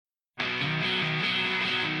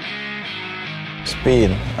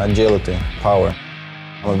Speed, agility, power.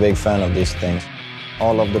 I'm a big fan of these things.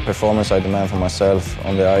 All of the performance I demand from myself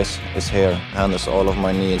on the ice is here. Handles all of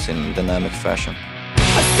my needs in dynamic fashion.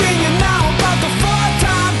 I sing you now about the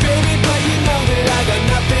four-time, baby, but you know that I got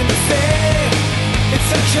nothing to say. It's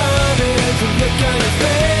so charming to look on your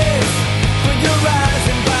face when you're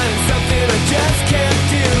rising, finding something I just can't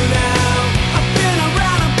do now. I've been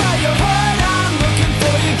around about your heart, I'm looking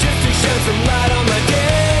for you just to shed some light on my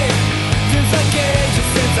day. Feels like ages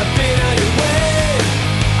since I've been on your way.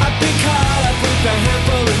 I've been caught up with a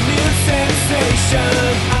handful of new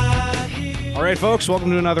sensations. All right, folks, welcome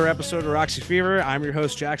to another episode of Roxy Fever. I'm your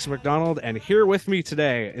host, Jackson McDonald, and here with me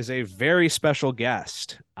today is a very special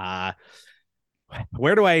guest.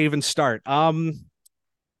 Where do I even start?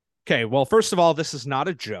 Okay, well, first of all, this is not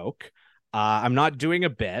a joke. I'm not doing a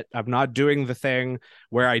bit. I'm not doing the thing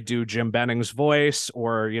where I do Jim Benning's voice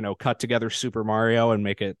or, cut together Super Mario and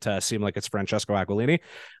make it seem like it's Francesco Aquilini.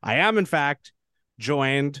 I am, in fact,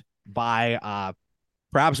 joined by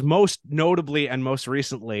perhaps most notably and most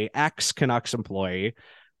recently, ex-Canucks employee,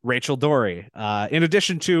 Rachel Doerrie, in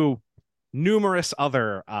addition to numerous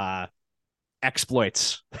other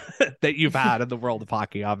exploits that you've had in the world of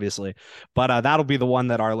hockey, obviously. But that'll be the one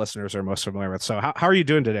that our listeners are most familiar with. So how are you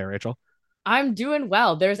doing today, Rachel? I'm doing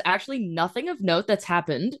well. There's actually nothing of note that's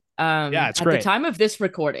happened yeah, it's at great. the time of this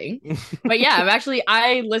recording. But yeah,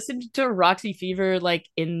 I listened to Roxy Fever like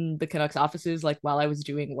in the Canucks offices like while I was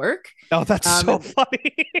doing work. Oh, that's so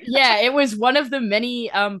funny. Yeah, it was one of the many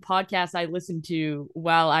podcasts I listened to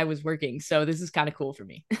while I was working. So this is kind of cool for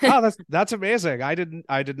me. Oh, that's amazing. I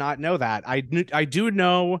did not know that. I do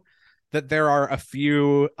know that there are a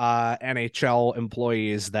few NHL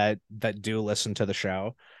employees that do listen to the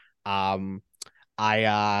show. I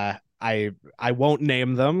won't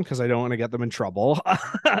name them because I don't want to get them in trouble.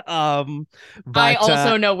 But I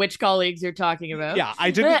also know which colleagues you're talking about. Yeah,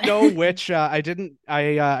 I didn't know which. I didn't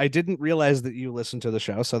realize that you listened to the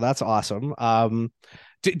show, so that's awesome.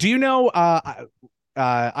 Do you know? I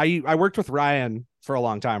worked with Ryan for a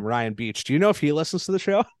long time, Ryan Beach. Do you know if he listens to the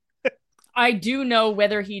show? I do know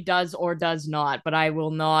whether he does or does not, but I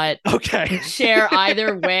will not share Okay.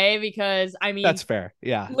 either way because I mean That's fair.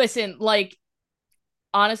 Yeah. Listen, like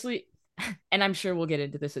honestly, and I'm sure we'll get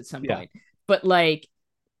into this at some Yeah. point, but like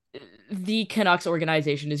the Canucks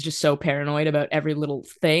organization is just so paranoid about every little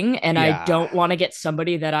thing, and Yeah. I don't want to get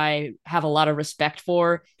somebody that I have a lot of respect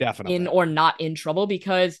for Definitely. in or not in trouble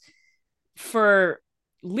because for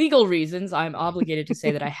legal reasons, I'm obligated to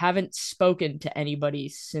say that I haven't spoken to anybody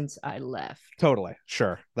since I left. Totally.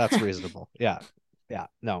 Sure. That's reasonable. Yeah. Yeah.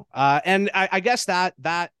 No. And I guess that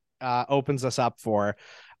opens us up for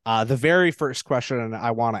the very first question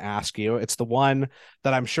I want to ask you. It's the one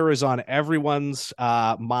that I'm sure is on everyone's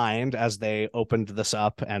mind as they opened this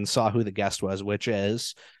up and saw who the guest was, which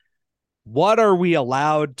is, what are we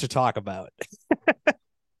allowed to talk about?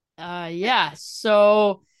 Yeah.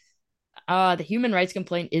 So the human rights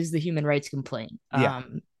complaint is the human rights complaint. Yeah.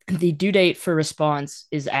 The due date for response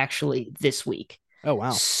is actually this week. Oh,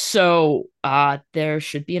 wow. So there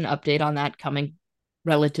should be an update on that coming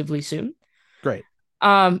relatively soon. Great.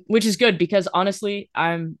 Which is good because honestly,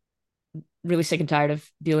 I'm really sick and tired of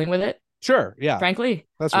dealing with it. Sure. Yeah. Frankly.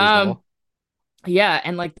 That's reasonable. Yeah.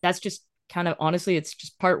 And like, that's just kind of, honestly, it's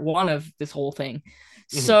just part one of this whole thing.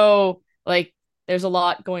 Mm-hmm. So like, there's a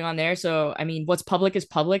lot going on there. So, I mean, what's public is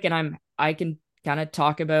public, and I can kind of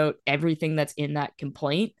talk about everything that's in that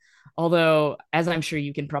complaint. Although, as I'm sure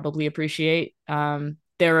you can probably appreciate,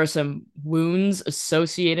 there are some wounds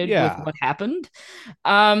associated with what happened.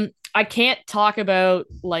 I can't talk about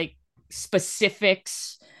like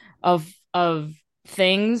specifics of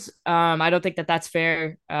things. I don't think that that's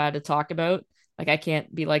fair to talk about. Like, I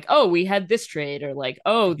can't be like, oh, we had this trade, or like,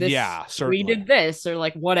 oh, this, we did this, or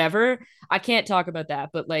like whatever. I can't talk about that.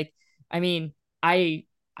 But like, I mean, I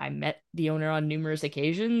met the owner on numerous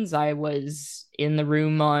occasions. I was in the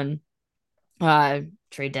room on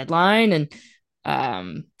trade deadline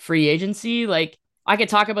and free agency. Like, I could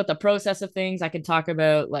talk about the process of things. I could talk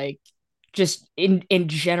about like just in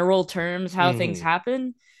general terms how things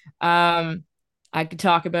happen. I could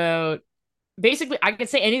talk about basically, I could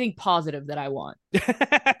say anything positive that I want.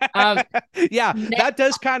 Yeah, that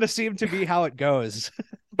does kind of seem to be how it goes.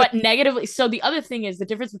 But negatively, so the other thing is the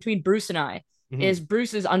difference between Bruce and I is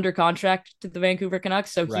Bruce is under contract to the Vancouver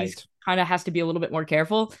Canucks, so he's kind of has to be a little bit more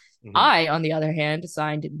careful. I, on the other hand,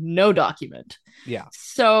 signed no document. Yeah.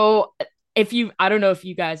 So I don't know if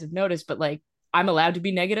you guys have noticed, but like, I'm allowed to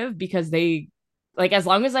be negative because they, like, as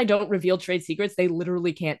long as I don't reveal trade secrets, they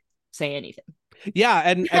literally can't say anything. Yeah,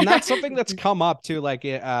 and that's something that's come up too, like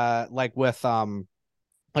with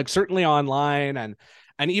like certainly online, and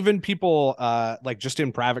even people like just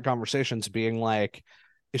in private conversations being like,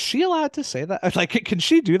 is she allowed to say that? Like, can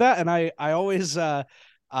she do that? And I always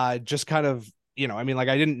just kind of, you know, I mean, like,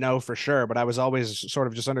 I didn't know for sure, but I was always sort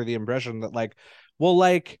of just under the impression that, like, well,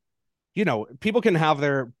 like, you know, people can have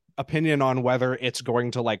their opinion on whether it's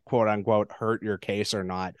going to, like, quote unquote hurt your case or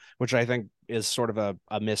not, which I think is sort of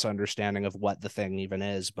a misunderstanding of what the thing even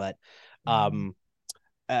is. But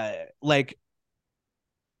like,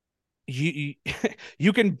 you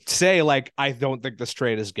you can say, like, I don't think this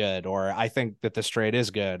trade is good, or I think that this trade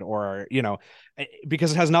is good, or, you know,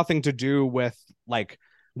 because it has nothing to do with, like,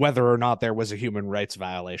 whether or not there was a human rights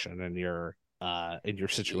violation in your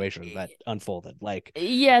situation that unfolded. Like,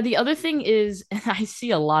 Yeah, the other thing is, and I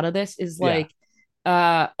see a lot of this, is yeah,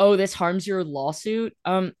 like, oh, this harms your lawsuit.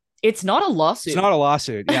 It's not a it's lawsuit. not a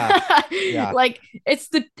lawsuit. Yeah, yeah. Like,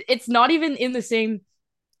 it's not even in the same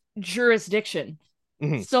jurisdiction.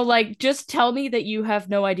 Mhm. So, like, just tell me that you have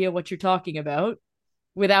no idea what you're talking about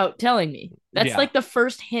without telling me. That's Yeah, like the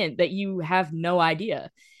first hint that you have no idea.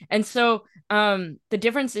 And so, the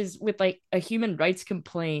difference is with like a human rights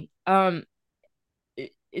complaint,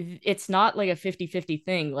 it's not like a 50-50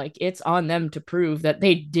 thing. Like, it's on them to prove that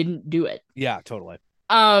they didn't do it. yeah, totally.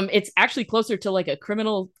 It's actually closer to like a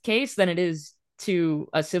criminal case than it is to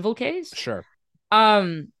a civil case. Sure.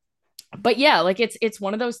 Um, but yeah, like, it's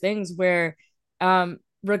one of those things where,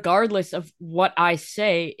 regardless of what I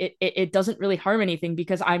say, it doesn't really harm anything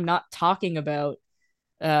because I'm not talking about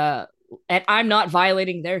uh and I'm not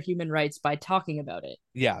violating their human rights by talking about it,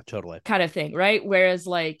 Yeah, totally. kind of thing, right? Whereas,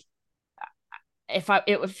 like, if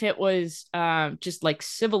it was just like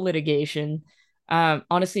civil litigation,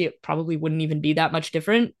 honestly, it probably wouldn't even be that much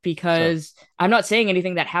different Sure. because I'm not saying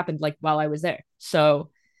anything that happened like while I was there. So,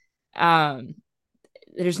 um,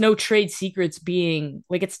 there's no trade secrets being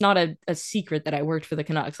like, it's not a secret that I worked for the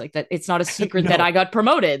Canucks, like that. It's not a secret that No, I got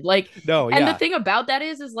promoted. Like, no, and the yeah. thing about that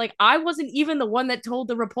is like, I wasn't even the one that told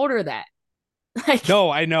the reporter that. Like, No,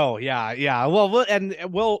 I know. Yeah, yeah. Well,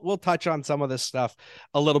 we'll touch on some of this stuff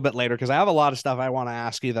a little bit later because I have a lot of stuff I want to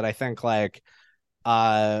ask you that I think, like,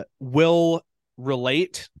 will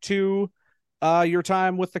relate to your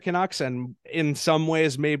time with the Canucks, and in some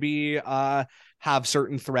ways maybe have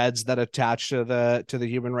certain threads that attach to the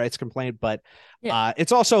human rights complaint. But yeah,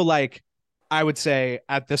 it's also, like, I would say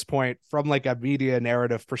at this point, from like a media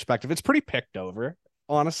narrative perspective, it's pretty picked over,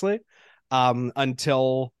 honestly,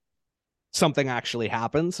 until something actually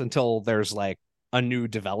happens, until there's like a new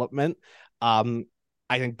development. Um,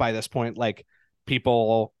 I think by this point, like,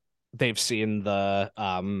 people, they've seen the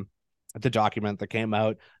document that came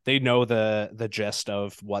out. They know the gist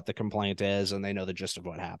of what the complaint is, and they know the gist of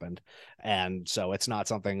what happened. And so it's not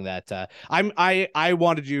something that I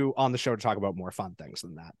wanted you on the show to talk about more fun things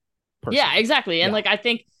than that, yeah, personally. exactly. And Yeah. like, I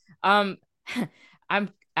think, um, I'm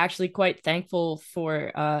actually quite thankful for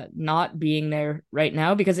not being there right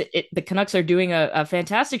now because the Canucks are doing a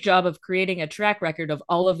fantastic job of creating a track record of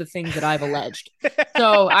all of the things that I've alleged.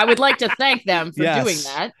 So I would like to thank them for doing Yes.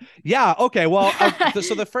 that. Yeah. Okay. Well,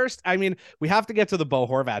 so the first, I mean, we have to get to the Bo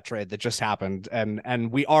Horvat trade that just happened, and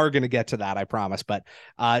we are going to get to that, I promise. But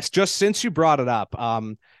it's just, since you brought it up,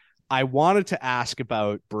 I wanted to ask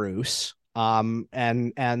about Bruce. And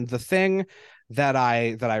the thing that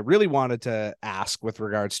I really wanted to ask with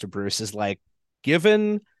regards to Bruce is, like,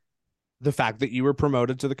 given the fact that you were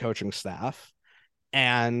promoted to the coaching staff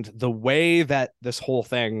and the way that this whole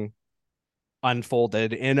thing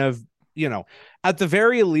unfolded in a, you know, at the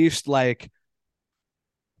very least, like,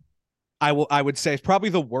 I would say it's probably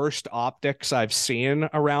the worst optics I've seen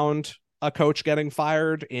around a coach getting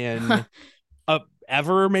fired in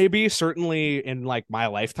ever, maybe, certainly in, like, my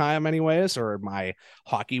lifetime anyways, or my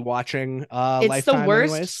hockey watching It's the lifetime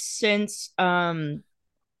worst anyways. since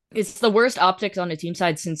it's the worst optics on a team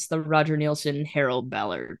side since the Roger Nielsen Harold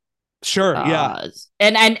Ballard. Sure, yeah.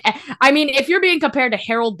 And I mean, if you're being compared to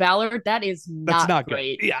Harold Ballard, that is That's not not good.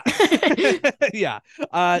 great. Yeah.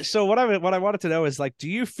 Yeah. So what I wanted to know is, like, do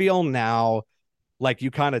you feel now like you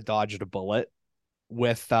kind of dodged a bullet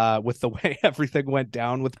with the way everything went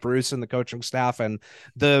down with Bruce and the coaching staff, and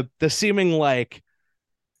the seeming, like,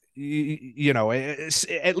 you know,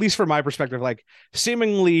 at least from my perspective, like,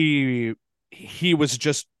 seemingly he was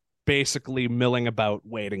just basically milling about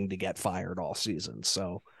waiting to get fired all season.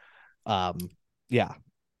 So yeah.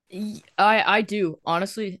 I do,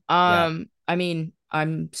 honestly. Yeah. I mean,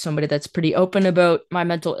 I'm somebody that's pretty open about my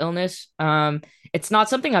mental illness. It's not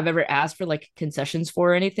something I've ever asked for like concessions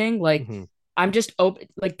for or anything. Like, Mm-hmm. I'm just open,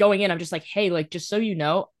 like, going in, I'm just like, hey, like, just so you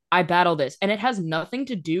know, I battle this. And it has nothing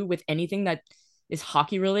to do with anything that is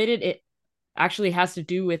hockey related. It actually has to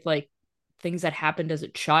do with like things that happened as a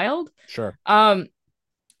child. Sure. And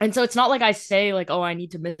so it's not like I say like, oh, I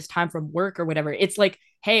need to miss time from work or whatever. It's like,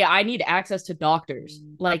 hey, I need access to doctors.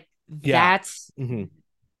 Like Yeah.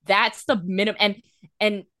 that's the minimum.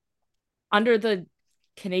 And under the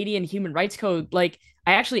Canadian Human Rights Code, like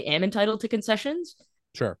I actually am entitled to concessions.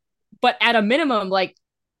 Sure. But at a minimum, like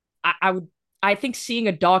I think seeing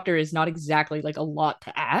a doctor is not exactly like a lot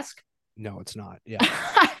to ask. No, it's not. Yeah.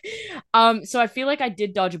 So I feel like I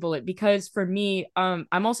did dodge a bullet because for me, I'm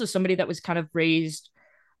also somebody that was kind of raised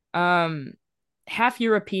half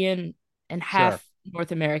European and half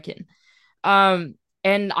North American. And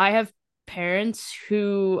I have parents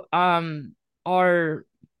who are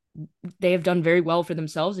they have done very well for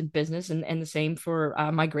themselves in business, and the same for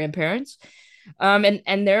my grandparents.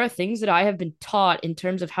 And there are things that I have been taught in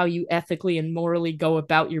terms of how you ethically and morally go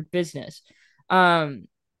about your business.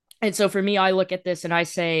 And so for me, I look at this and I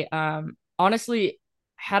say, honestly,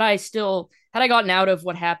 had I gotten out of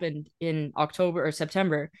what happened in October or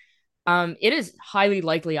September, it is highly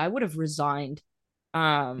likely I would have resigned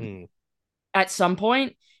at some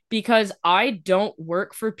point, because I don't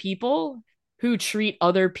work for people who treat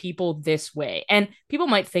other people this way. And people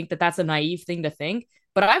might think that that's a naive thing to think,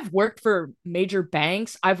 but I've worked for major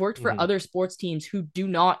banks. I've worked for other sports teams who do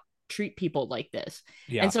not treat people like this.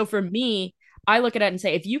 Yeah. And so for me, I look at it and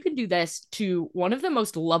say, if you can do this to one of the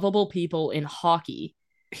most lovable people in hockey,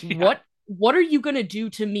 what are you going to do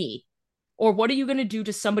to me? Or what are you going to do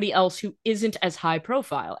to somebody else who isn't as high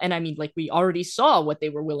profile? And I mean, like, we already saw what they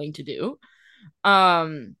were willing to do.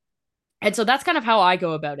 And so that's kind of how I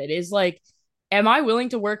go about it, is like, am I willing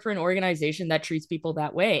to work for an organization that treats people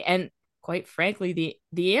that way? And quite frankly,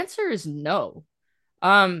 the answer is no.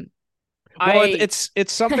 Well, it's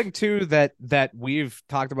something too that we've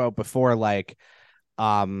talked about before. Like,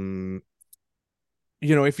 if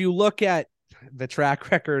you look at the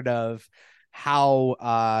track record of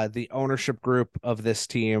how the ownership group of this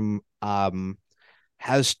team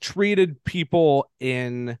has treated people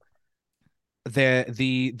in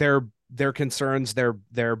their concerns,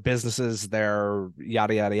 their businesses, their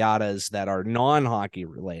yada yada yadas that are non-hockey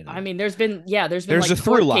related. I mean, there's been like a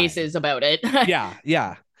court cases about it.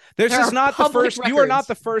 Yeah. This is not the first. Records. You are not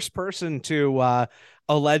the first person to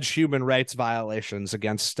allege human rights violations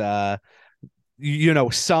against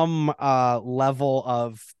some level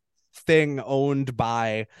of thing owned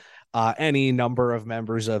by any number of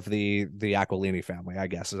members of the Aquilini family, I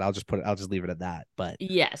guess. I'll just leave it at that. But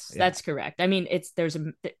yes, that's correct. I mean,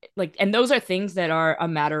 and those are things that are a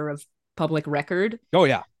matter of public record. Oh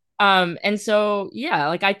yeah. And so yeah,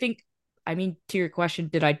 like I mean, to your question,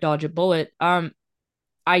 did I dodge a bullet?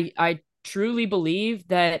 I truly believe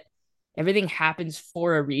that everything happens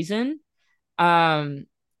for a reason. And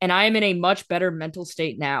I am in a much better mental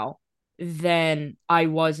state now than I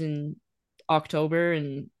was in October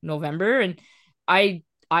and November. And I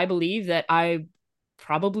believe that I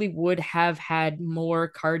probably would have had more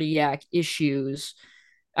cardiac issues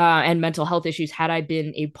and mental health issues had I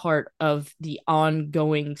been a part of the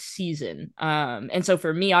ongoing season. And so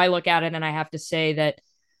for me, I look at it and I have to say that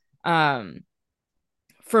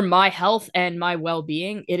for my health and my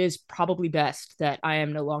well-being, it is probably best that I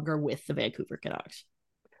am no longer with the Vancouver Canucks.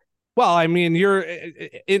 Well, I mean, you're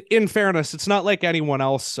in fairness, it's not like anyone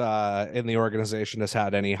else in the organization has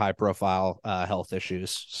had any high profile health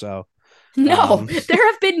issues. So no,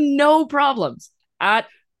 there have been no problems at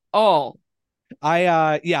all.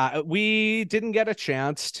 We didn't get a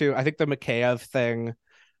chance to. I think the Mikheyev thing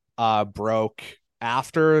broke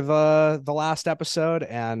after the last episode,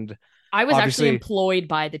 and I was actually employed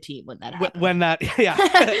by the team when that happened. When that,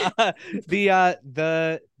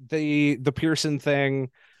 the Pearson thing,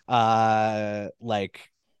 I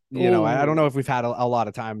don't know if we've had a lot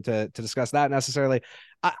of time to discuss that necessarily.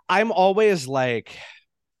 I'm always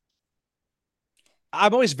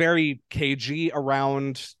very cagey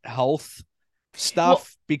around health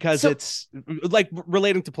stuff because it's like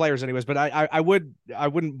relating to players anyways, but I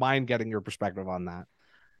wouldn't mind getting your perspective on that.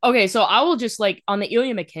 Okay, so I will just on the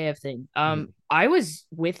Ilya Mikheyev thing. I was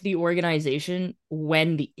with the organization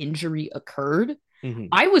when the injury occurred.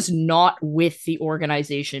 I was not with the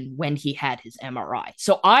organization when he had his MRI.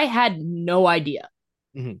 So I had no idea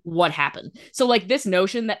what happened. So this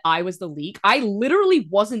notion that I was the leak, I literally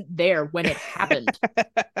wasn't there when it happened.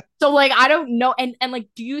 So I don't know. And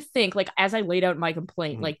do you think as I laid out my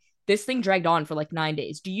complaint, this thing dragged on for 9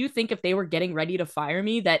 days. Do you think if they were getting ready to fire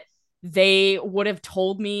me that they would have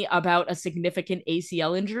told me about a significant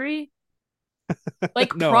ACL injury?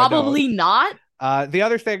 No, probably not. The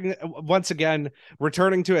other thing, once again,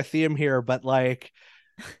 returning to a theme here, but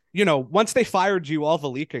once they fired you, all the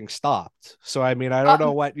leaking stopped. So, I mean, I don't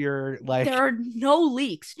know what you're like. There are no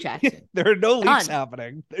leaks, Jackson. There are no leaks None.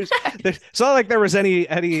 happening. It's not like there was any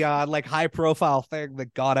like high profile thing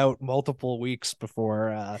that got out multiple weeks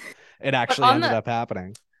before it actually ended up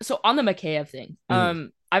happening. So on the Mikheyev thing,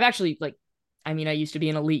 I've actually I used to be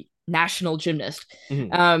an elite national gymnast.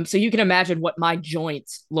 So you can imagine what my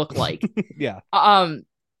joints look like. Yeah. An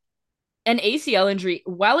ACL injury,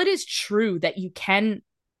 while it is true that you can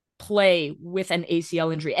play with an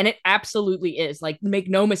ACL injury, and it absolutely is, like, make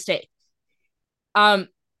no mistake. I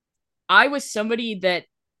was somebody that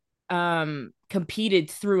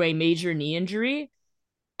competed through a major knee injury,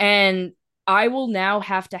 and I will now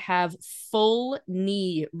have to have full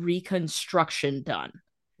knee reconstruction done.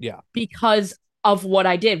 Yeah. Because of what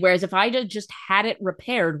I did. Whereas if I just had it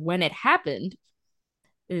repaired when it happened,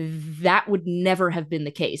 that would never have been the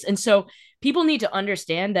case. And so people need to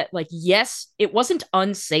understand that, like, yes, it wasn't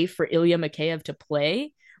unsafe for Ilya Mikheyev to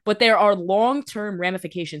play, but there are long-term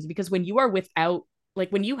ramifications, because when you are without,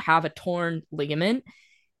 like, when you have a torn ligament,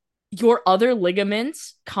 your other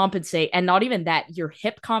ligaments compensate, and not even that, your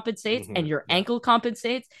hip compensates and your ankle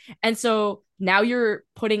compensates. And so now you're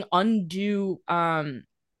putting undue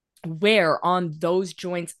wear on those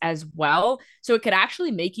joints as well. So it could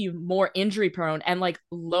actually make you more injury prone. And, like,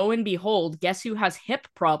 lo and behold, guess who has hip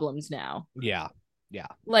problems now? Yeah.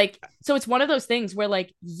 Like, so it's one of those things where,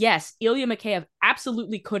 like, yes, Ilya Mikheyev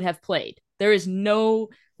absolutely could have played. There is no,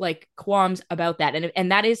 like, qualms about that.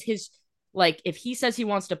 And that is his, like, if he says he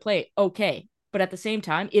wants to play, okay. But at the same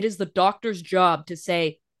time, it is the doctor's job to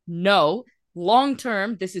say, no, long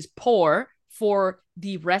term, this is poor for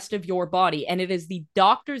the rest of your body, and it is the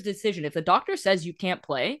doctor's decision. If the doctor says you can't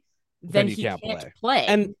play, then he can't play.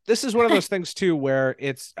 And this is one of those things too, where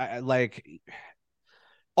it's like,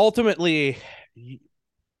 ultimately,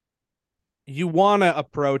 you want to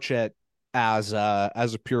approach it as a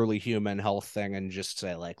purely human health thing, and just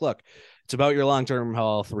say, like, look, it's about your long-term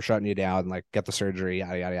health. We're shutting you down. Like, get the surgery,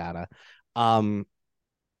 yada yada yada.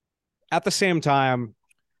 At the same time,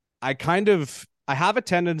 I have a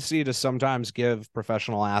tendency to sometimes give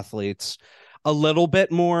professional athletes a little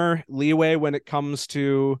bit more leeway when it comes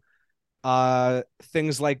to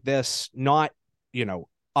things like this. Not,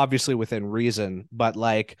 obviously within reason, but,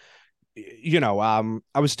 like, I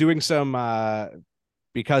was doing some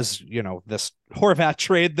because this Horvat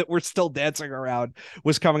trade that we're still dancing around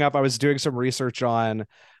was coming up. I was doing some research on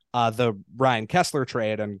the Ryan Kesler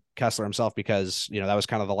trade, and Kesler himself, because that was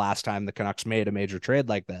kind of the last time the Canucks made a major trade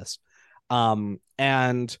like this.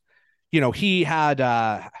 And he had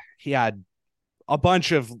a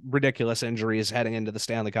bunch of ridiculous injuries heading into the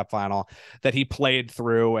Stanley Cup final that he played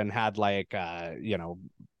through, and had, like,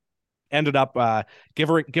 ended up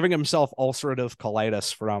giving himself ulcerative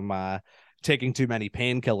colitis from taking too many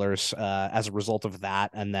painkillers as a result of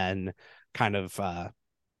that, and then kind of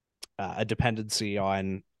a dependency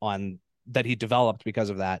on that he developed because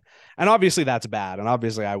of that. And obviously that's bad, and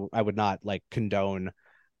obviously I would not, like, condone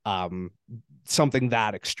something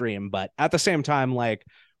that extreme, but at the same time, like,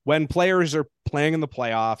 when players are playing in the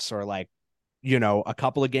playoffs, or, like, a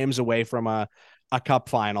couple of games away from a cup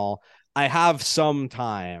final, I have some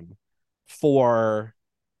time for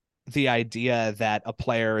the idea that a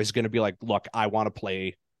player is going to be like, look, I want to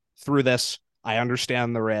play through this. I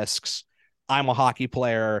understand the risks. I'm a hockey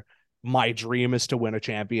player. My dream is to win a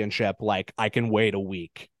championship. Like, I can wait a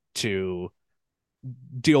week to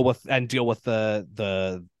deal with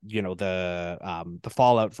the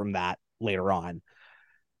fallout from that later on.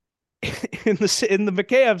 in the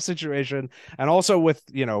Mikheyev situation, and also with,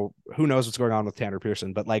 who knows what's going on with Tanner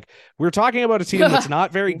Pearson, but, like, we're talking about a team that's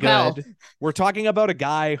not very good. Well. We're talking about a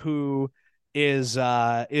guy who is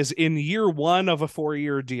in year one of a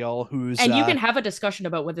 4-year deal, and you can have a discussion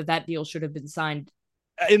about whether that deal should have been signed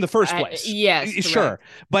in the first place. Yes, sure.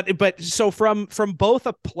 But so from both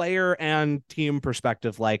a player and team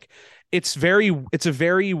perspective, like, it's a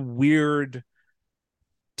very weird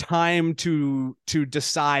time to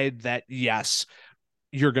decide that, yes,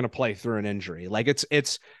 you're going to play through an injury. Like,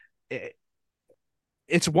 it's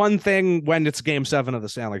one thing when it's game 7 of the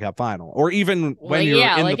Stanley Cup final, or even when you're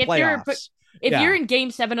in the playoffs. If you're in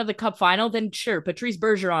game 7 of the cup final, then sure, Patrice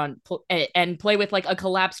Bergeron and play with, like, a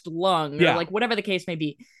collapsed lung, or like whatever the case may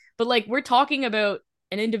be. But, like, we're talking about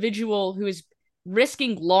an individual who is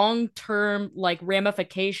risking long-term, like,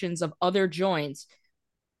 ramifications of other joints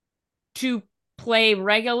to play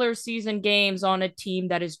regular season games on a team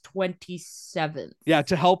that is 27th. Yeah,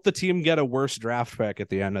 to help the team get a worse draft pick at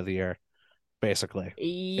the end of the year, basically.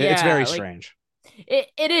 Yeah, it's very strange.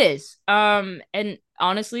 It is. And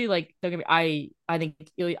honestly, like don't get me, I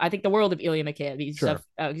think the world of Ilya Mikheyev. Sure.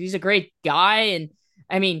 He's a great guy, and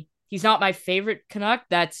I mean he's not my favorite Canuck.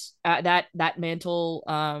 That's that mantle.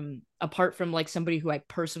 Apart from like somebody who I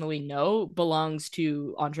personally know belongs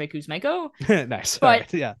to Andrei Kuzmenko, Nice. All but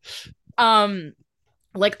right. Yeah. um,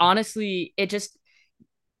 like honestly, it just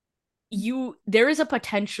there is a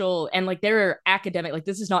potential, and like there are academic, like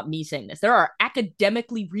this is not me saying this, there are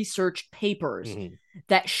academically researched papers Mhm.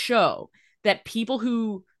 that show that people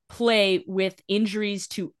who play with injuries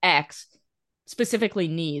to X, specifically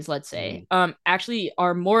knees, let's say, actually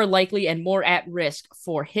are more likely and more at risk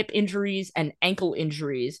for hip injuries and ankle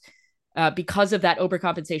injuries, because of that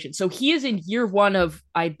overcompensation. So he is in year one of,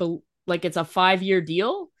 like it's a 5-year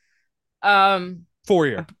deal. 4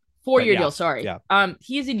 year. 4-year Yeah. deal, sorry. Yeah.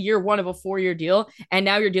 He is in year one of a 4-year deal, and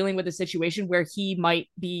now you're dealing with a situation where he might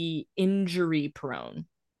be injury prone.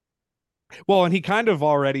 Well, and he kind of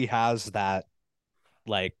already has that,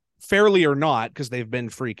 like, fairly or not, because they've been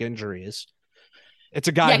freak injuries. It's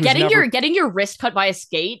a guy Yeah, who's never getting your wrist cut by a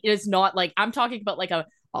skate is not like, I'm talking about like a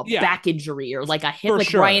Yeah. back injury or like a hip, For like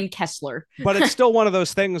sure. Ryan Kessler. But it's still one of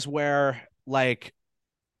those things where, like,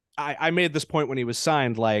 I made this point when he was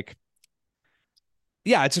signed, like,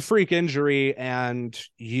 yeah, it's a freak injury, and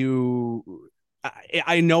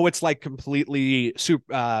I know it's like completely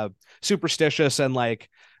superstitious and like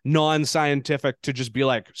non-scientific to just be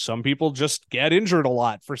like, some people just get injured a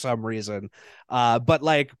lot for some reason. But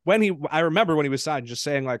like I remember when he was signed, just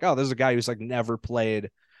saying like, oh, this is a guy who's like never played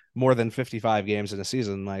more than 55 games in a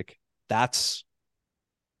season. Like, that's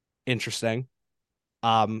interesting.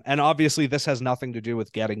 And obviously this has nothing to do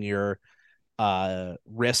with getting your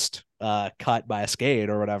wrist cut by a skate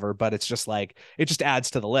or whatever, but it's just like, it just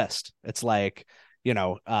adds to the list. It's like,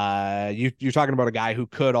 you're talking about a guy who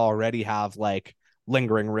could already have like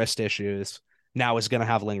lingering wrist issues, now is going to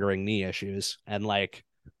have lingering knee issues, and like,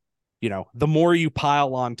 the more you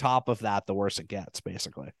pile on top of that, the worse it gets,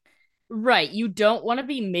 basically. Right. You don't want to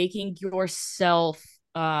be making yourself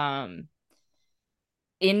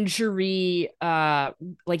injury,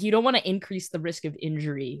 like you don't want to increase the risk of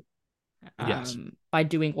injury Yes. by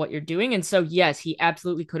doing what you're doing. And so yes, he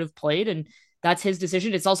absolutely could have played, and that's his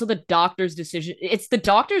decision. It's also the doctor's decision. It's the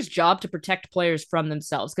doctor's job to protect players from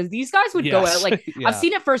themselves, because these guys would go out, like Yeah. I've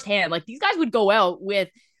seen it firsthand, like these guys would go out with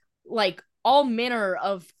like all manner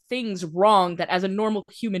of things wrong that as a normal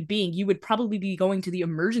human being you would probably be going to the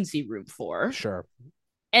emergency room for. Sure.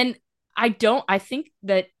 And I think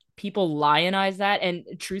that people lionize that, and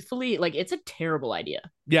truthfully, like it's a terrible idea.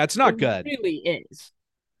 Yeah, it's not It good. really is.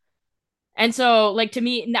 And so, like, to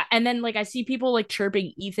me, and then like I see people like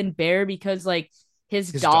chirping Ethan Bear because like his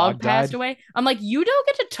dog passed died. away. I'm like, you don't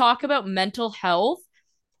get to talk about mental health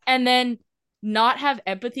and then not have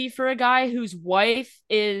empathy for a guy whose wife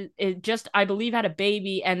is just, I believe, had a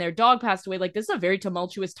baby and their dog passed away. Like, this is a very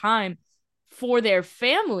tumultuous time for their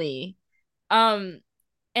family. And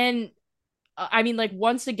I mean, like,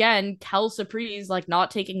 once again, Kel Surprise, like, not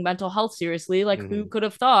taking mental health seriously. Like, who could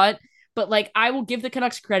have thought? But, like, I will give the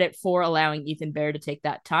Canucks credit for allowing Ethan Bear to take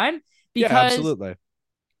that time. Because, yeah, absolutely.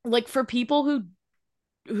 Like, for people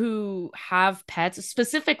who have pets,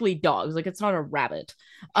 specifically dogs, like, it's not a rabbit.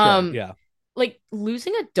 Sure, yeah. Like,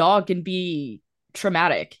 losing a dog can be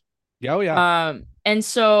traumatic. Oh, yeah. And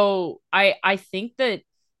so I think that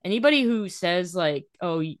anybody who says like,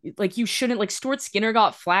 oh, like you shouldn't, like Stuart Skinner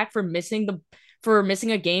got flack for missing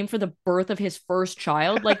a game for the birth of his first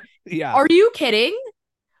child. Like, yeah. Are you kidding?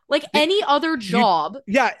 Like any other job.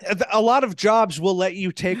 A lot of jobs will let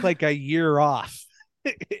you take like a year off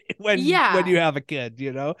when you have a kid,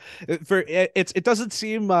 it doesn't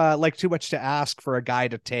seem like too much to ask for a guy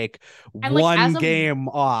to take one game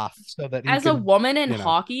off so that as a woman in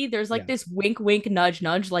hockey, there's like this wink, wink, nudge,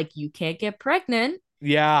 nudge, like you can't get pregnant.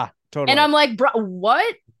 Yeah, totally. And I'm like, bro,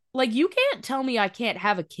 what? Like, you can't tell me I can't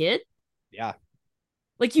have a kid. Yeah.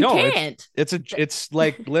 Like, you can't. It's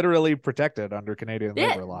like literally protected under Canadian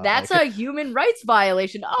labor law. That's a human rights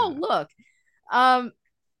violation. Oh, look.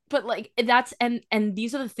 But like that's and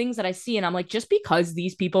these are the things that I see, and I'm like, just because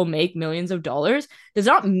these people make millions of dollars does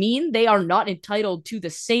not mean they are not entitled to the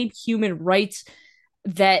same human rights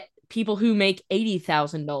that people who make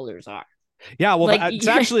 $80,000 are. Yeah, well, like, it's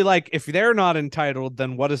actually like, if they're not entitled,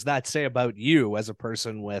 then what does that say about you as a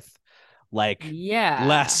person with like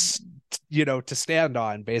less to stand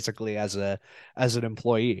on, basically, as an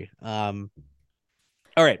employee? All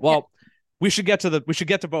right, well, we should get to Bo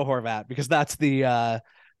Horvat, because that's the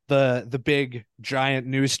big giant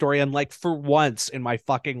news story. And like, for once in my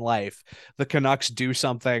fucking life, the Canucks do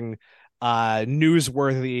something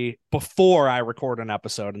newsworthy before I record an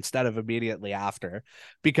episode instead of immediately after,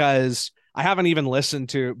 because I haven't even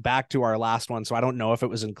listened back to our last one, so I don't know if it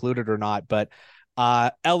was included or not. But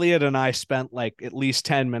Elliot and I spent like at least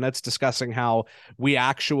 10 minutes discussing how we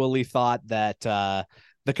actually thought that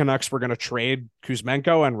the Canucks were going to trade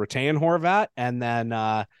Kuzmenko and retain Horvat, and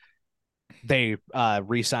then they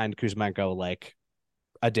re-signed Kuzmenko like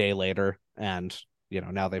a day later, and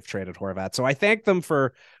now they've traded Horvat. So I thank them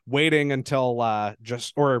for waiting until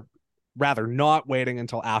or rather not waiting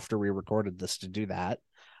until after we recorded this to do that.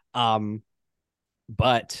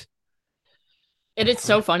 But it is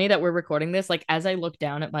so funny that we're recording this. Like, as I look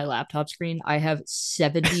down at my laptop screen, I have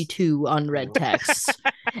 72 unread texts.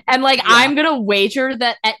 And like, yeah. I'm going to wager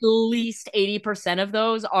that at least 80% of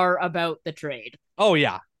those are about the trade. Oh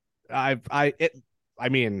yeah. I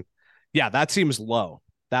mean, yeah, that seems low.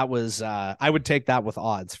 That was, I would take that with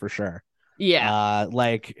odds for sure. Yeah.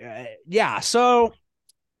 Yeah. So,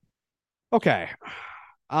 okay.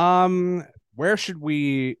 Where should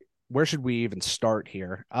we even start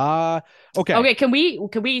here? Okay. Can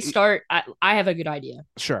we start? I have a good idea.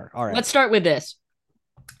 Sure. All right. Let's start with this.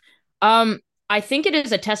 I think it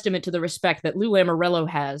is a testament to the respect that Lou Lamoriello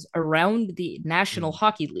has around the National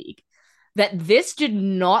Hockey League that this did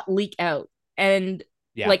not leak out. And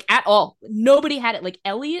like at all. Nobody had it. Like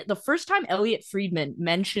Elliot, the first time Elliot Friedman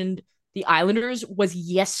mentioned the Islanders was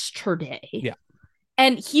yesterday. Yeah.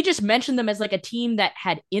 And he just mentioned them as like a team that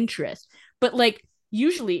had interest. But like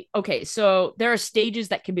usually, okay, so there are stages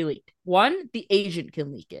that can be leaked. 1, the agent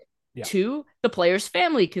can leak it. Yeah. 2, the player's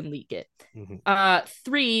family can leak it.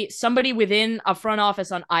 3, somebody within a front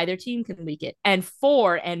office on either team can leak it. And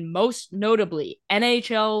 4, and most notably,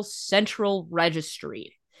 NHL Central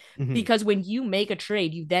Registry. Because when you make a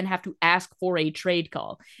trade, you then have to ask for a trade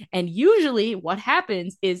call. And usually what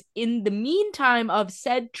happens is in the meantime of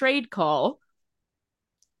said trade call,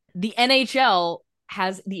 the NHL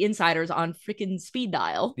has the insiders on freaking speed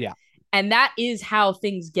dial. Yeah. And that is how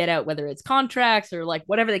things get out, whether it's contracts or like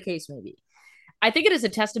whatever the case may be. I think it is a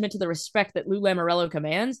testament to the respect that Lou Lamoriello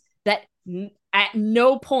commands that at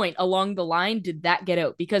no point along the line did that get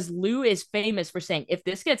out, because Lou is famous for saying, if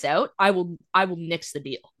this gets out, I will nix the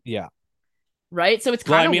deal. Yeah. Right. So it's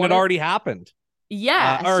kind of, it already happened.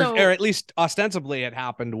 Yeah. Or at least ostensibly it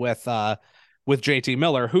happened with JT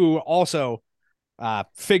Miller, who also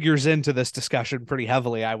figures into this discussion pretty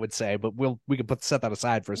heavily, I would say, but we can set that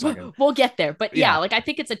aside for a second. We'll get there. But yeah, like I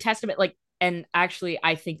think it's a testament, like, and actually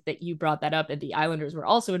I think that you brought that up and the Islanders were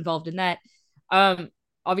also involved in that.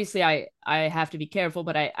 Obviously I have to be careful,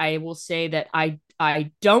 but I will say that I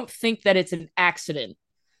don't think that it's an accident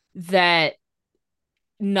that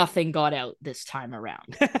nothing got out this time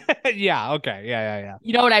around. Yeah. Okay. Yeah.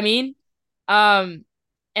 You know what I mean? And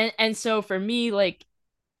so for me, like,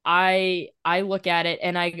 I look at it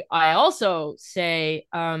and I also say,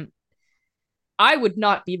 I would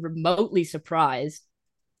not be remotely surprised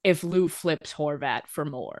if Lou flips Horvat for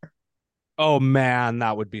more. Oh man,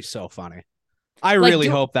 that would be so funny. I really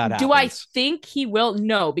hope that happens. Do I think he will?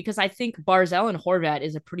 No, because I think Barzal and Horvat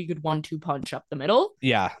is a pretty good 1-2 punch up the middle.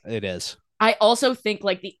 Yeah, it is. I also think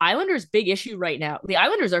like the Islanders' big issue right now, the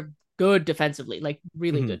Islanders are good defensively, like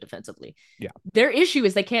really good defensively. Yeah. Their issue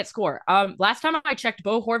is they can't score. Last time I checked,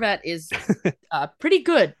 Bo Horvat is pretty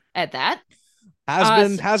good at that.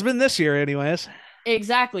 Has been this year anyways.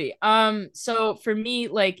 Exactly. So for me,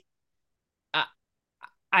 like,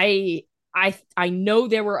 I know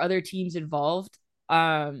there were other teams involved.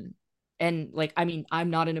 And like, I mean, I'm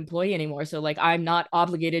not an employee anymore, so like I'm not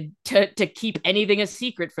obligated to keep anything a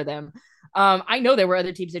secret for them. I know there were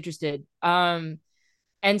other teams interested.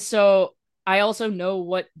 And so I also know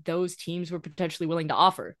what those teams were potentially willing to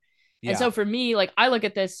offer. Yeah. And so for me, like, I look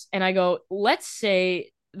at this and I go, let's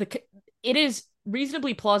say it is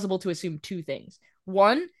reasonably plausible to assume 2 things.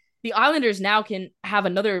 1, the Islanders now can have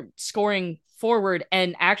another scoring forward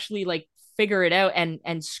and actually like figure it out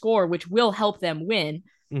and score, which will help them win.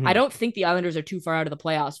 I don't think the Islanders are too far out of the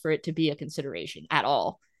playoffs for it to be a consideration at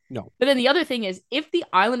all. No. But then the other thing is, if the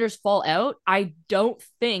Islanders fall out, I don't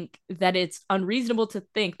think that it's unreasonable to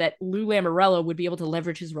think that Lou Lamoriello would be able to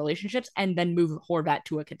leverage his relationships and then move Horvat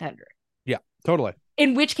to a contender. Yeah, totally.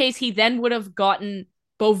 In which case he then would have gotten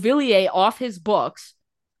Beauvillier off his books.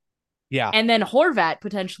 Yeah. And then Horvat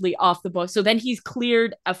potentially off the books. So then he's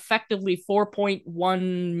cleared effectively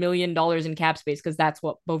 $4.1 million in cap space, because that's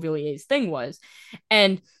what Beauvillier's thing was.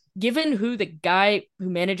 And given who the guy who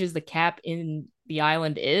manages the cap in the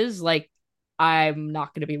island is, like, I'm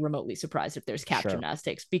not going to be remotely surprised if there's cap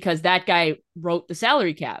gymnastics, because that guy wrote the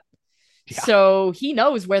salary cap. Yeah. So he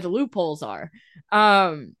knows where the loopholes are.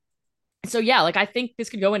 So yeah, like I think this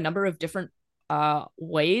could go a number of different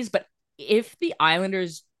ways, but if the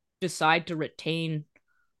Islanders decide to retain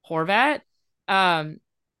Horvat, um,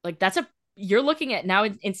 like that's a you're looking at now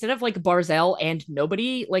instead of like Barzell and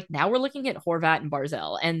nobody, like now we're looking at Horvat and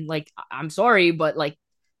Barzell, and like I'm sorry, but like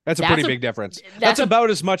That's a that's pretty a big difference. that's That's a about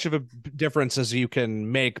as much of a difference as you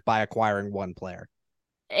can make by acquiring one player.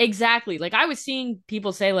 exactly. Like I was seeing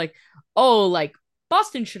people say like, oh, like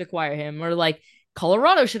Boston should acquire him, or like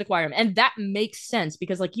Colorado should acquire him, and that makes sense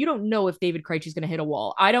because like you don't know if David Krejci is going to hit a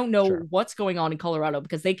wall. I don't know Sure. what's going on in Colorado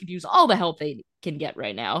because they could use all the help they can get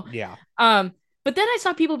right now. Yeah. But then I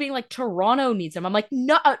saw people being like, Toronto needs him. I'm like,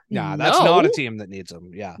 no, Nah, no, that's not a team that needs him.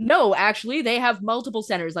 Yeah. no. Actually, they have multiple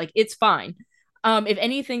centers. Like it's fine. If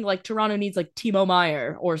anything, like Toronto needs like Timo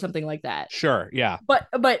Meyer or something like that. Sure. Yeah. But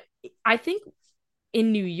I think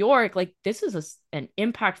in New York, like this is an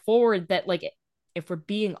impact forward that like if we're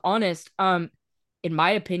being honest, in my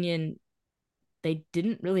opinion, they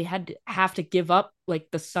didn't really have to give up like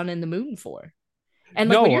the sun and the moon for. And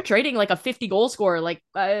like when No. you're trading like a 50 goal scorer, like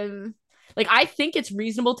I think it's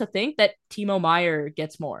reasonable to think that Timo Meyer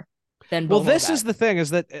gets more than Well, Bo this Horvat. is the thing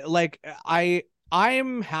is that like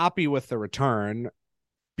I'm happy with the return,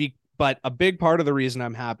 but a big part of the reason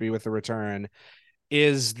I'm happy with the return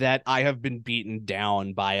is that I have been beaten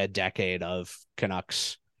down by a decade of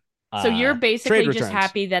Canucks. So you're basically trade just returns.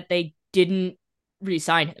 happy that they didn't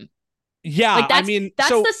re-sign him. Yeah, Like that's I mean, that's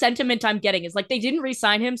so the sentiment I'm getting is like they didn't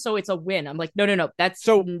re-sign him, so it's a win. I'm like, no, that's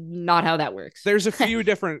So- not how that works. there's a few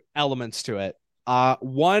different elements to it.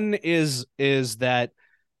 One is that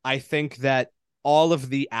I think that all of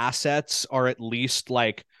the assets are at least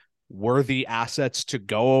like worthy assets to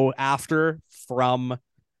go after from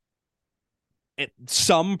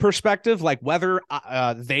some perspective. Like whether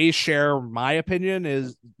they share my opinion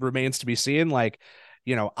is remains to be seen. Like,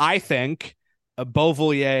 you know, I think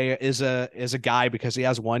Beauvillier is a guy because he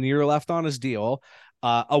has 1 year left on his deal,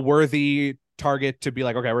 a worthy target to be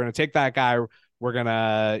like, okay, we're gonna take that guy. We're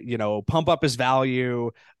gonna, you know, pump up his value,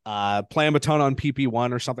 play him a ton on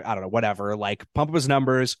PP1 or something. I don't know, whatever. Like pump up his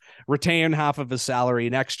numbers, retain half of his salary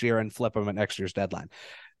next year, and flip him at next year's deadline.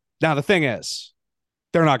 Now the thing is,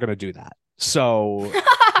 they're not going to do that. So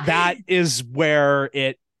that is where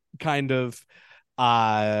it kind of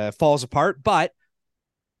falls apart. But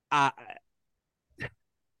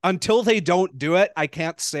until they don't do it, I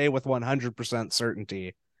can't say with 100%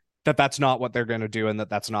 certainty that that's not what they're going to do and that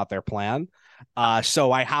that's not their plan.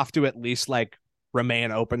 So I have to at least like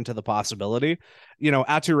remain open to the possibility. You know,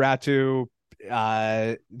 Aatu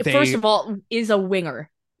Räty, First of all, is a winger,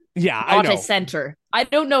 yeah, I not know. a center. I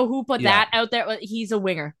don't know who put Yeah. that out there, but he's a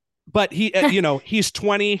winger. But he, you know, he's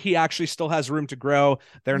 20. He actually still has room to grow.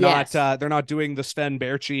 They're Yes. they're not doing the Sven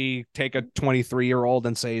Berchi take a 23-year-old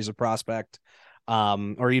and say he's a prospect,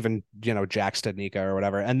 or even, you know, Jack Studnicka or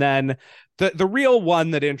whatever. And then the real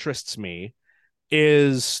one that interests me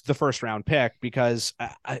is the first round pick because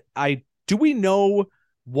I do we know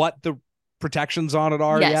what the protections on it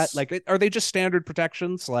are Yes. yet? Like, are they just standard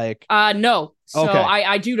protections? Like, No. So Okay.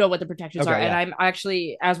 I do know what the protections Okay, are, and yeah. I'm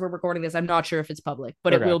actually, as we're recording this, I'm not sure if it's public,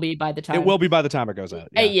 but Okay. it will be by the time. it will be by the time it goes out.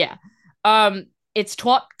 Yeah. It's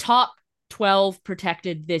top 12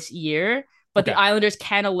 protected this year, but the Okay. Islanders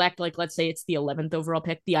can elect, like, let's say it's the 11th overall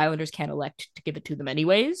pick, the Islanders can elect to give it to them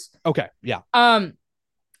anyways. Okay. Yeah.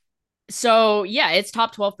 So yeah, it's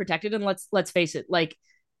top 12 protected, and let's face it, like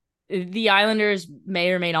the Islanders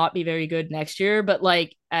may or may not be very good next year, but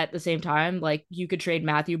like at the same time, like you could trade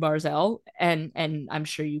Matthew Barzell and I'm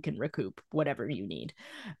sure you can recoup whatever you need.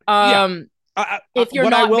 Yeah. If you're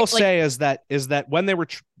what I not will like- say is that when they were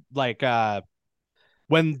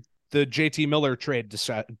when the JT Miller trade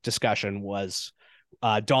discussion was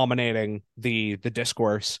dominating the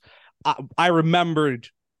discourse, I remembered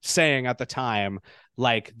saying at the time,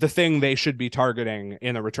 like, the thing they should be targeting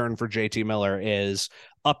in a return for JT Miller is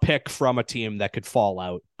a pick from a team that could fall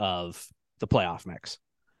out of the playoff mix.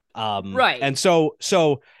 Right. And so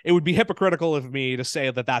it would be hypocritical of me to say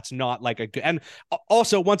that that's not like a good, and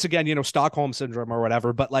also once again, you know, Stockholm syndrome or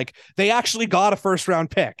whatever, but like they actually got a first round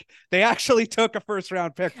pick. They actually took a first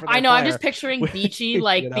round pick for their I know, I'm player. just picturing With- Beachy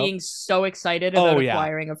like you know? being so excited Oh, about yeah.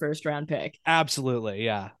 acquiring a first round pick. Absolutely.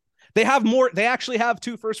 Yeah. They have more. They actually have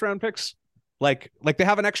 2 first round picks. Like they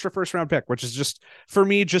have an extra first round pick, which is just, for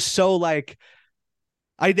me, just so like,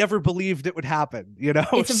 I never believed it would happen, you know?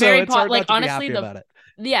 It's a So very it's hard like not to be honestly happy the about it.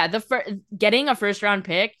 yeah, getting a first round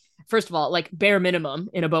pick, first of all, like bare minimum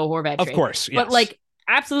in a Bo Horvat Of trade. course. Yes. But like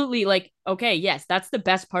absolutely, like, okay, yes, that's the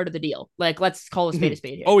best part of the deal. Like, let's call a spade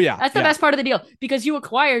here. Oh yeah. That's the yeah. best part of the deal because you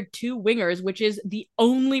acquired 2 wingers, which is the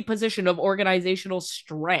only position of organizational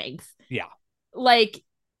strength. Yeah. Like,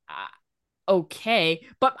 okay.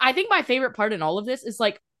 But I think my favorite part in all of this is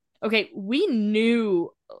like, okay, we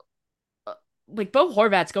knew like Bo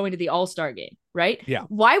Horvat's going to the All-Star game, right? Yeah.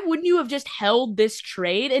 Why wouldn't you have just held this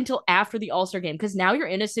trade until after the All-Star game? Because now you're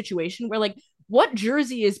in a situation where like, what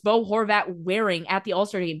jersey is Bo Horvat wearing at the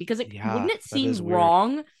All-Star game? Because wouldn't it seem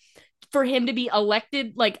wrong for him to be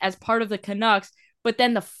elected like as part of the Canucks, but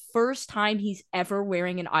then the first time he's ever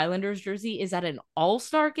wearing an Islanders jersey is at an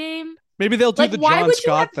All-Star game? Maybe they'll do Like, the why John would you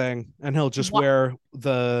Scott have- thing and he'll just wear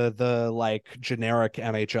the like generic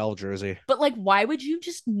NHL jersey. But like, why would you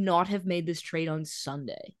just not have made this trade on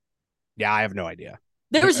Sunday? Yeah, I have no idea.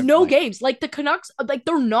 There's no games. Like the Canucks, like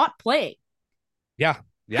they're not playing. Yeah,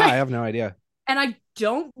 I have no idea. And I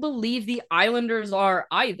don't believe the Islanders are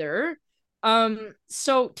either.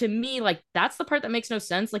 So to me, like that's the part that makes no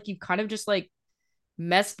sense. Like you kind of just like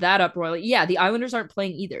messed that up royally. Yeah, the Islanders aren't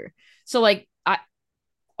playing either. So like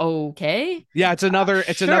okay. Yeah, it's another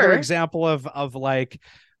sure. example of like,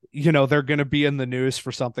 you know, they're going to be in the news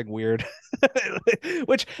for something weird.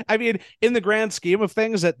 Which, I mean, in the grand scheme of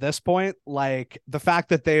things at this point, like the fact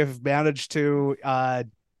that they've managed to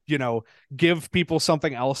you know, give people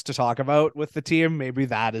something else to talk about with the team, maybe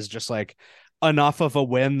that is just like enough of a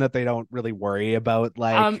win that they don't really worry about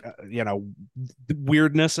like you know,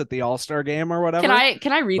 weirdness at the All-Star game or whatever.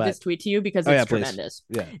 Can I read this tweet to you because it's tremendous.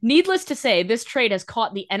 Yeah. Needless to say, this trade has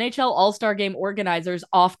caught the NHL All-Star game organizers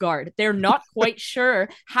off guard. They're not quite sure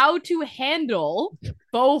how to handle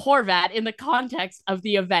Bo Horvat in the context of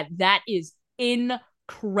the event. That is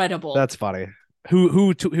incredible. That's funny.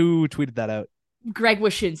 Who tweeted that out? Greg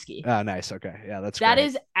Wyshynski. Oh, nice. Okay. Yeah, that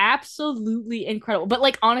is absolutely incredible. But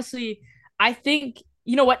like honestly, I think,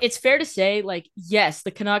 you know what, it's fair to say, like, yes, the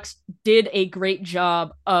Canucks did a great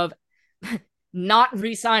job of not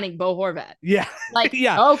re-signing Bo Horvat. Yeah. Like,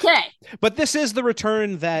 yeah. Okay. But this is the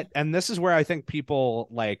return that, and this is where I think people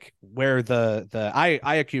like where I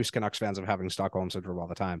accuse Canucks fans of having Stockholm syndrome all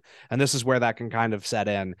the time. And this is where that can kind of set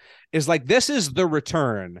in, is like, this is the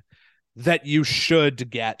return that you should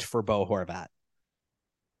get for Bo Horvat.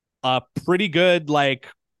 A pretty good, like,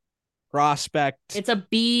 prospect. It's a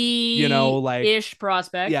B, you know, like ish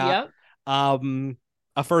prospect. Yeah. Yep.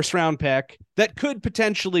 A first round pick that could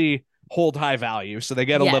potentially hold high value. So they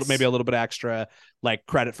get maybe a little bit extra like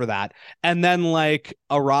credit for that. And then like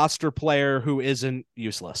a roster player who isn't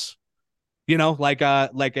useless, you know, like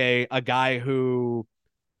a guy who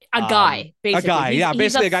basically. A guy. Yeah.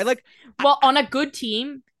 Basically a guy like, well, on a good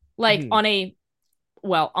team, like on a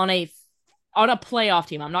playoff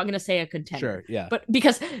team. I'm not going to say a contender. Sure, yeah. But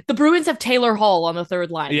because the Bruins have Taylor Hall on the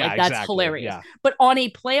third line. Yeah, like, that's exactly. hilarious. Yeah. But on a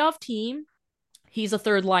playoff team, he's a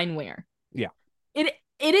third line winger. Yeah.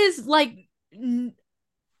 It is like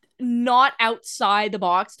not outside the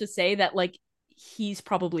box to say that like he's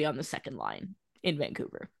probably on the second line in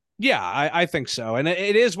Vancouver. Yeah, I think so. And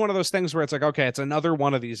it is one of those things where it's like, okay, it's another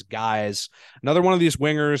one of these guys, another one of these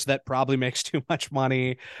wingers that probably makes too much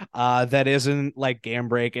money, that isn't like game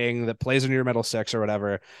breaking, that plays in your middle six or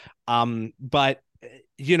whatever. But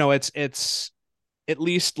you know, it's at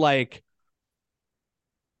least like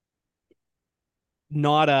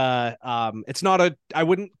not I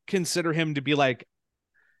wouldn't consider him to be like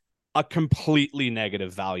a completely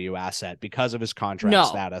negative value asset because of his contract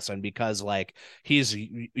status and because like he's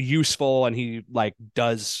useful and he like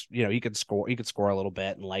does, you know, he could score a little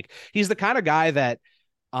bit. And like, he's the kind of guy that,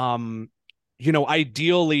 you know,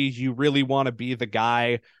 ideally you really want to be the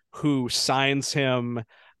guy who signs him,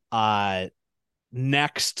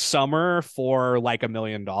 next summer for like $1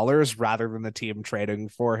 million rather than the team trading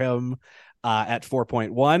for him, at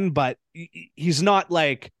 4.1, but he's not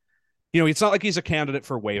like, you know, it's not like he's a candidate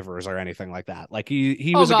for waivers or anything like that. Like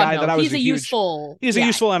he was a guy that I was he's a useful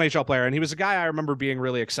NHL player, and he was a guy I remember being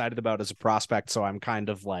really excited about as a prospect. So I'm kind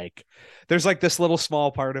of like, there's like this little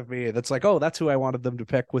small part of me that's like, oh, that's who I wanted them to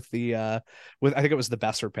pick with the I think it was the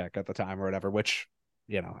Besser pick at the time or whatever. Which,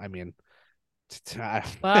 you know, I mean,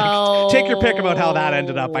 well, take your pick about how that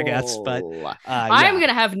ended up, I guess. But I'm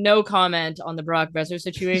gonna have no comment on the Brock Besser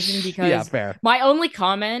situation because yeah, fair. My only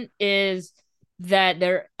comment is that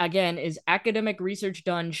there again is academic research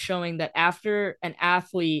done showing that after an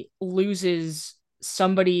athlete loses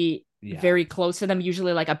somebody very close to them,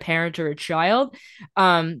 usually like a parent or a child,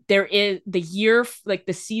 there is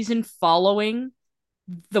the season following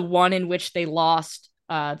the one in which they lost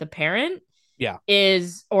the parent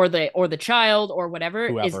is or the child or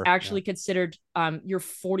whoever is actually considered you're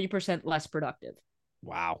 40% less productive.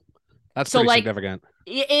 Wow. That's so pretty significant.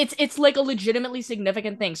 It's like a legitimately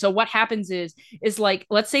significant thing. So what happens is like,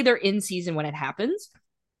 let's say they're in season when it happens,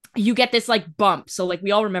 you get this like bump. So like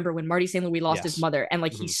we all remember when Marty St. Louis lost his mother and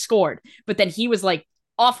like he scored, but then he was like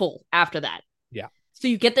awful after that. Yeah. So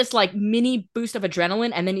you get this like mini boost of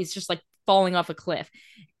adrenaline, and then he's just like falling off a cliff.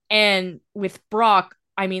 And with Brock,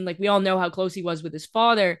 I mean, like we all know how close he was with his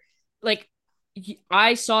father. Like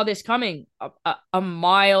I saw this coming a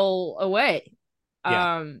mile away.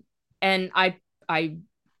 Yeah. And I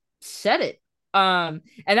said it. And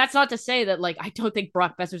that's not to say that like I don't think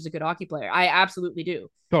Brock Besser's a good hockey player. I absolutely do.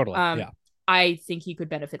 Totally. Yeah. I think he could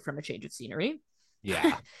benefit from a change of scenery.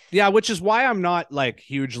 Yeah. Yeah, which is why I'm not like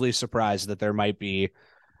hugely surprised that there might be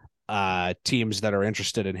teams that are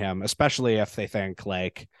interested in him, especially if they think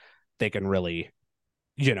like they can really,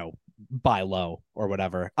 buy low or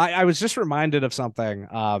whatever. I was just reminded of something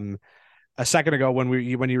a second ago when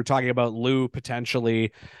you were talking about Lou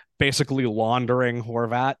potentially basically laundering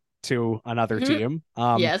Horvat to another team.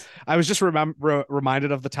 Yes. I was just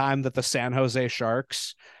reminded of the time that the San Jose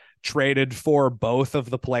Sharks traded for both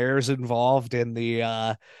of the players involved in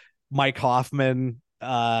the Mike Hoffman,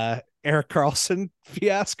 Erik Karlsson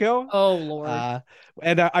fiasco. Oh Lord.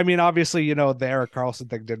 And I mean, obviously, the Erik Karlsson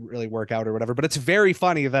thing didn't really work out or whatever, but it's very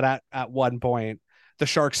funny that at one point the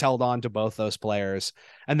Sharks held on to both those players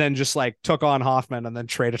and then just like took on Hoffman and then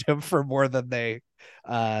traded him for more than they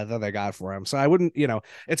got for him. So I wouldn't,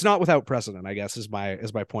 it's not without precedent, I guess is my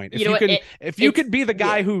point. If you could be the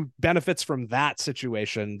guy who benefits from that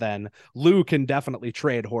situation, then Lou can definitely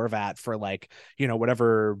trade Horvat for like,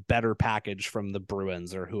 whatever better package from the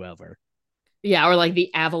Bruins or whoever. Yeah, or like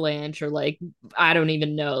the Avalanche, or like I don't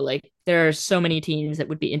even know. Like there are so many teams that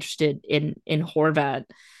would be interested in Horvat.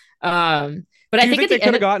 But Do I you think they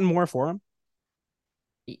could have gotten more for him?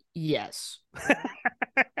 Yes.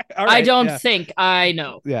 All right, I don't think I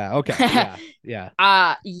know. Yeah. Okay.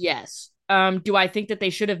 Yeah. Yes. Do I think that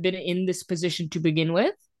they should have been in this position to begin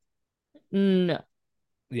with? No.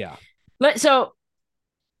 Yeah. So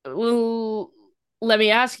let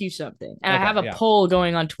me ask you something. And Okay, I have a poll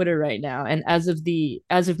going on Twitter right now, and as of me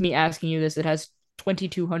asking you this, it has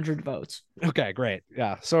 2,200 votes. Okay, great.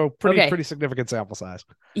 Yeah. So pretty significant sample size.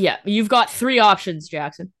 Yeah. You've got three options,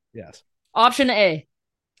 Jackson. Yes. Option A,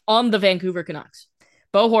 on the Vancouver Canucks: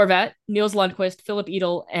 Bo Horvat, Niels Lundqvist, Philip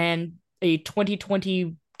Edel, and a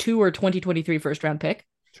 2022 or 2023 first round pick.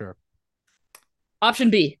 Sure.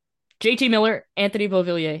 Option B, JT Miller, Anthony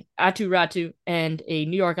Beauvillier, Atu Ratu, and a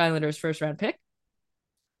New York Islanders first round pick.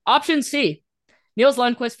 Option C, Niels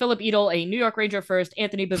Lundqvist, Philip Edel, a New York Ranger first,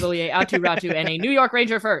 Anthony Beauvillier, Atu Ratu, and a New York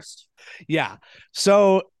Ranger first. Yeah.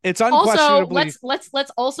 So it's unquestionably. Also,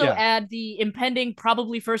 let's also add the impending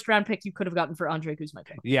probably first round pick you could have gotten for Andrei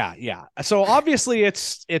Kuzmenko. Yeah, yeah. So obviously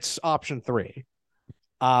it's option 3.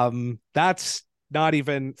 That's not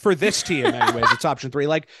even for this team anyways. It's option 3.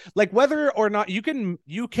 Like whether or not you can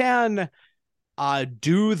do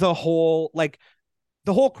the whole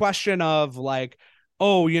question of like,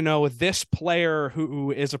 oh, this player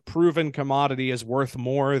who is a proven commodity is worth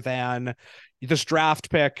more than this draft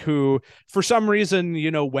pick who, for some reason,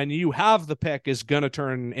 when you have the pick is going to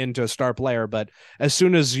turn into a star player, but as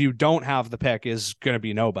soon as you don't have the pick is going to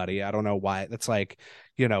be nobody. I don't know why. That's like,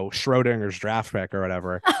 Schrodinger's draft pick or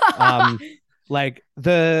whatever.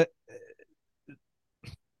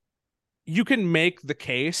 You can make the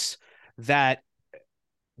case that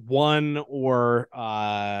one or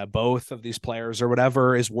both of these players or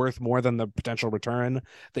whatever is worth more than the potential return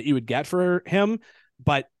that you would get for him.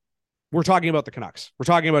 But we're talking about the Canucks. We're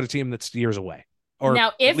talking about a team that's years away, or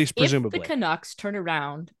now, at least presumably. If the Canucks turn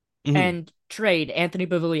around and trade Anthony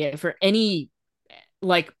Beauvillier for any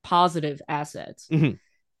like positive assets,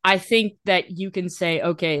 I think that you can say,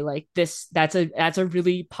 okay, like that's a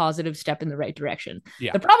really positive step in the right direction.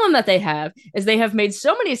 Yeah. The problem that they have is they have made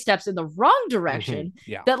so many steps in the wrong direction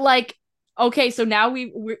that like, okay, so now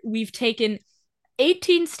we've taken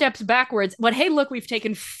 18 steps backwards, but hey, look, we've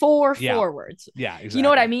taken 4 forwards. Yeah, exactly. You know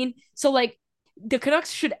what I mean? So like the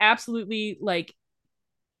Canucks should absolutely, like,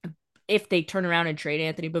 if they turn around and trade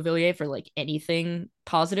Anthony Beauvillier for like anything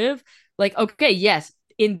positive, like, okay, yes,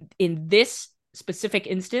 in this specific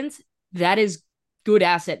instance, that is good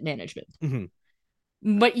asset management.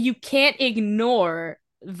 But you can't ignore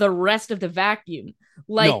the rest of the vacuum.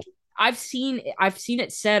 Like, no. I've seen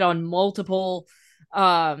it said on multiple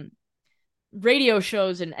radio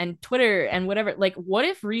shows and Twitter and whatever. Like, what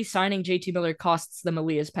if re-signing JT Miller costs them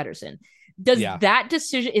Elias Pettersson? That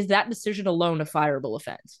decision alone a fireable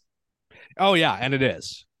offense? Oh yeah, and it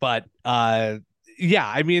is. But yeah,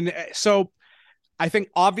 I mean, so I think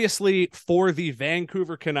obviously for the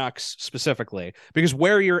Vancouver Canucks specifically, because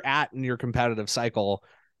where you're at in your competitive cycle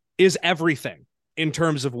is everything in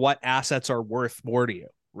terms of what assets are worth more to you,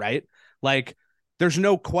 right? Like, there's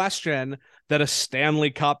no question that a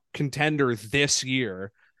Stanley Cup contender this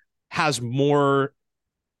year has more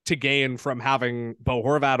to gain from having Bo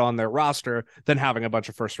Horvat on their roster than having a bunch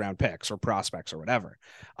of first round picks or prospects or whatever.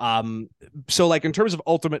 So like in terms of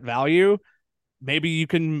ultimate value, maybe you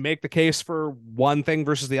can make the case for one thing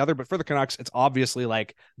versus the other, but for the Canucks, it's obviously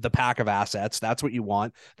like the pack of assets. That's what you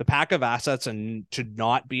want. The pack of assets, and to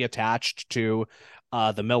not be attached to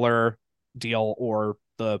the Miller deal or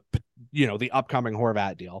the upcoming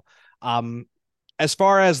Horvat deal. As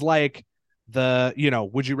far as like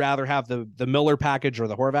would you rather have the Miller package or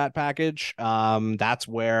the Horvat package? That's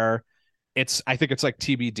where I think it's like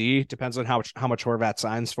TBD. Depends on how much Horvat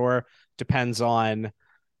signs for. Depends on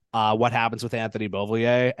what happens with Anthony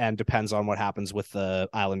Beauvillier, and depends on what happens with the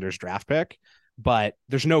Islanders draft pick. But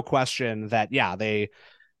there's no question that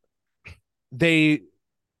they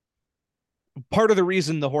part of the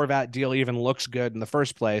reason the Horvat deal even looks good in the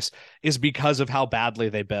first place is because of how badly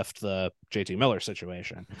they biffed the JT Miller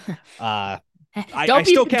situation.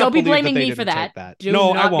 Don't be blaming me for that. Do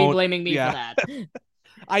no, not I won't. be blaming me for that.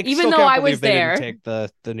 Even though I was there, take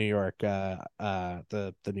the New York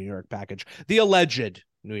the New York package, the alleged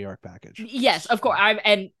New York package. Yes, of course.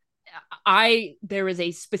 There is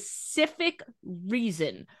a specific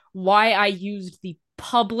reason why I used the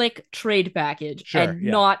public trade package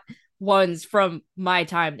not ones from my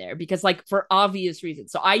time there, because like for obvious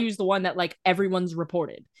reasons. So I use the one that like everyone's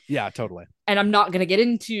reported. Yeah, totally. And I'm not gonna get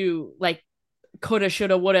into like coulda,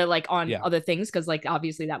 shoulda, woulda, like on other things, because like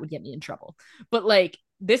obviously that would get me in trouble. But like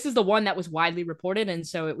this is the one that was widely reported, and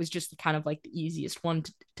so it was just kind of like the easiest one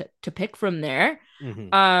to pick from there.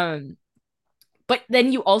 Mm-hmm. But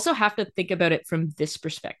then you also have to think about it from this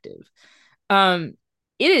perspective. It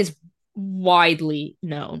is widely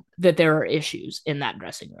known that there are issues in that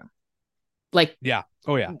dressing room. Like, yeah.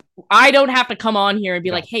 Oh yeah. I don't have to come on here and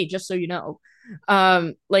be like, hey, just so you know.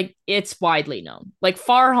 Like it's widely known. Like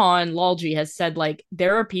Farhan Lalji has said, like,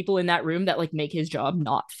 there are people in that room that like make his job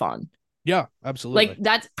not fun. Yeah, absolutely. Like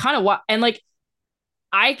that's kind of what, and like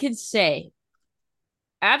I could say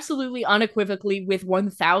absolutely unequivocally with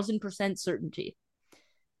 1000% certainty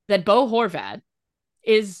that Bo Horvat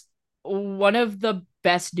is one of the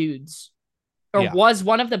best dudes, or was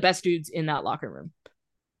one of the best dudes in that locker room.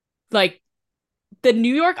 Like the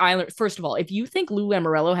New York Islanders, first of all, if you think Lou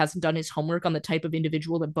Lamoriello hasn't done his homework on the type of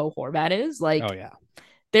individual that Bo Horvat is, like, oh yeah,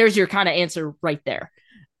 there's your kind of answer right there.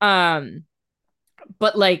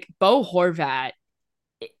 But like Bo Horvat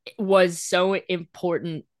was so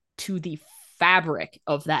important to the fabric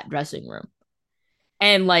of that dressing room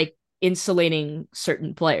and like insulating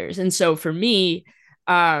certain players. And so for me,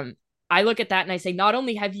 I look at that and I say, not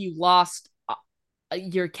only have you lost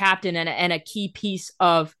your captain and a key piece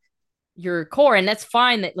of your core, and that's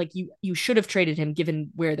fine that like you should have traded him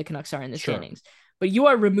given where the Canucks are in the standings, but you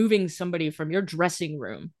are removing somebody from your dressing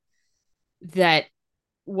room that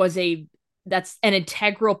was that's an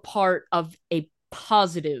integral part of a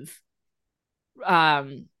positive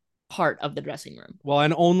part of the dressing room. Well,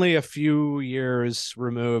 and only a few years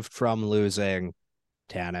removed from losing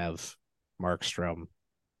Tanev, Markstrom,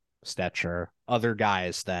 Stetcher, other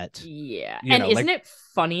guys that and isn't it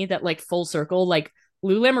funny that like full circle, like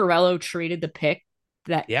Lou Lamoriello traded the pick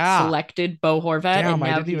that selected Bo Horvat. Damn,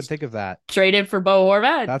 I didn't even think of that. Traded for Bo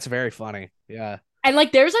Horvat. That's very funny. Yeah. And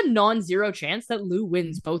like there's a non-zero chance that Lou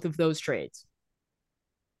wins both of those trades.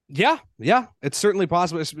 Yeah, it's certainly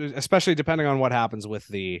possible, especially depending on what happens with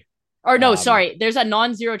the. Or no, sorry. There's a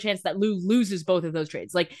non-zero chance that Lou loses both of those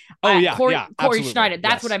trades. Like, Corey Schneider.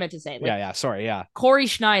 That's what I meant to say. Like, Sorry. Corey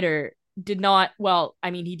Schneider did not. Well, I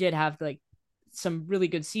mean, he did have like some really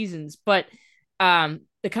good seasons, but the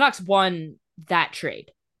Canucks won that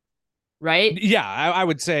trade, right? Yeah, I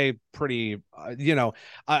would say pretty. They.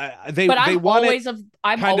 But I'm always of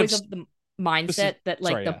the mindset that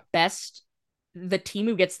like the team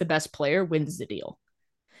who gets the best player wins the deal.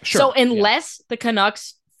 Sure. So unless the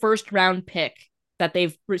Canucks first round pick that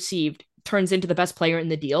they've received turns into the best player in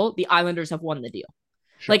the deal, the Islanders have won the deal.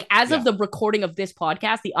 Sure. Like as of the recording of this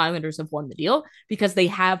podcast, the Islanders have won the deal because they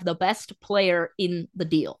have the best player in the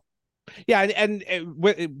deal. Yeah, and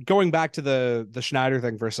going back to the Schneider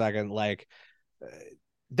thing for a second, like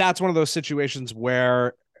that's one of those situations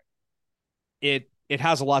where it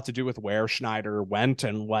has a lot to do with where Schneider went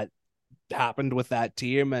and what happened with that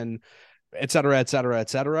team and et cetera, et cetera, et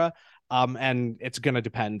cetera. And it's going to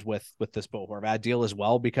depend with this Bo Horvat deal as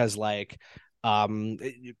well, because like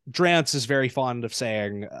Drance is very fond of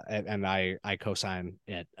saying, and I co-sign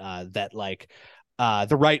it, that like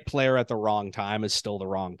the right player at the wrong time is still the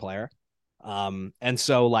wrong player. And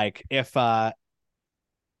so like if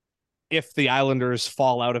if the Islanders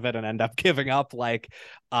fall out of it and end up giving up like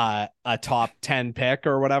a top 10 pick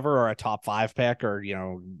or whatever, or a top 5 pick, or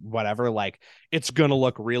whatever, like it's gonna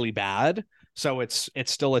look really bad. So it's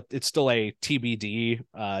still a TBD.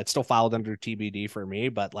 It's still filed under TBD for me.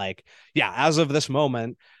 But like, yeah, as of this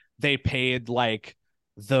moment, they paid like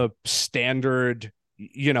the standard,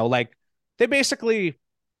 like they basically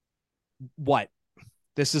what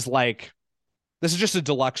this is just a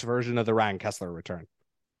deluxe version of the Ryan Kessler return.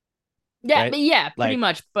 Yeah, right? but yeah, pretty Like,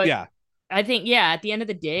 much. But yeah, I think, yeah, at the end of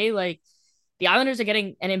the day, like the Islanders are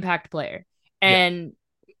getting an impact player. Yeah. And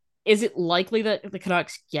is it likely that the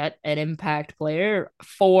Canucks get an impact player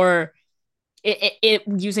for it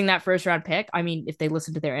using that first round pick? I mean, if they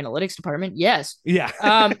listen to their analytics department, yes. yeah.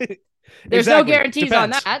 There's no Exactly. guarantees on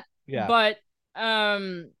Depends. that. Yeah. But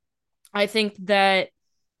I think that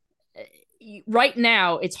right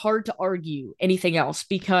now it's hard to argue anything else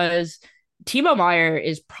because Timo Meier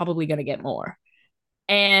is probably going to get more.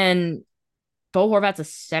 And Bo Horvat's a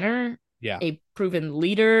center, Yeah. a proven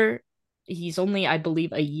leader. He's only, I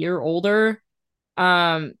believe, a year older.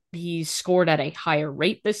 He's scored at a higher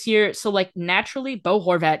rate this year. So, like, naturally, Bo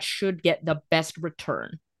Horvat should get the best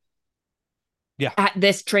return. Yeah. At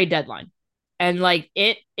this trade deadline. And, like,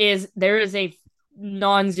 there is a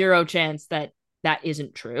non-zero chance that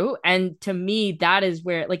isn't true. And to me, that is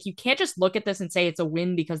where, like, you can't just look at this and say it's a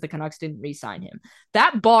win because the Canucks didn't re-sign him.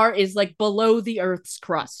 That bar is, like, below the Earth's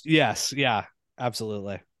crust. Yes. Yeah.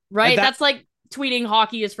 Absolutely. Right? That's like tweeting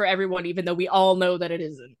hockey is for everyone, even though we all know that it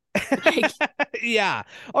isn't. Like, yeah.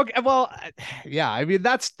 Okay. Well, yeah. I mean,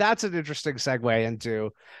 that's an interesting segue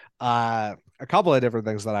into a couple of different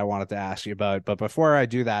things that I wanted to ask you about. But before I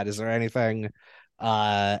do that, is there anything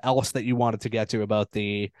else that you wanted to get to about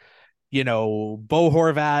the, Bo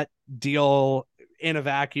Horvat deal in a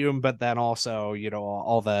vacuum, but then also,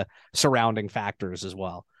 all the surrounding factors as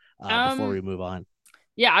well before we move on?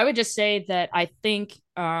 Yeah, I would just say that I think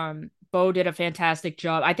Bo did a fantastic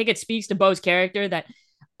job. I think it speaks to Bo's character that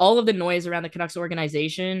all of the noise around the Canucks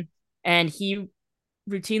organization, and he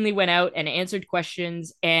routinely went out and answered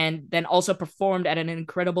questions and then also performed at an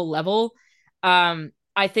incredible level.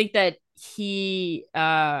 I think that he's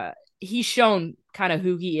shown kind of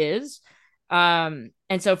who he is. And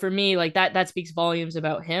so for me, like that speaks volumes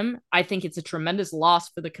about him. I think it's a tremendous loss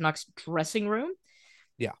for the Canucks dressing room.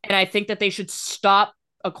 Yeah. And I think that they should stop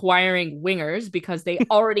acquiring wingers because they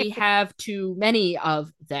already have too many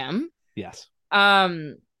of them. Yes.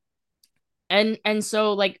 And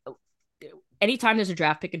so like anytime there's a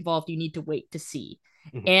draft pick involved, you need to wait to see.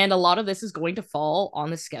 Mm-hmm. And a lot of this is going to fall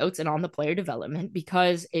on the scouts and on the player development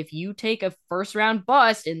because if you take a first round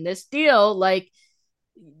bust in this deal, like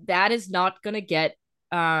that is not going to get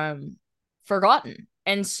forgotten.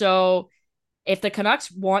 And so if the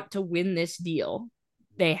Canucks want to win this deal,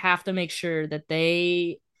 they have to make sure that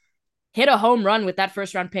they hit a home run with that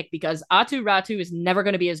first round pick because Aatu Räty is never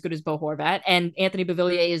going to be as good as Bo Horvat, and Anthony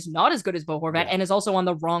Beauvillier is not as good as Bo Horvat and is also on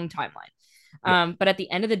the wrong timeline. Yeah. But at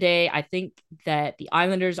the end of the day, I think that the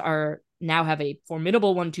Islanders now have a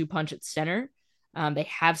formidable 1-2 punch at center. They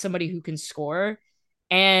have somebody who can score,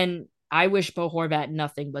 and I wish Bo Horvat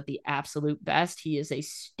nothing but the absolute best. He is a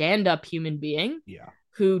stand-up human being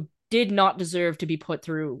who did not deserve to be put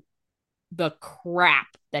through the crap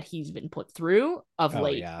that he's been put through of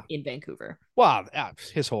late in Vancouver. Well,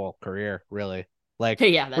 his whole career, really. Like,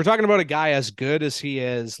 we're talking about a guy as good as he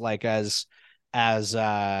is, like as has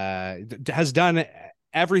done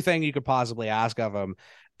everything you could possibly ask of him,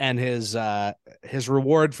 and his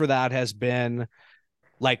reward for that has been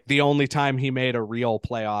like the only time he made a real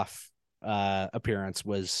playoff appearance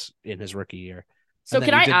was in his rookie year. So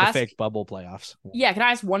can I ask the fake bubble playoffs? Yeah, can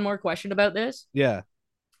I ask one more question about this? Yeah.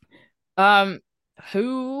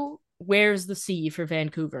 Who wears the C for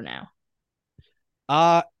Vancouver now?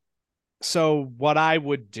 So what I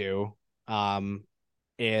would do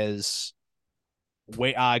is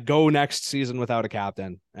go next season without a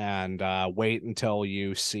captain and wait until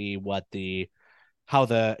you see how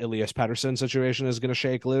the Elias Pettersson situation is going to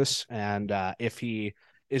shake loose, and if he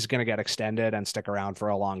is going to get extended and stick around for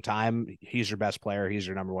a long time, he's your best player, he's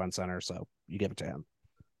your number one center, so you give it to him.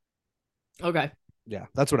 Okay. Yeah,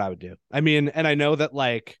 that's what I would do. I mean, and I know that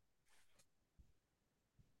like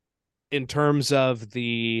in terms of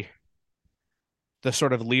the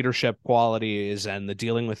sort of leadership qualities and the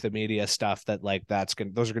dealing with the media stuff, that like those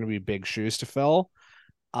are going to be big shoes to fill.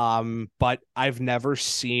 But I've never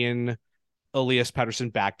seen Elias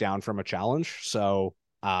Pettersson back down from a challenge. So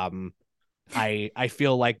I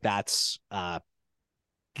feel like that's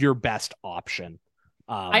your best option.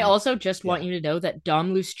 I also just want you to know that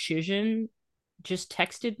Dom Luszczyszyn just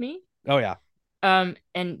texted me. Oh yeah.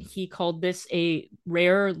 And he called this a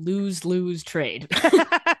rare lose-lose trade.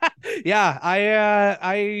 Yeah,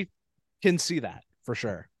 I can see that for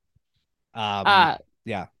sure. uh,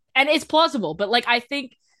 Yeah, and it's plausible, but like I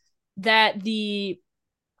think that the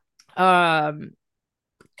um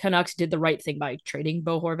Canucks did the right thing by trading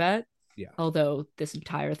Bo Horvat. yeah. Although this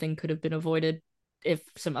entire thing could have been avoided if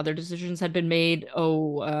some other decisions had been made.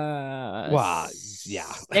 Well,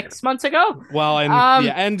 yeah. 6 months ago. Well, and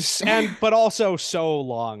yeah, Um, and but also so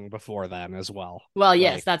long before then as well. well,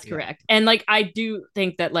 yes, Like, that's yeah, correct. And like I do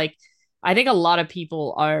think that like I think a lot of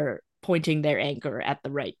people are pointing their anger at the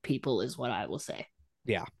right people, is what I will say.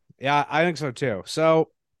 yeah, yeah. I think so too. So,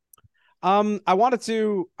 I wanted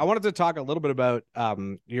to talk a little bit about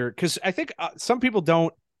your because I think some people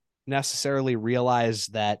don't necessarily realize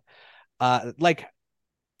that like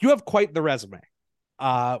you have quite the resume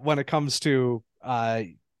when it comes to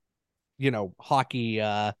hockey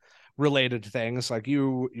related things. Like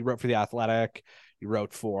you wrote for The Athletic, you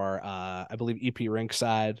wrote for I believe EP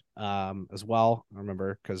Rinkside as well. I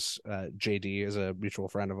remember because JD is a mutual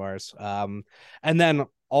friend of ours. And then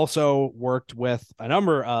also worked with a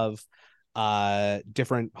number of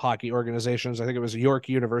different hockey organizations. I think it was York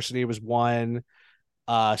University was one,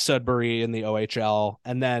 Sudbury in the OHL,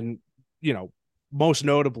 and then most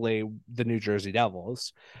notably the New Jersey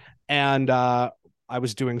Devils. And I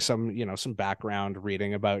was doing some background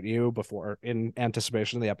reading about you before in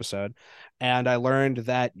anticipation of the episode, and I learned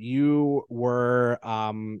that you were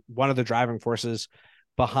one of the driving forces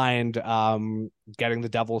behind getting the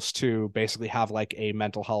Devils to basically have like a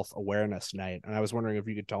mental health awareness night. And I was wondering if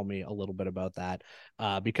you could tell me a little bit about that,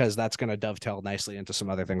 because that's going to dovetail nicely into some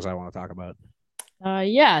other things I want to talk about.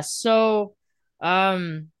 Yeah. So,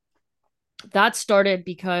 um, that started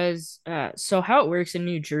because so how it works in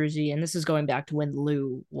New Jersey, and this is going back to when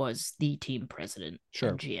Lou was the team president Sure.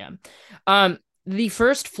 and GM. The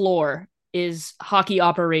first floor is hockey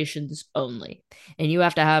operations only, and you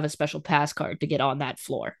have to have a special pass card to get on that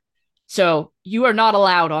floor. So you are not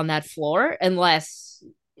allowed on that floor unless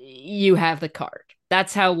you have the card.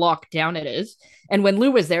 That's how locked down it is. And when Lou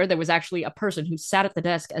was there was actually a person who sat at the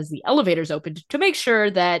desk as the elevators opened to make sure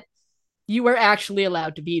that you were actually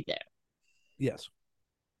allowed to be there. Yes.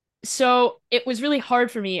 So it was really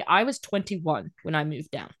hard for me. I was 21 when I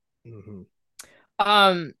moved down. Mm-hmm.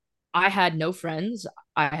 Um, I had no friends.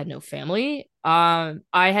 I had no family. I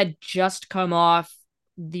had just come off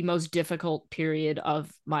the most difficult period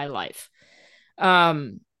of my life,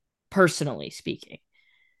 personally speaking.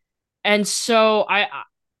 And so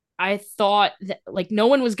I thought that like no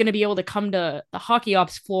one was going to be able to come to the hockey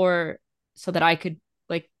ops floor so that I could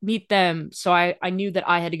like meet them. So I knew that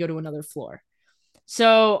I had to go to another floor.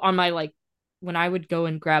 So on my like when I would go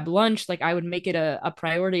and grab lunch, like I would make it a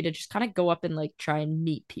priority to just kind of go up and like try and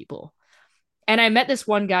meet people. And I met this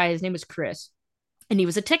one guy, his name was Chris, and he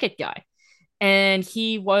was a ticket guy. And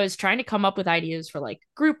he was trying to come up with ideas for like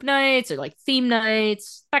group nights or like theme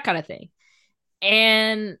nights, that kind of thing.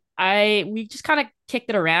 And we just kind of kicked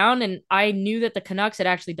it around, and I knew that the Canucks had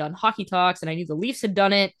actually done hockey talks, and I knew the Leafs had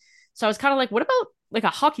done it. So I was kind of like, what about like a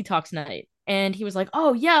hockey talks night? And he was like,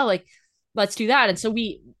 oh yeah, like let's do that. And so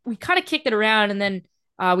we kind of kicked it around, and then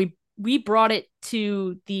we brought it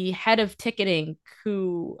to the head of ticketing,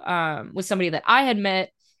 who was somebody that I had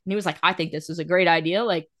met, and he was like, I think this is a great idea,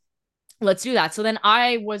 like let's do that. So then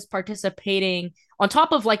I was participating on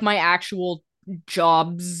top of like my actual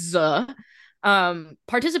jobs,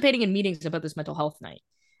 participating in meetings about this mental health night.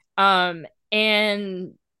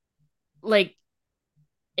 And like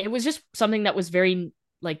it was just something that was very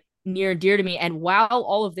like near and dear to me. And while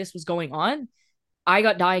all of this was going on, I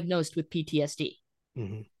got diagnosed with PTSD.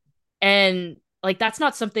 Mm-hmm. And like that's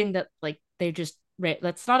not something that like they just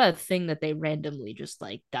that's not a thing that they randomly just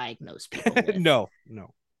like diagnose people with. No.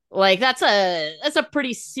 Like that's a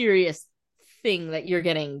pretty serious thing that you're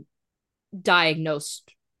getting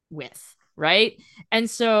diagnosed with, right? And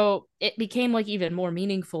so it became like even more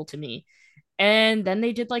meaningful to me. And then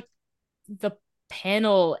they did like the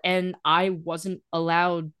panel, and I wasn't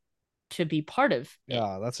allowed to be part of it.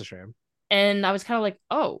 Yeah, that's a shame. And I was kind of like,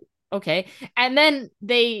 oh, okay. And then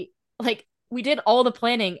they like we did all the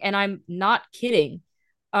planning, and I'm not kidding.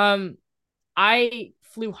 I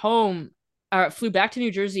flew back to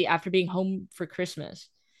New Jersey after being home for Christmas.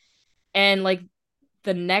 And like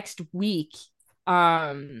the next week,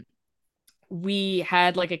 we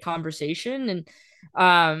had like a conversation,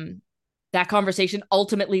 and that conversation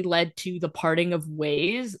ultimately led to the parting of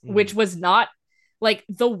ways, which was not like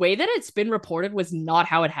the way that it's been reported was not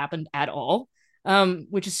how it happened at all,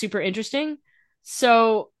 which is super interesting.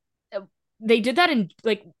 So they did that in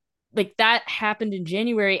like like that happened in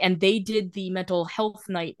January, and they did the mental health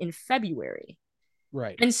night in February.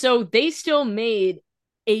 Right. And so they still made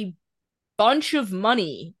a bunch of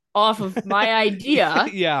money off of my idea.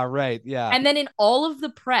 Yeah, right. Yeah. And then in all of the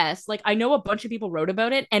press, like I know a bunch of people wrote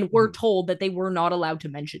about it and were told that they were not allowed to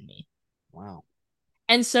mention me. Wow.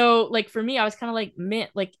 And so like for me, I was kind of like, man,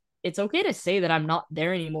 like it's okay to say that I'm not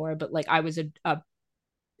there anymore, but like I was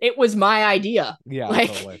it was my idea. Yeah,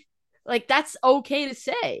 like totally. like that's okay to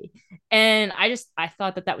say. And I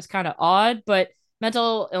thought that was kind of odd, but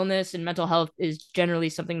mental illness and mental health is generally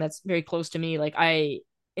something that's very close to me. Like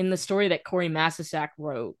in the story that Corey Massasak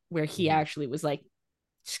wrote, where he actually was like,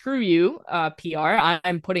 screw you, PR,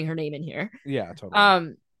 I'm putting her name in here. Yeah,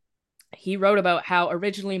 totally. He wrote about how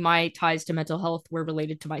originally my ties to mental health were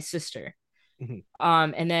related to my sister.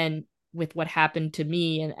 And then with what happened to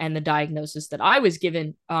me and the diagnosis that I was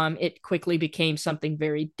given, it quickly became something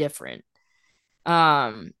very different.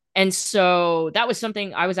 And so that was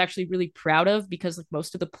something I was actually really proud of, because like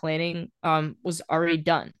most of the planning was already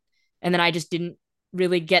done. And then I just didn't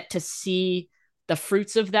really get to see the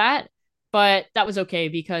fruits of that. But that was okay,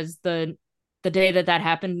 because the day that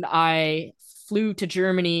happened, I flew to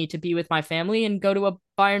Germany to be with my family and go to a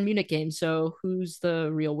Bayern Munich game. So who's the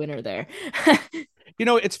real winner there?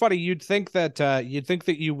 It's funny. You'd think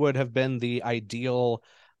that you would have been the ideal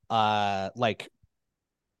like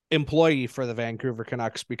employee for the Vancouver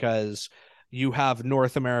Canucks, because you have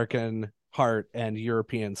North American heart and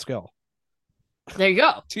European skill. There you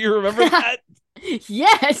go. Do you remember that?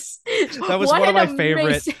 Yes. That was one of my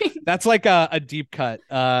favorite. That's like a deep cut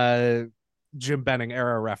Jim Benning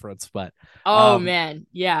era reference, but man,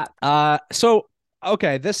 yeah. So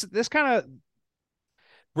okay, this kind of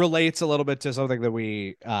relates a little bit to something that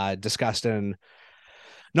we discussed in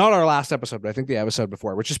not our last episode, but I think the episode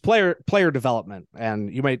before, which is player development.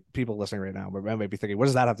 And people listening right now might be thinking, what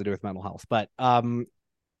does that have to do with mental health? But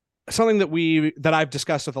something that I've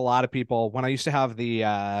discussed with a lot of people when I used to have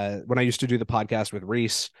when I used to do the podcast with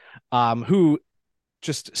Reese, who,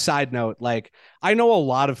 just side note, like I know a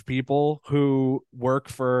lot of people who work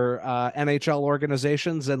for NHL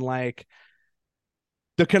organizations, and like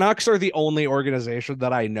the Canucks are the only organization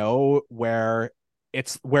that I know where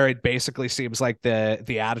it basically seems like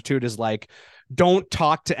the attitude is like, don't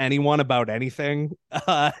talk to anyone about anything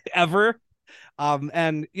ever.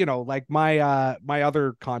 And like my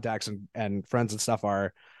other contacts and friends and stuff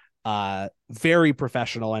are very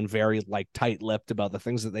professional and very like tight-lipped about the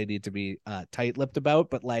things that they need to be tight-lipped about.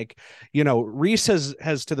 But like, Reese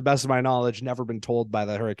has to the best of my knowledge never been told by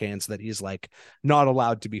the Hurricanes that he's like not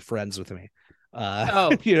allowed to be friends with me.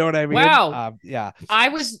 You know what I mean? Wow. Yeah.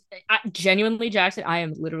 Genuinely, Jackson, I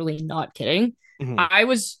am literally not kidding. Mhm. I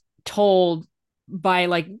was told by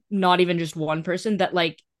like not even just one person that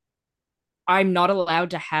like I'm not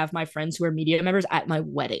allowed to have my friends who are media members at my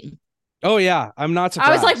wedding. Oh yeah, I'm not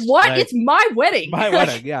surprised. I was like, what? It's my wedding. My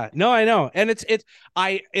wedding, yeah. No, I know. And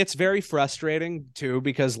it's very frustrating too,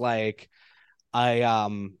 because like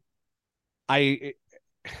I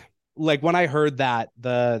like when I heard that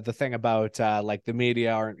the thing about like the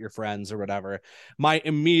media aren't your friends or whatever, my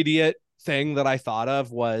immediate thing that I thought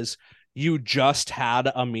of was, you just had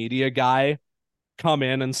a media guy come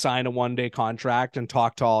in and sign a 1-day contract and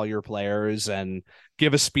talk to all your players and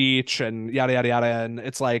give a speech and yada yada yada. And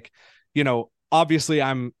it's like, obviously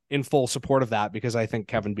I'm in full support of that, because I think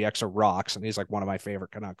Kevin Bieksa rocks and he's like one of my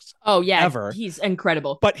favorite Canucks. Oh yeah, ever. He's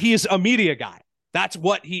incredible. But he's a media guy. That's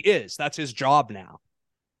what he is. That's his job now.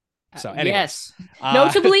 So anyways, yes,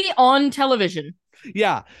 notably on television.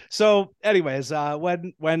 Yeah. So anyways,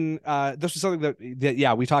 when this was something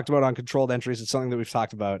that we talked about on Controlled Entries. It's something that we've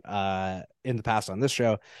talked about in the past on this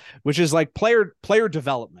show, which is like player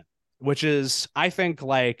development, which is, I think,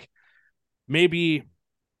 like maybe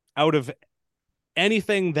out of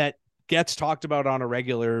anything that gets talked about on a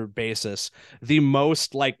regular basis, the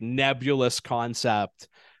most like nebulous concept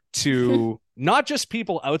to not just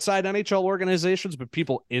people outside NHL organizations, but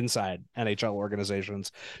people inside NHL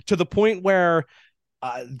organizations, to the point where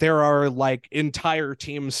there are like entire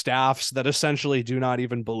team staffs that essentially do not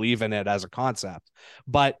even believe in it as a concept.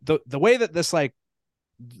 But the way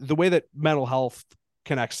that mental health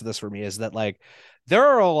connects to this for me is that like there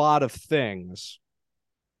are a lot of things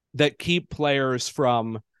that keep players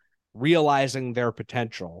from realizing their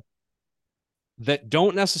potential that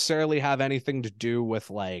don't necessarily have anything to do with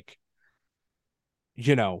like,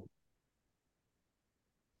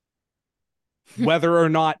 whether or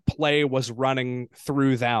not play was running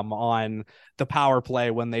through them on the power play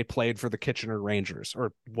when they played for the Kitchener Rangers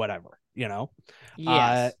or whatever,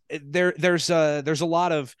 Yes. There's a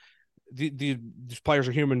lot of these players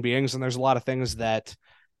are human beings, and there's a lot of things that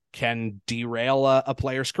can derail a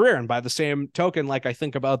player's career. And by the same token, like I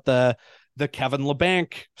think about the Kevin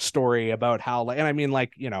LeBanc story about how, like, and I mean,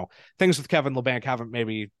 like, things with Kevin LeBanc haven't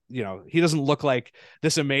maybe, he doesn't look like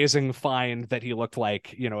this amazing find that he looked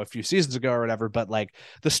like, a few seasons ago or whatever, but like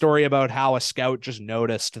the story about how a scout just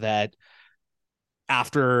noticed that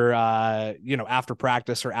after, after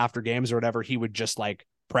practice or after games or whatever, he would just like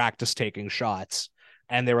practice taking shots.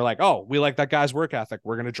 And they were like, oh, we like that guy's work ethic.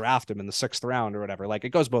 We're going to draft him in the 6th round or whatever. Like, it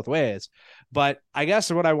goes both ways. But I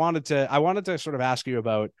guess what I wanted to sort of ask you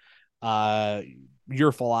about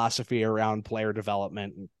your philosophy around player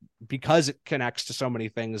development, because it connects to so many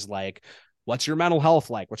things, like what's your mental health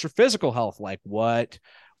like? What's your physical health like? What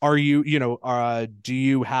are you, do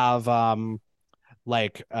you have, are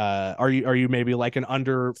you maybe like from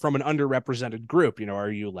an underrepresented group?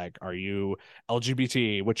 Are you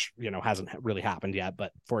LGBT, which hasn't really happened yet,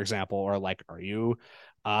 but for example, or like, are you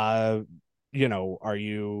are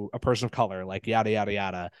you a person of color, like yada yada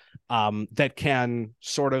yada, that can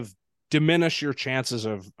sort of diminish your chances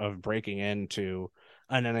of breaking into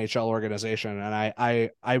an NHL organization. And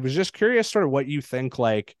I was just curious sort of what you think,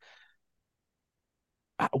 like,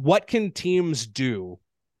 what can teams do?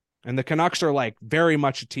 And the Canucks are like very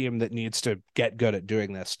much a team that needs to get good at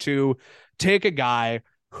doing this, to take a guy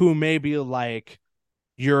who may be like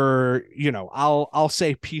I'll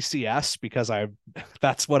say PCS because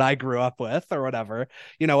that's what I grew up with or whatever,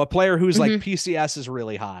 a player who's like PCS is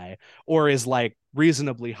really high or is like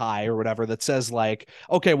reasonably high or whatever, that says like,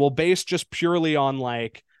 okay, well, based just purely on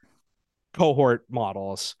like cohort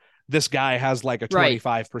models, this guy has like a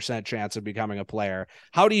 25% chance of becoming a player.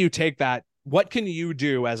 How do you take that? What can you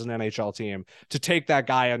do as an NHL team to take that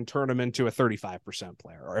guy and turn him into a 35%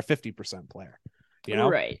 player or a 50% player?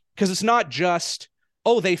 Right. Because it's not just,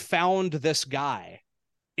 oh, they found this guy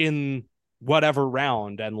in whatever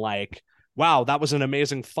round and like, wow, that was an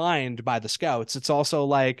amazing find by the scouts. It's also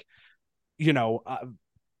like, Bo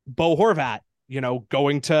Horvat,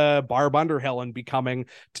 going to Barb Underhill and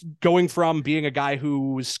going from being a guy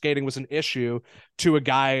whose skating was an issue to a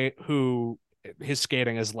guy who his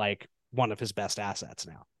skating is like one of his best assets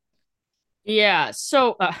now. Yeah.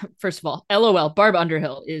 So first of all, LOL, Barb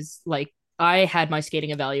Underhill is like, I had my skating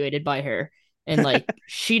evaluated by her, and like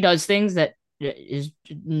she does things that is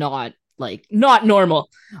not normal.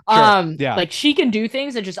 Sure. Yeah. Like she can do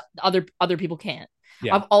things that just other people can't.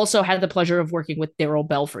 Yeah. I've also had the pleasure of working with Daryl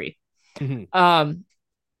Belfry. Mm-hmm.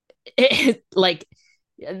 Like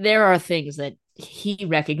there are things that he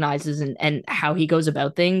recognizes and how he goes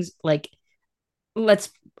about things. Like, let's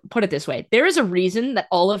put it this way. There is a reason that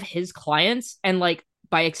all of his clients, and like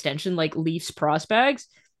by extension, like Leafs prospects,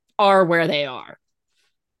 are where they are.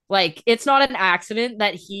 Like, it's not an accident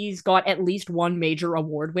that he's got at least one major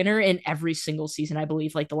award winner in every single season, I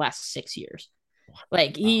believe, like the last 6 years.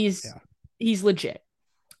 Like, he's legit.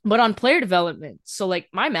 But on player development, so like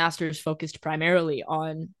my master's focused primarily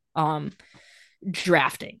on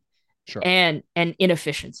drafting. Sure. and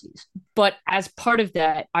inefficiencies. But as part of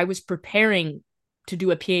that, I was preparing to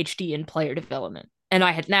do a PhD in player development, and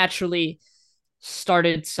I had naturally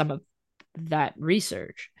started some of that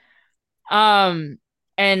research.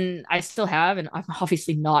 And I still have, and I'm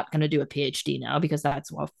obviously not going to do a PhD now because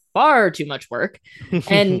that's far too much work.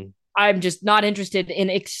 And I'm just not interested in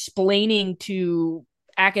explaining to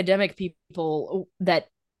academic people that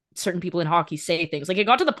certain people in hockey say things. Like, it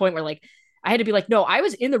got to the point where like I had to be like, no, I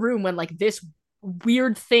was in the room when like this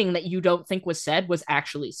weird thing that you don't think was said was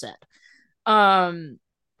actually said.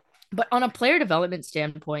 But on a player development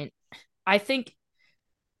standpoint, I think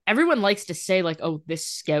everyone likes to say like, oh, this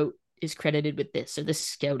scout is credited with this or this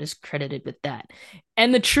scout is credited with that.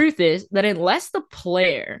 And the truth is that unless the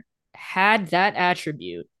player had that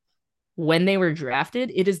attribute when they were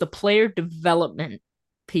drafted, it is the player development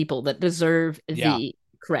people that deserve the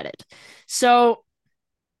credit. So,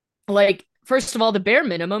 like, first of all, the bare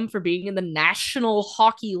minimum for being in the National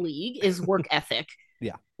Hockey League is work ethic.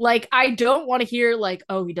 Yeah. Like, I don't want to hear like,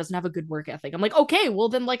 oh, he doesn't have a good work ethic. I'm like, okay, well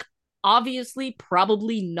then, like, obviously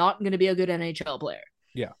probably not going to be a good NHL player.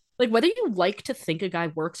 Yeah. Like, whether you like to think a guy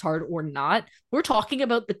works hard or not, we're talking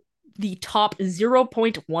about the top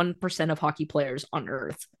 0.1% of hockey players on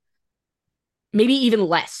earth. Maybe even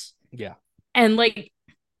less. Yeah. And like,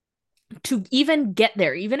 to even get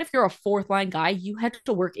there, even if you're a fourth line guy, you had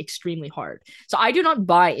to work extremely hard. So I do not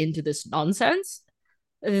buy into this nonsense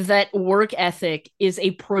that work ethic is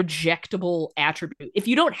a projectable attribute. If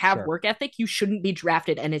you don't have work ethic, you shouldn't be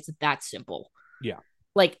drafted, and it's that simple. Yeah.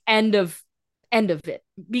 like end of it.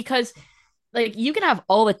 Because like you can have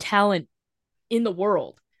all the talent in the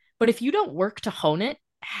world, but if you don't work to hone it,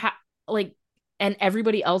 and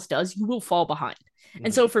everybody else does, you will fall behind.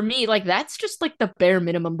 And so for me, like that's just like the bare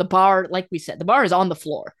minimum. The bar, like we said, the bar is on the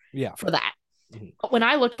floor Yeah. for that. Mhm. But when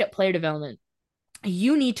I look at player development,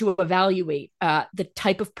 you need to evaluate the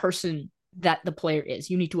type of person that the player is.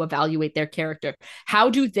 You need to evaluate their character. How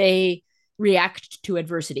do they react to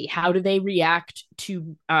adversity? How do they react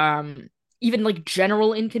to even like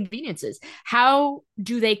general inconveniences? How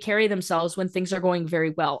do they carry themselves when things are going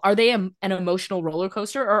very well? Are they an emotional roller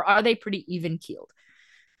coaster, or are they pretty even keeled?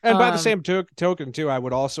 And by the same token, too, I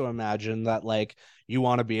would also imagine that like you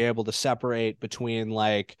want to be able to separate between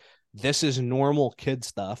like this is normal kid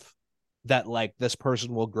stuff that like this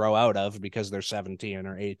person will grow out of because they're 17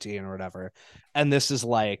 or 18 or whatever, and this is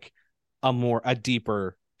like a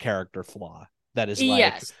deeper character flaw that is like,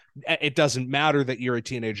 yes. It doesn't matter that you're a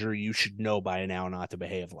teenager, you should know by now not to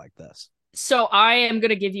behave like this. So I am going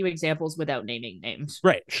to give you examples without naming names.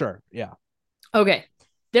 Right, sure, yeah. Okay.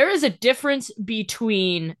 There is a difference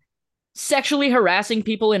between sexually harassing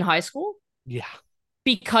people in high school Yeah.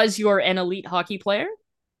 because you're an elite hockey player,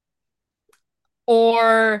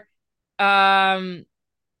 or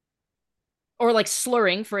like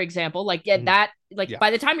slurring, for example. Like that like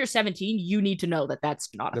by the time you're 17, you need to know that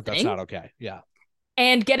that's not a thing. That's not okay. Yeah.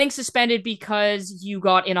 And getting suspended because you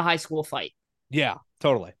got in a high school fight. Yeah,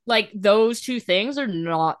 totally. Like those two things are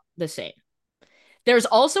not the same. There's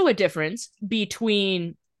also a difference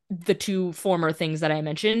between the two former things that I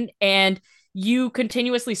mentioned and you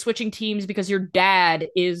continuously switching teams because your dad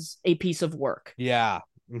is a piece of work. Yeah.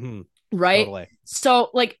 Mm-hmm. Right? Totally. So,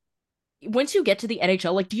 like, once you get to the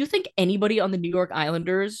NHL, like, do you think anybody on the New York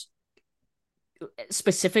Islanders,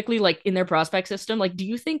 specifically, like, in their prospect system, like, do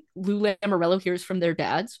you think Lou Lamoriello hears from their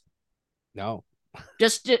dads? No.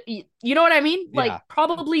 Just, you know what I mean? Yeah. Like,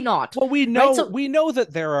 probably not. Well, we know right? we know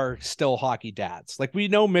that there are still hockey dads. Like, we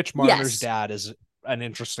know Mitch Marner's dad is an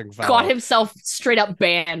interesting fellow. Got himself straight up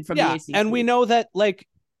banned from the ACC. And we know that, like,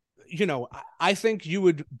 you know, I think you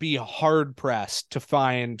would be hard pressed to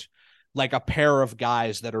find like a pair of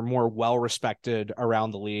guys that are more well respected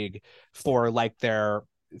around the league for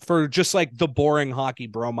just like the boring hockey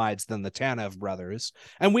bromides than the Tanev brothers.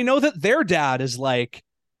 And we know that their dad is like,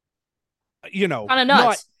 you know, kind of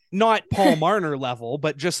nuts. Not Paul Marner level,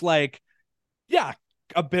 but just like, yeah,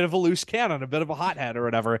 a bit of a loose cannon, a bit of a hothead or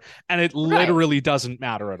whatever. And it literally doesn't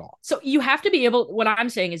matter at all. So you have to be able, what I'm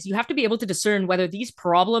saying is you have to be able to discern whether these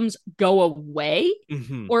problems go away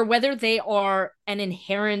or whether they are an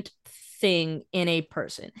inherent thing in a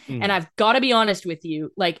person. And I've got to be honest with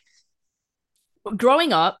you, like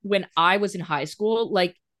growing up when I was in high school,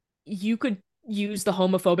 like you could use the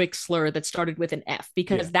homophobic slur that started with an F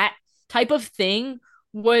because that type of thing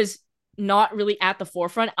was not really at the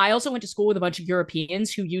forefront. I also went to school with a bunch of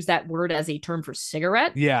Europeans who use that word as a term for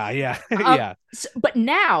cigarette. Yeah. But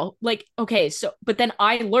now, like, okay, but then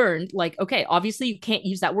I learned, like, okay, obviously you can't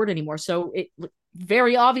use that word anymore. So it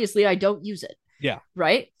very obviously I don't use it. Yeah.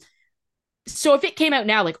 Right. So if it came out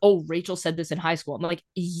now, like, oh, Rachel said this in high school, I'm like,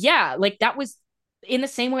 yeah, like that was in the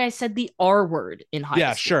same way I said the R word in high school.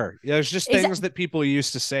 Yeah, sure. There's just things that people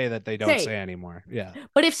used to say that they don't say anymore. Yeah.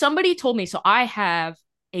 But if somebody told me, so I have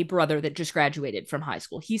a brother that just graduated from high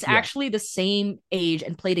school. He's actually the same age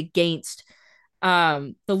and played against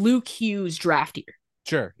the Luke Hughes draft year.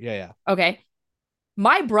 Sure. Yeah. Okay.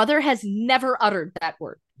 My brother has never uttered that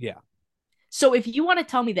word. Yeah. So if you want to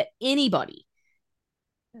tell me that anybody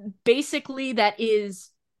basically that is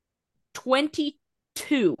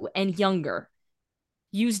 22 and younger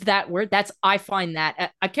used that word, I find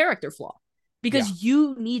that a character flaw because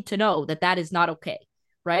you need to know that that is not okay.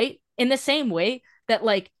 Right. In the same way that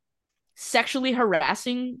like sexually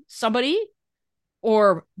harassing somebody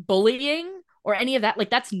or bullying or any of that, like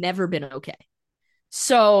that's never been okay.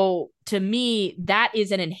 So to me, that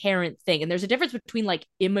is an inherent thing. And there's a difference between like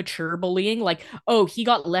immature bullying, like, oh, he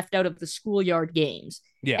got left out of the schoolyard games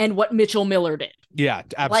and what Mitchell Miller did. Yeah,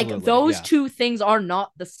 absolutely. Like those two things are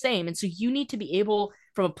not the same. And so you need to be able,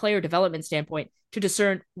 from a player development standpoint, to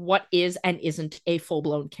discern what is and isn't a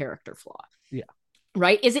full-blown character flaw. Yeah.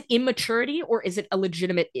 Right? Is it immaturity or is it a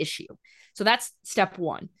legitimate issue? So that's step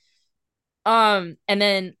one. And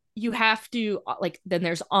then you have to then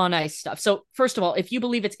there's on ice stuff. So first of all, if you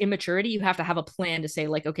believe it's immaturity, you have to have a plan to say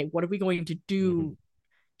like, okay, what are we going to do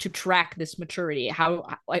to track this maturity?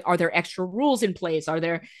 How, like, are there extra rules in place? Are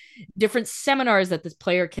there different seminars that this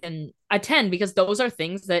player can attend? Because those are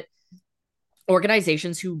things that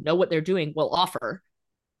organizations who know what they're doing will offer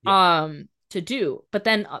to do. But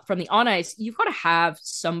then from the on ice, you've got to have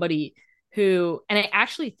somebody who, and I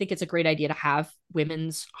actually think it's a great idea to have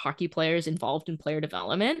women's hockey players involved in player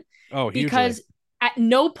development. Oh, hugely. Because at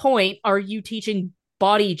no point are you teaching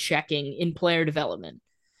body checking in player development.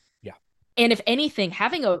 Yeah. And if anything,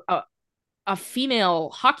 having a female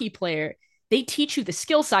hockey player, they teach you the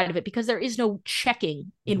skill side of it because there is no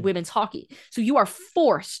checking in women's hockey. So you are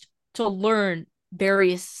forced to learn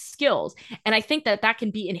various skills. And I think that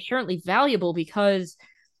can be inherently valuable because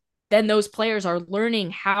then those players are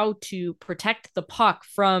learning how to protect the puck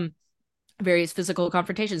from various physical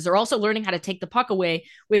confrontations. They're also learning how to take the puck away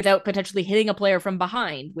without potentially hitting a player from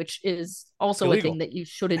behind, which is also illegal. A thing that you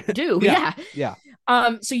shouldn't do. Yeah.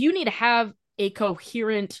 So you need to have a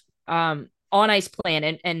coherent on ice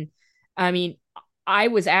plan. And I mean, I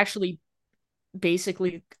was actually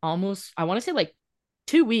basically almost, I want to say like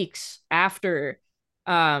 2 weeks after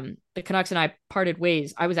the Canucks and I parted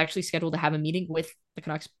ways, I was actually scheduled to have a meeting with the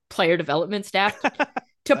Canucks player development staff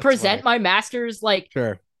to present my master's,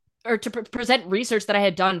 or to present research that I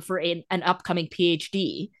had done for an upcoming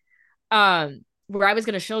PhD, where I was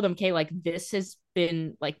going to show them, okay, like this has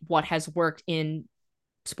been like what has worked in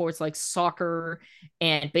sports like soccer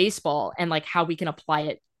and baseball, and like how we can apply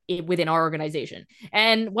it within our organization.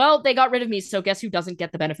 And well, they got rid of me, so guess who doesn't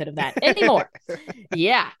get the benefit of that anymore?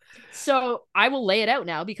 Yeah. So I will lay it out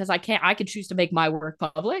now because I can choose to make my work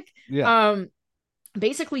public. Yeah.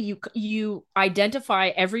 Basically you identify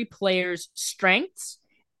every player's strengths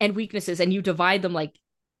and weaknesses, and you divide them. Like,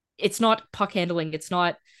 it's not puck handling, it's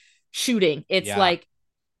not shooting, it's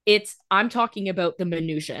I'm talking about the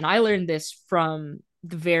minutia. And I learned this from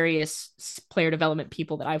the various player development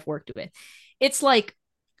people that I've worked with. It's like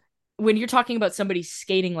when you're talking about somebody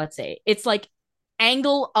skating, let's say, it's like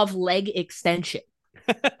angle of leg extension.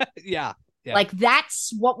 Yeah. Like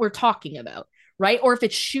that's what we're talking about, right? Or if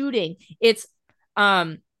it's shooting, it's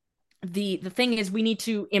the thing is we need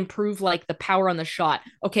to improve like the power on the shot.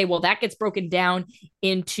 Okay, well that gets broken down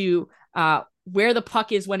into where the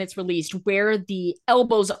puck is when it's released, where the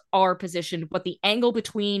elbows are positioned, what the angle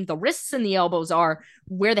between the wrists and the elbows are,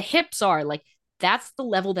 where the hips are. Like that's the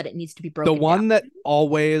level that it needs to be broken down. The one that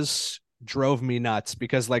always drove me nuts,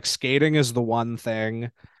 because like skating is the one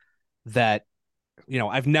thing that, you know,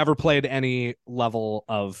 I've never played any level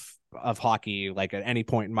of hockey like at any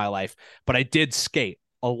point in my life, but I did skate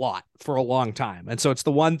a lot for a long time. And so it's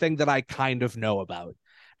the one thing that I kind of know about.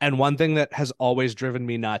 And one thing that has always driven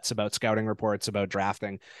me nuts about scouting reports, about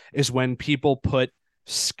drafting, is when people put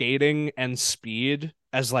skating and speed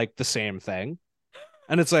as like the same thing.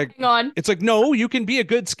 And it's like, no, you can be a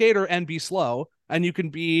good skater and be slow, and you can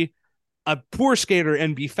be a poor skater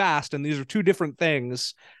and be fast. And these are two different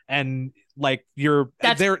things. And like they're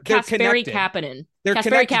connected. Kapanen. They're Kasperi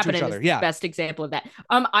connected to each Kapanen other. is the best example of that.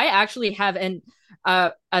 I actually have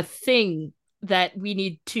a thing that we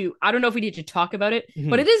need to, I don't know if we need to talk about it,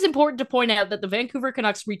 but it is important to point out that the Vancouver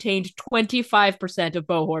Canucks retained 25% of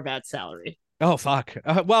Bo Horvat's salary. Oh, fuck.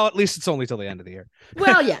 Well, at least it's only till the end of the year.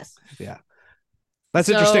 Well, yes. Yeah. That's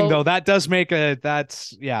interesting, though. That does make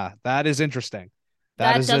that is interesting.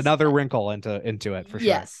 That is another wrinkle into it, for sure.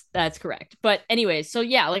 Yes, that's correct. But anyway, so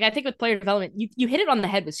yeah, like I think with player development, you hit it on the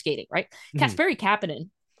head with skating, right? Kasperi Kapanen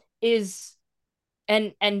is,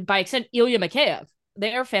 and by extent, Ilya Mikheyev,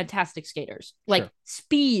 they are fantastic skaters. Like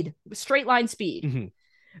speed, straight line speed.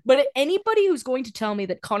 But anybody who's going to tell me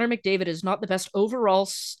that Connor McDavid is not the best overall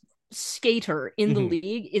skater in the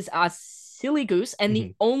league is a silly goose. And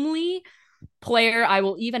the only player I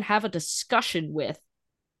will even have a discussion with,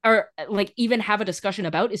 or like even have a discussion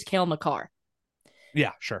about, is Cale Makar.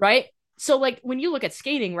 Yeah, sure. Right? So like when you look at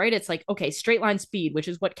skating, right, it's like, okay, straight line speed, which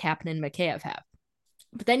is what Kapanen and Mikheyev have.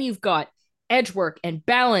 But then you've got edge work and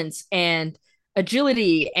balance and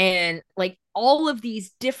agility and like all of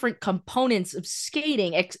these different components of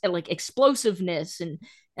skating, like explosiveness and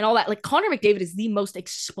all that. Like Connor McDavid is the most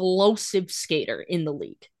explosive skater in the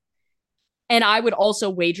league. And I would also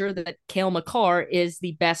wager that Cale Makar is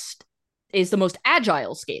the most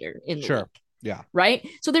agile skater in the league. Yeah. Right?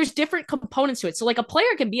 So there's different components to it. So like a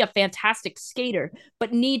player can be a fantastic skater,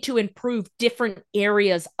 but need to improve different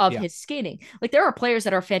areas of his skating. Like there are players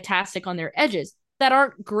that are fantastic on their edges that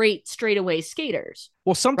aren't great straightaway skaters.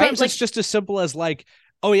 Well, sometimes it's just as simple as like,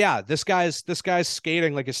 oh yeah, this guy's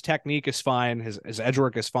skating, like his technique is fine, his edge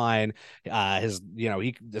work is fine,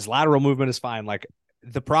 his lateral movement is fine. Like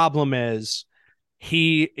the problem is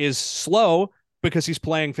he is slow because he's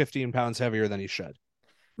playing 15 pounds heavier than he should.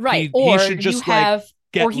 Right. He should just get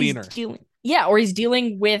leaner. He's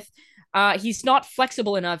dealing with he's not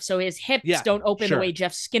flexible enough, so his hips don't open the way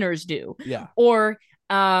Jeff Skinner's do. Yeah. Or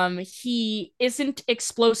he isn't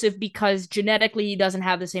explosive because genetically he doesn't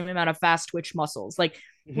have the same amount of fast twitch muscles. Like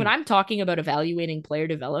when I'm talking about evaluating player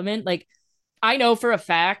development, like I know for a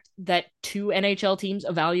fact that 2 NHL teams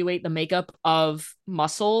evaluate the makeup of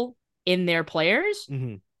muscle in their players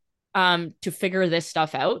to figure this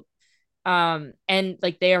stuff out. And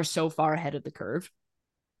like they are so far ahead of the curve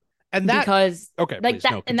And that because okay, like please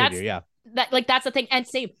that, no, and continue. Yeah. that's the thing. And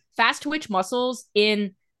same fast twitch muscles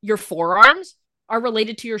in your forearms are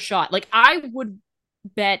related to your shot. Like I would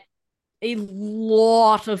bet a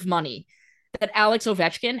lot of money that Alex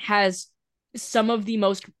Ovechkin has some of the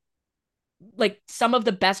most some of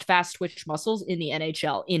the best fast twitch muscles in the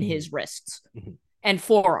NHL in his wrists and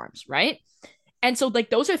forearms, right? And so like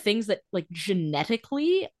those are things that like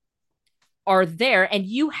genetically are there, and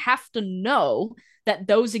you have to know that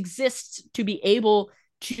those exist to be able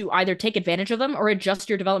to either take advantage of them or adjust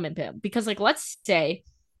your development plan. Because like let's say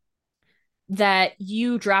that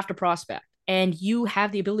you draft a prospect and you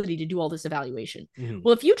have the ability to do all this evaluation.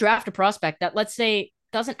 Well, if you draft a prospect that let's say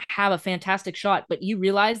doesn't have a fantastic shot, but you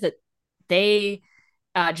realize that they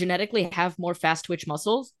genetically have more fast twitch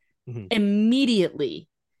muscles, immediately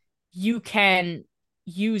you can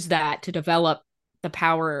use that to develop the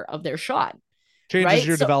power of their shot. Changes right?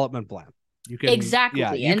 your development plan. You can Exactly.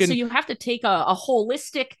 Yeah, and so you have to take a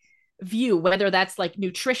holistic view, whether that's like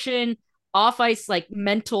nutrition, off ice, like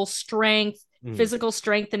mental strength, physical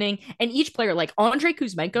strengthening. And each player, like Andrei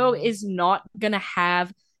Kuzmenko, is not going to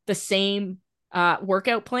have the same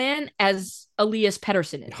workout plan as Elias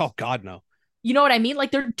Pettersson is. Oh, God, no. You know what I mean?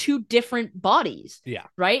 Like they're two different bodies. Yeah.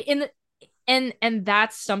 Right. And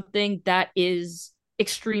that's something that is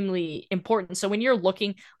extremely important. So when you're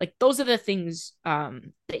looking, like those are the things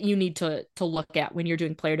that you need to look at when you're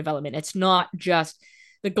doing player development. It's not just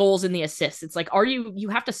the goals and the assists. It's like, you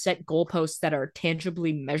have to set goalposts that are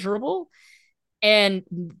tangibly measurable. And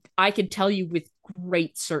I could tell you with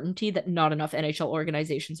great certainty that not enough NHL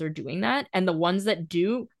organizations are doing that. And the ones that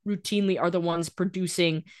do routinely are the ones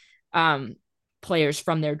producing players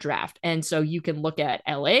from their draft. And so you can look at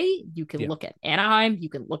LA, you can look at Anaheim, you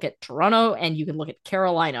can look at Toronto, and you can look at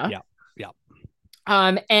Carolina. Yeah.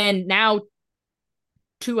 And now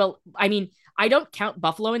I mean, I don't count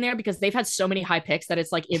Buffalo in there because they've had so many high picks that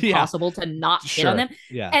it's like impossible to not hit on them.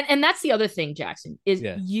 Yeah. And that's the other thing, Jackson, is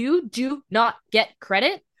you do not get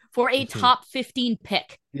credit for a top 15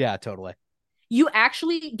 pick. Yeah, totally. You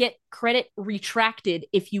actually get credit retracted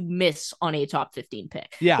if you miss on a top 15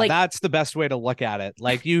 pick. Yeah, like, that's the best way to look at it.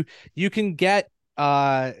 Like you can get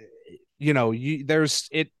the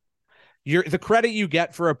credit you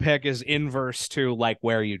get for a pick is inverse to like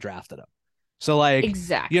where you drafted him. So like,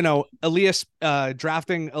 exactly. Elias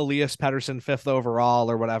drafting Elias Pettersson 5th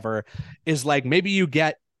overall or whatever is like maybe you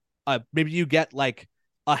get like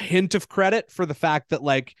a hint of credit for the fact that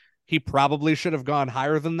like he probably should have gone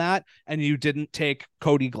higher than that, and you didn't take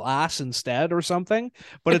Cody Glass instead or something.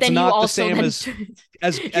 But it's not the same as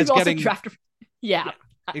getting drafted. Yeah,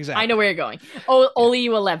 exactly. I know where you're going. Oli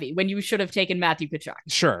Ulevi when you should have taken Matthew Tkachuk.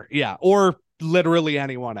 Sure, yeah, or literally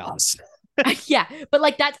anyone else. Yeah, but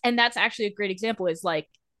like that's actually a great example. Is like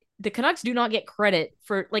the Canucks do not get credit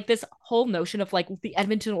for like this whole notion of like the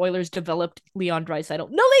Edmonton Oilers developed Leon Draisaitl.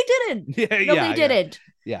 No, they didn't. They didn't.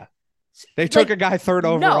 Yeah. They took a guy 3rd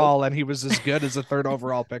overall, and he was as good as a 3rd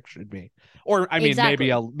overall pick should be. Or I mean,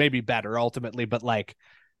 maybe better ultimately, but like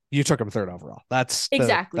you took him 3rd overall. That's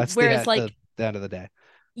whereas like the end of the day.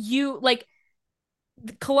 You like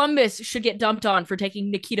Columbus should get dumped on for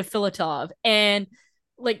taking Nikita Filatov, and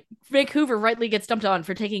like Vancouver rightly gets dumped on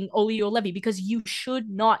for taking Oli Ulevi because you should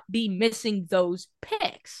not be missing those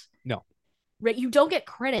picks. No. Right? You don't get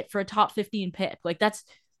credit for a top 15 pick. Like that's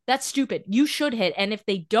stupid. You should hit, and if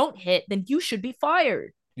they don't hit, then you should be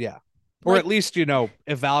fired. Yeah. Or at least,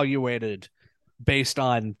 evaluated based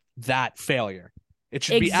on that failure. It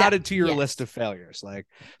should be added to your list of failures. Like,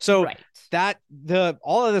 so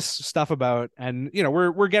all of this stuff about, and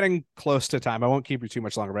we're getting close to time. I won't keep you too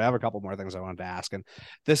much longer, but I have a couple more things I wanted to ask. And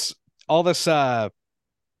all this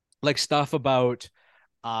like stuff about,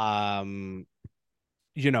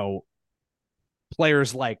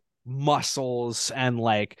 players like muscles and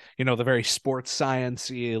like, the very sports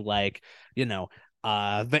sciencey, like,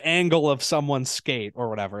 the angle of someone's skate or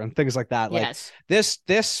whatever and things like that. Like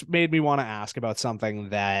this made me want to ask about something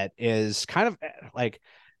that is kind of like,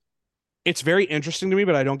 it's very interesting to me,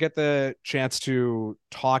 but I don't get the chance to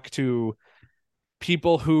talk to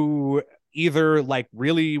people who either like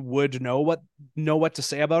really would know what to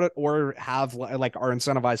say about it or have like are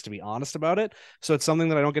incentivized to be honest about it. So it's something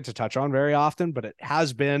that I don't get to touch on very often, but it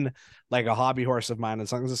has been like a hobby horse of mine and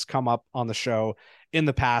something that's come up on the show in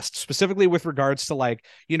the past, specifically with regards to like,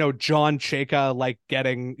 John Chayka, like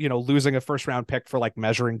getting, losing a 1st round pick for like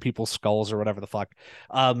measuring people's skulls or whatever the fuck.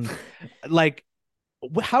 Like,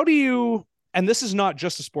 how do you, and this is not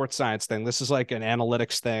just a sports science thing. This is like an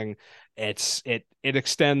analytics thing. It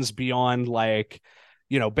extends beyond like,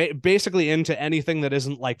 basically into anything that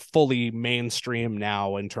isn't like fully mainstream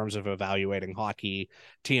now in terms of evaluating hockey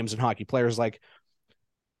teams and hockey players. Like,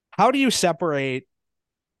 how do you separate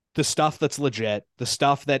the stuff that's legit, the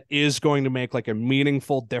stuff that is going to make like a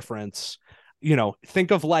meaningful difference?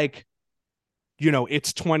 Think of like,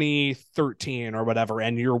 it's 2013 or whatever,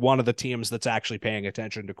 and you're one of the teams that's actually paying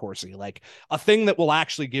attention to Corsi, like a thing that will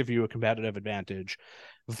actually give you a competitive advantage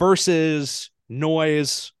versus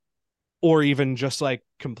noise or even just like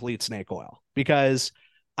complete snake oil. Because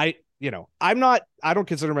I don't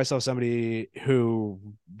consider myself somebody who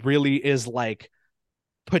really is like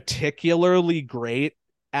particularly great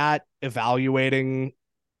at evaluating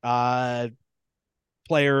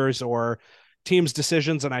players or teams'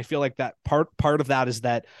 decisions. And I feel like that part of that is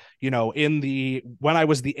that, when I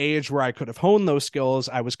was the age where I could have honed those skills,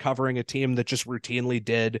 I was covering a team that just routinely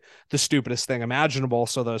did the stupidest thing imaginable.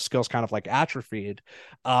 So those skills kind of like atrophied.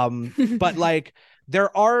 But like,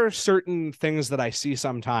 there are certain things that I see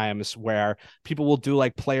sometimes where people will do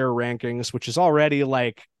like player rankings, which is already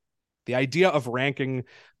like the idea of ranking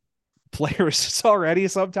players is already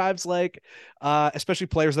sometimes like especially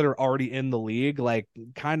players that are already in the league, like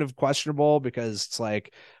kind of questionable, because it's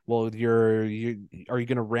like, well, are you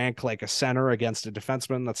going to rank like a center against a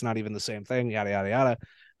defenseman? That's not even the same thing, yada yada yada.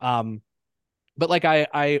 But like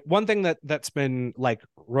I one thing that's been like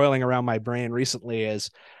roiling around my brain recently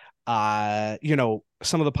is some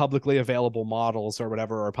of the publicly available models or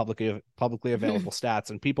whatever, or publicly available stats,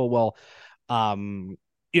 and people will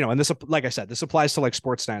and this, like I said, this applies to like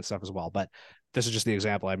sports science stuff as well, but this is just the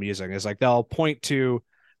example I'm using, is like they'll point to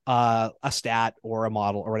a stat or a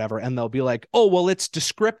model or whatever, and they'll be like, oh, well, it's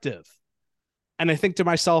descriptive. And I think to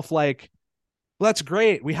myself, like, well, that's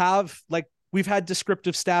great. We've had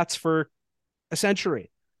descriptive stats for a century.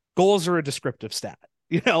 Goals are a descriptive stat,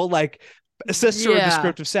 like assists are a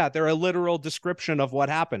descriptive stat. They're a literal description of what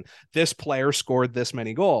happened. This player scored this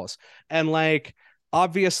many goals. And like,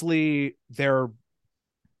 obviously there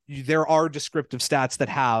are descriptive stats that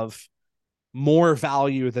have more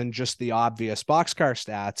value than just the obvious boxcar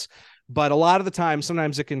stats. But a lot of the time,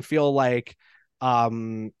 sometimes it can feel like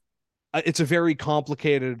it's a very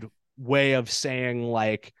complicated way of saying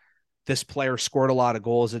like, this player scored a lot of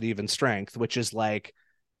goals at even strength, which is like,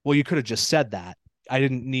 well, you could have just said that. I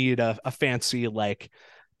didn't need a fancy like,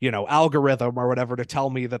 algorithm or whatever to tell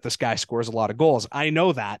me that this guy scores a lot of goals. I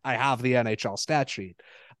know that. I have the NHL stat sheet.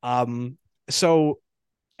 So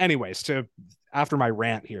anyways, after my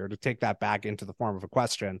rant here, to take that back into the form of a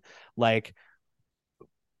question, like,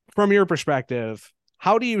 from your perspective,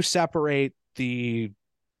 how do you separate the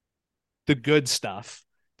good stuff,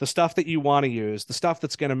 the stuff that you want to use, the stuff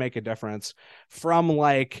that's going to make a difference, from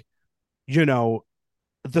like,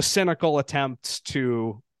 the cynical attempts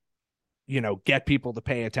to, get people to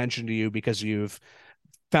pay attention to you because you've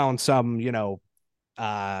found some,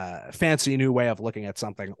 fancy new way of looking at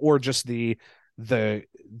something, or just the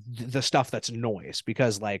stuff that's noise?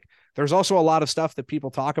 Because like, there's also a lot of stuff that people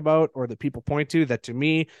talk about or that people point to that to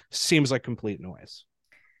me seems like complete noise.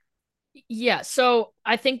 Yeah. So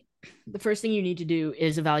I think the first thing you need to do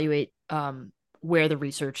is evaluate where the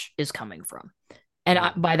research is coming from. And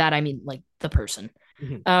by that, I mean like the person.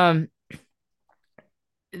 Mm-hmm.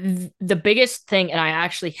 The biggest thing, and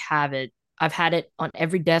I've had it on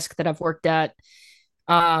every desk that I've worked at.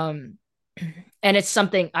 And it's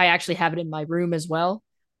something, I actually have it in my room as well.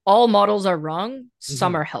 All models are wrong.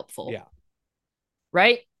 Some are helpful. Yeah.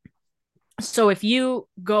 Right. So if you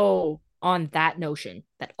go on that notion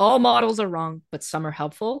that all models are wrong, but some are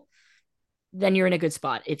helpful, then you're in a good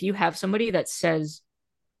spot. If you have somebody that says,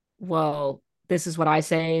 well, this is what I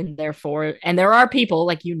say, and therefore, and there are people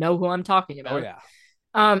like, who I'm talking about.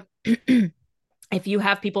 Oh yeah. If you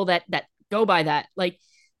have people that go by that, like,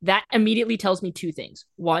 that immediately tells me two things.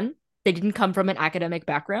 One, they didn't come from an academic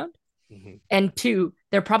background. Mm-hmm. And two,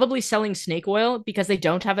 they're probably selling snake oil because they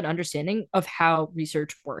don't have an understanding of how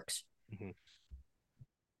research works. Mm-hmm.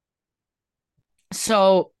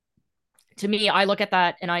 So to me, I look at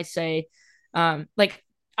that and I say, like,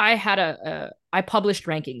 I published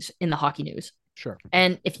rankings in the Hockey News. Sure.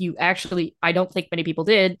 And if you actually, I don't think many people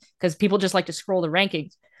did, because people just like to scroll the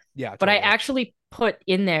rankings. Yeah. But I actually put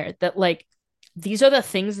in there that, like, these are the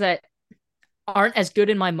things that aren't as good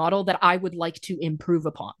in my model that I would like to improve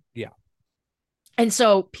upon. Yeah. And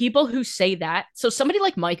so people who say that, so somebody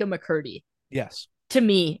like Micah McCurdy, yes, to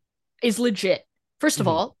me is legit. First of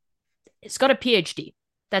all, it's got a PhD.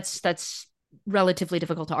 That's relatively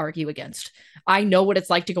difficult to argue against. I know what it's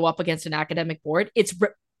like to go up against an academic board. It's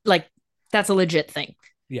like, that's a legit thing.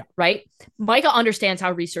 Yeah. Right. Micah understands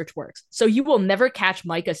how research works. So you will never catch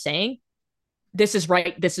Micah saying, this is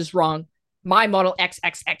right, this is wrong. my model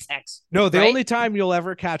XXXX. No, the right? only time you'll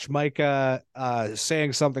ever catch Micah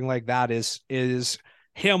saying something like that is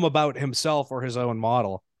him about himself or his own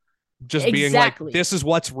model. Just being like, Exactly. this is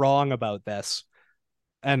what's wrong about this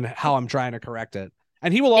and how I'm trying to correct it.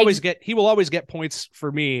 And he will always get points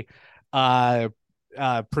for me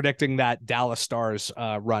predicting that Dallas Stars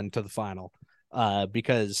run to the final.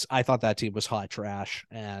 Because I thought that team was hot trash,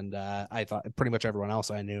 and I thought pretty much everyone else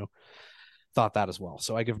I knew thought that as well.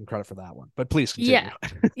 So I give him credit for that one. But please continue.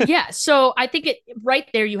 Yeah. So I think it right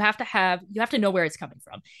there, you have to know where it's coming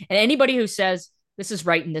from. And anybody who says this is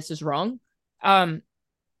right and this is wrong,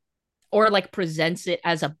 or like presents it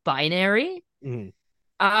as a binary,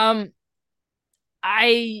 I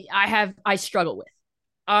struggle with.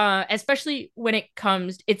 Especially when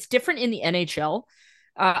it's different in the NHL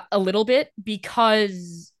a little bit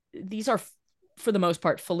because these are for the most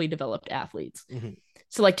part fully developed athletes.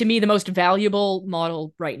 So like to me, the most valuable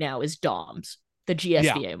model right now is DOMS, the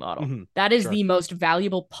GSVA model. That is the most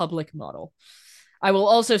valuable public model. I will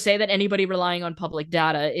also say that anybody relying on public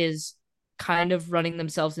data is kind of running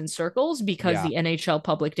themselves in circles because the NHL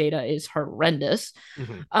public data is horrendous.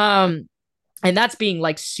 And that's being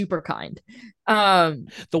like super kind. The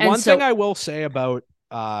one thing I will say about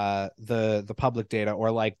the public data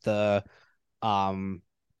or like the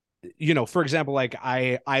for example, like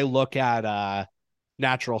I look at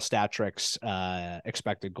Natural Stat Trick's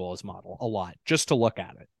expected goals model a lot just to look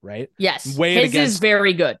at it, right? Yes. His is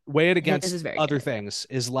very good. Weigh it against other things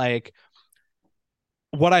is like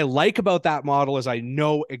what I like about that model is I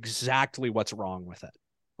know exactly what's wrong with it,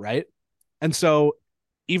 right? And so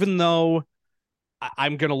even though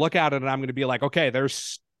I'm going to look at it and I'm going to be like, okay,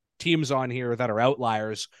 there's teams on here that are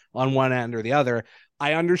outliers on one end or the other.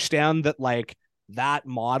 I understand that like that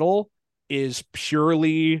model is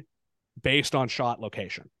purely based on shot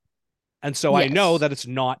location. And so I know that it's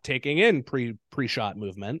not taking in pre-shot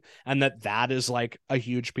movement and that is like a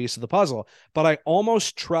huge piece of the puzzle. But I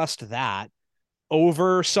almost trust that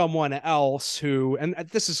over someone else who, and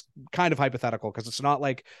this is kind of hypothetical because it's not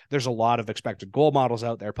like there's a lot of expected goal models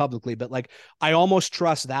out there publicly, but like I almost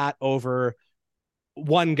trust that over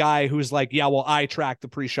one guy who's like, yeah, well, I track the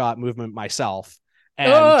pre-shot movement myself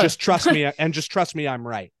and just trust me I'm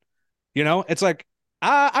right. It's like,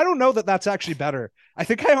 I don't know that that's actually better. I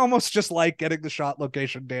think I almost just like getting the shot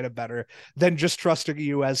location data better than just trusting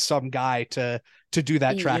you as some guy to do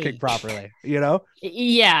that tracking properly,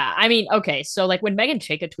 Yeah. I mean, okay. So like when Megan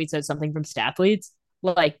Chayka tweets out something from Stathletes,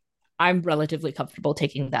 like I'm relatively comfortable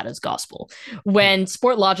taking that as gospel. When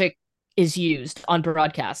Sport Logic is used on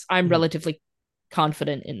broadcast, I'm relatively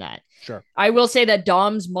confident in that. Sure. I will say that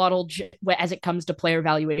Dom's model, as it comes to player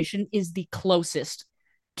evaluation, is the closest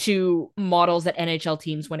to models that NHL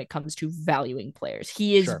teams when it comes to valuing players.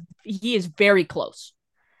 He is very close.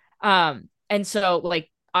 And so like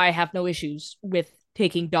I have no issues with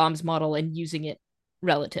taking Dom's model and using it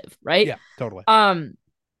relative, right? Yeah, totally.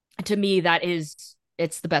 To me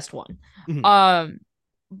it's the best one.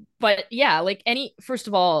 But yeah, like first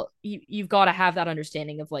of all, you've got to have that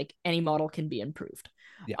understanding of like any model can be improved.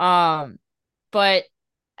 Yeah. But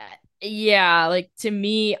yeah, like to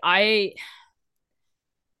me, I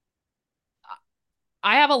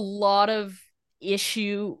have a lot of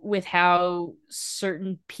issue with how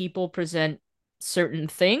certain people present certain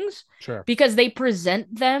things. Sure. Because they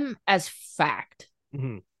present them as fact.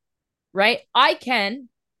 Right?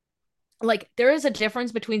 There is a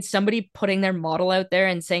difference between somebody putting their model out there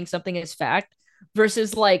and saying something is fact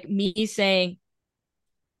versus like me saying,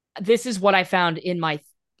 this is what I found in my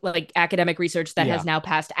like academic research that has now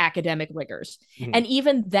passed academic rigors. And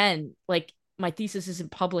even then, like my thesis isn't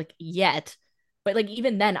public yet, but like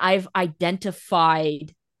even then I've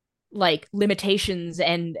identified like limitations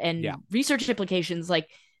and research implications. Like,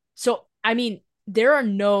 so, I mean, there are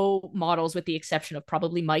no models with the exception of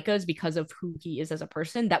probably Micah's because of who he is as a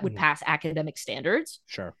person that would pass academic standards.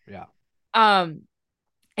 Sure. Yeah.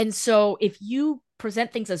 And so if you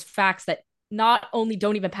present things as facts that not only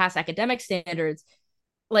don't even pass academic standards,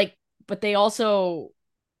 like, but they also,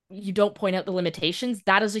 you don't point out the limitations,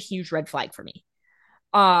 that is a huge red flag for me.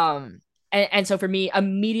 And so for me,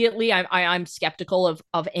 immediately, I'm skeptical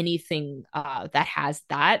of anything that has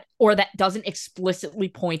that or that doesn't explicitly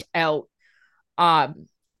point out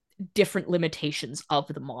different limitations of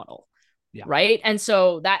the model, right? And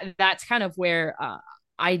so that's kind of where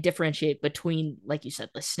I differentiate between, like you said,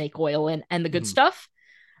 the snake oil and the good stuff.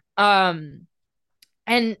 And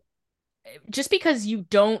just because you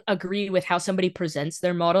don't agree with how somebody presents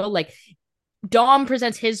their model, like Dom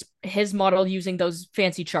presents his model using those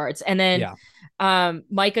fancy charts, and then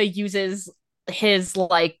Micah uses his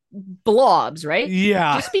like blobs, right?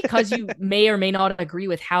 Yeah. Just because you may or may not agree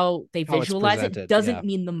with how they How it's visualize it presented, doesn't yeah.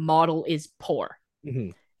 mean the model is poor.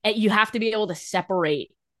 Mhm. And you have to be able to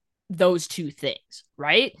separate those two things,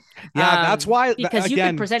 right? Yeah, that's why, Because you could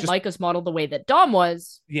again, present just Micah's model the way that Dom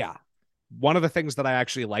was. yeah. One of the things that I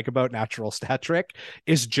actually like about Natural Stat Trick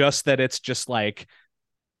is just that it's just like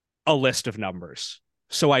a list of numbers.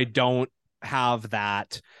 So I don't have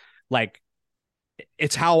that, like,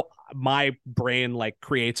 it's how my brain like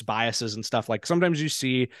creates biases and stuff. Like sometimes you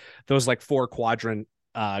see those like 4-quadrant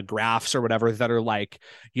graphs or whatever that are like,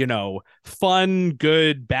 you know, fun,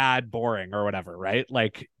 good, bad, boring, or whatever, right?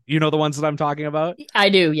 Like, you know, the ones that I'm talking about. I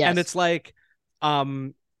do, yes. And it's like,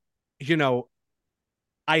 you know,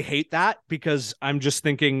 I hate that because I'm just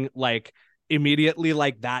thinking like immediately,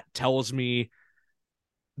 like that tells me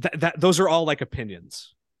that those are all like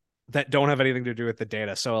opinions that don't have anything to do with the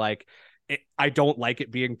data. So like I don't like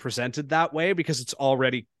it being presented that way because it's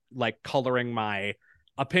already like coloring my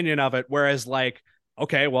opinion of it. Whereas like,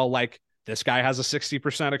 okay, well, like this guy has a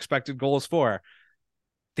 60% expected goals for.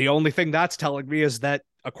 The only thing that's telling me is that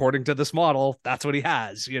according to this model, that's what he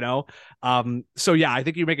has, you know? So yeah, I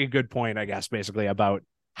think you make a good point, I guess, basically about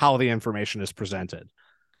how the information is presented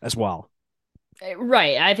as well.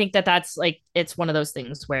 Right. I think that that's like, it's one of those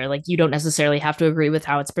things where like you don't necessarily have to agree with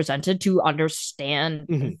how it's presented to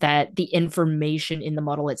understand that the information in the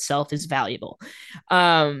model itself is valuable.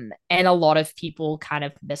 And a lot of people kind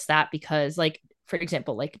of miss that because, like, for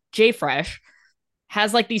example, like JFresh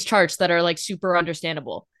has like these charts that are like super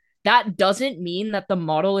understandable. That doesn't mean that the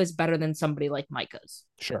model is better than somebody like Micah's.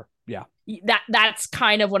 Sure. Yeah. That's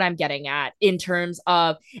kind of what I'm getting at in terms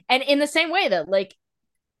of, and in the same way that like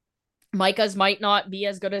Micah's might not be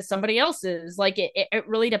as good as somebody else's. Like it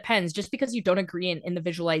really depends. Just because you don't agree in the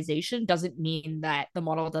visualization doesn't mean that the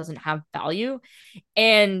model doesn't have value.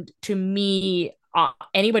 And to me,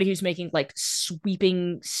 anybody who's making like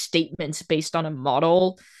sweeping statements based on a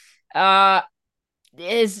model,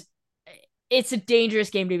 is it's a dangerous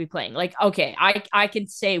game to be playing. Like, okay, I can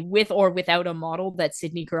say with or without a model that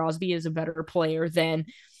Sidney Crosby is a better player than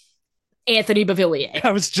Anthony Beauvillier.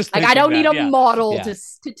 I was just like, I don't need a yeah. model Yeah.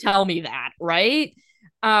 to tell me that, right?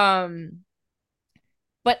 But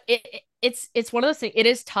it's one of those things. It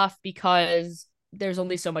is tough because there's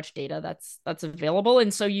only so much data that's available,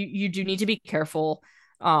 and so you do need to be careful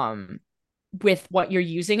with what you're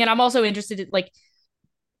using. And I'm also interested in like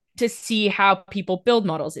to see how people build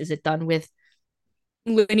models. Is it done with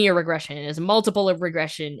linear regression? Is it multiple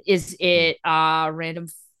regression? Is it random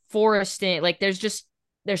foresting? Like there's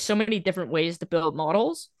so many different ways to build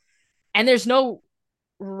models, and there's no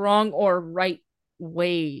wrong or right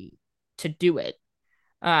way to do it.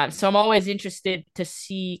 So I'm always interested to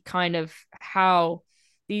see kind of how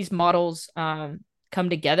these models come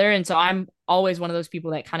together. And so I'm always one of those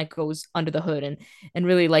people that kind of goes under the hood and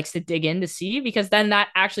really likes to dig in to see, because then that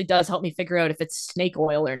actually does help me figure out if it's snake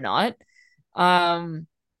oil or not. But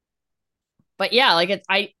yeah, like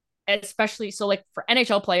I especially so like for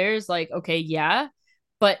NHL players, like, okay, yeah,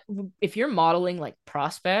 but if you're modeling like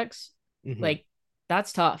prospects, like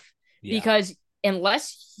that's tough because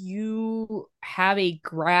unless you have a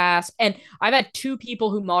grasp, and I've had 2 people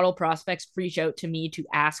who model prospects reach out to me to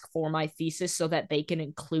ask for my thesis so that they can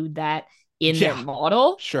include that in their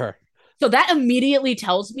model. Sure. So that immediately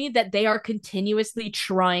tells me that they are continuously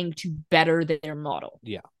trying to better their model.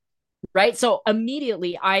 Yeah. Right. So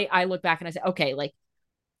immediately I look back and I say, okay, like,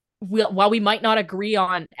 while we might not agree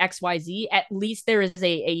on XYZ, at least there is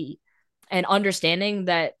an understanding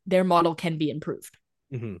that their model can be improved.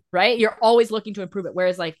 Right? You're always looking to improve it.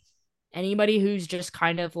 Whereas like anybody who's just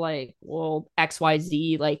kind of like, well,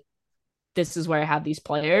 XYZ, like this is where I have these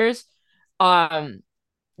players,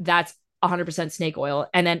 that's 100% snake oil.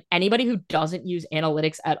 And then anybody who doesn't use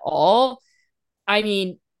analytics at all, I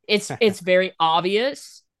mean, it's very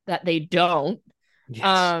obvious that they don't.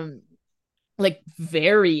 Yes. Like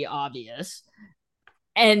very obvious.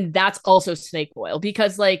 And that's also snake oil,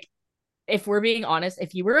 because like, if we're being honest,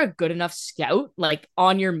 if you were a good enough scout, like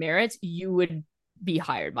on your merits, you would be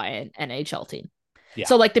hired by an NHL team. Yeah.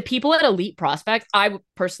 So like the people at Elite Prospects, I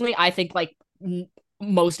think like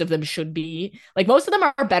most of them should be, like, most of them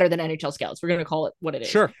are better than NHL scouts. We're going to call it what it is.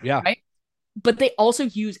 Sure. Yeah. Right. But they also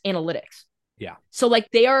use analytics. Yeah. So like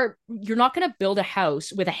you're not going to build a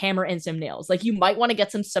house with a hammer and some nails. Like you might want to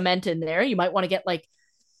get some cement in there. You might want to get like,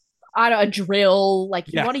 a drill. Like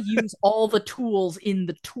you want to use all the tools in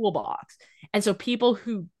the toolbox. And so people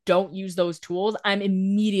who don't use those tools, I'm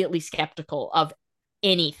immediately skeptical of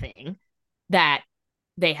anything that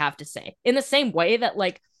they have to say. In the same way that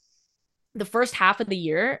like the first half of the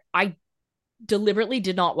year, I deliberately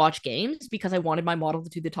did not watch games because I wanted my model to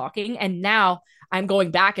do the talking. And now I'm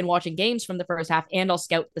going back and watching games from the first half, and I'll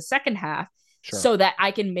scout the second half Sure. so that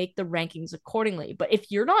I can make the rankings accordingly. But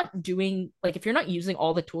if you're not doing, like, if you're not using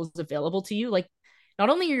all the tools available to you, like,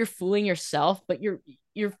 not only are you fooling yourself, but you're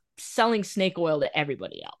selling snake oil to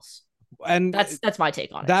everybody else. And that's my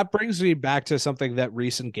take on it. That brings me back to something that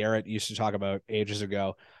Reese and Garrett used to talk about ages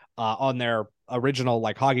ago on their original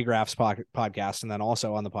like Hockey Graphs podcast, and then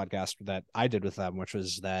also on the podcast that I did with them, which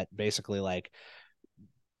was that basically like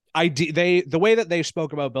the way that they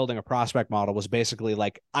spoke about building a prospect model was basically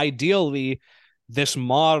like, ideally this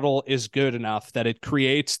model is good enough that it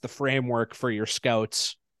creates the framework for your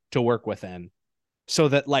scouts to work within, so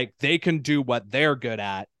that like they can do what they're good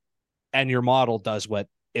at and your model does what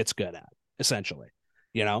it's good at, essentially,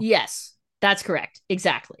 you know? Yes, that's correct.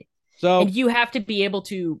 Exactly. So, and you have to be able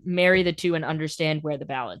to marry the two and understand where the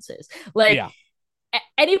balance is. Like, yeah.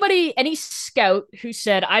 Any scout who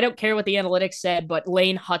said, I don't care what the analytics said, but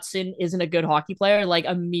Lane Hutson isn't a good hockey player, like,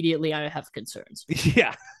 immediately I have concerns.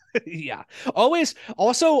 Yeah. Yeah. Always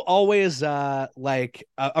like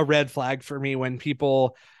a red flag for me when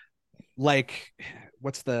people like,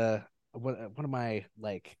 what am I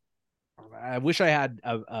like? I wish I had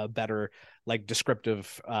a better like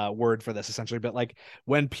descriptive word for this, essentially, but like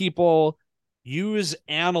when people use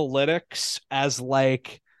analytics as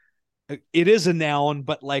like, it is a noun,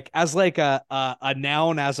 but like as like a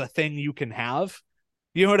noun as a thing you can have.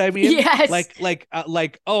 You know what I mean? Yes. His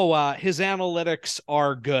analytics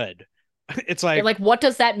are good. It's like, you're like, what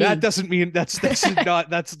does that mean? That doesn't mean that's not,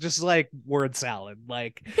 that's just like word salad.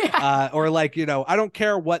 Like, or like, you know, I don't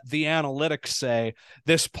care what the analytics say,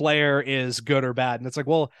 this player is good or bad. And it's like,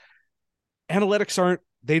 well, analytics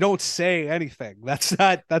they don't say anything. That's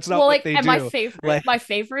not well, what they do. My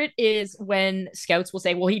favorite is when scouts will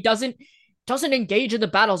say, well, he doesn't engage in the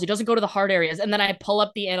battles. He doesn't go to the hard areas. And then I pull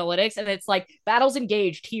up the analytics and it's like, battles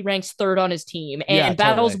engaged, he ranks third on his team. And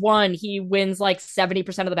battles won, he wins like 70%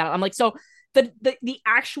 of the battle. I'm like, so the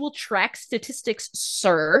actual track statistics,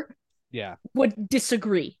 sir, would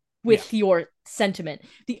disagree with your sentiment.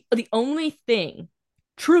 The only thing,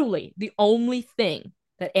 truly, the only thing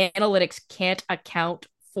that analytics can't account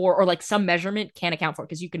for, or like some measurement can't account for,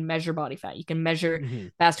 because you can measure body fat, you can measure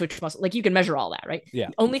fast twitch muscle, like you can measure all that, right? Yeah.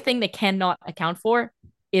 The only thing they cannot account for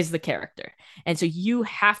is the character. And so you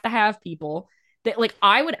have to have people that, like,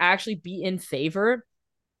 I would actually be in favor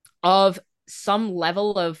of some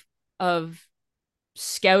level of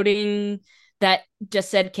scouting that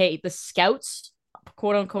just said, okay, the scouts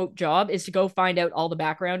quote unquote job is to go find out all the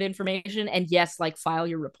background information, and yes, like, file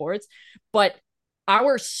your reports, but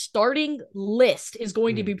our starting list is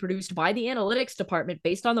going to be produced by the analytics department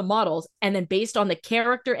based on the models, and then based on the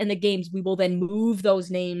character and the games, we will then move those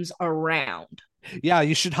names around. Yeah,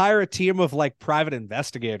 you should hire a team of like private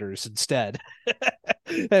investigators instead.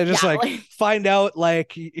 And just find out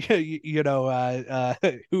like who you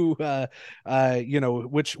know,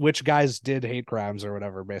 which guys did hate crimes or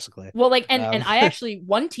whatever, basically. Well, like, and I actually,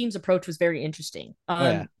 one team's approach was very interesting.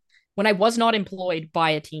 When I was not employed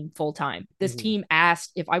by a team full time, this team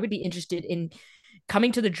asked if I would be interested in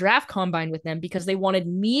coming to the draft combine with them, because they wanted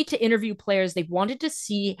me to interview players. They wanted to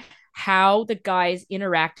see how the guys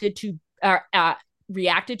reacted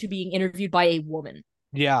to being interviewed by a woman.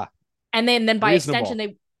 Yeah. And then by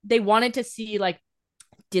extension, they wanted to see, like,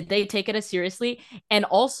 did they take it as seriously? And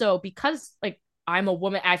also, because like I'm a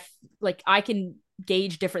woman, I can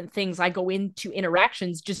gauge different things. I go into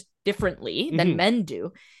interactions just differently than men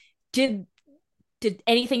do. Did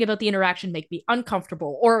anything about the interaction make me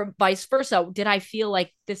uncomfortable, or vice versa? Did I feel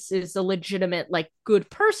like this is a legitimate, like, good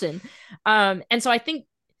person? And so I think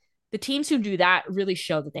the teams who do that really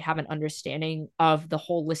show that they have an understanding of the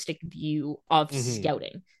holistic view of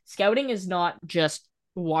scouting. Scouting is not just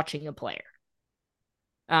watching a player.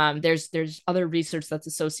 There's other research that's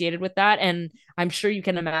associated with that, and I'm sure you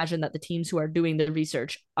can imagine that the teams who are doing the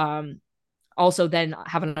research also then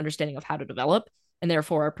have an understanding of how to develop, and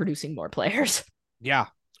therefore are producing more players. Yeah.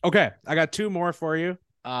 Okay. I got two more for you.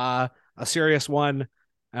 A serious one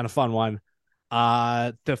and a fun one.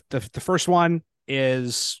 The first one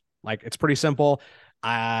is like, it's pretty simple.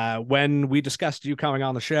 When we discussed you coming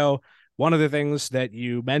on the show, one of the things that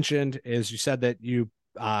you mentioned is you said that you,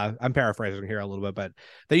 I'm paraphrasing here a little bit, but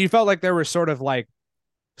that you felt like there were sort of like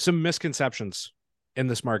some misconceptions in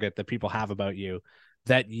this market that people have about you,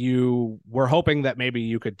 that you were hoping that maybe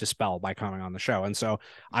you could dispel by coming on the show. And so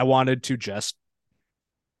I wanted to just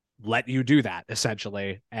let you do that,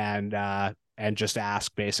 essentially, and just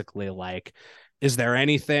ask basically, like, is there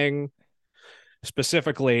anything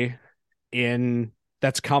specifically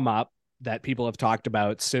that's come up that people have talked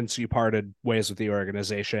about since you parted ways with the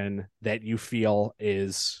organization that you feel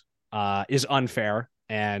is unfair,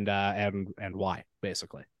 and why,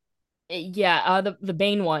 basically? Yeah, the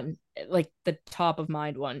main one, like the top of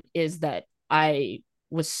mind one, is that I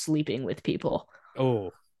was sleeping with people.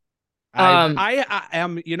 Oh, Um, I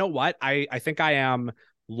am, you know what? I think I am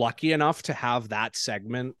lucky enough to have that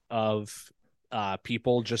segment of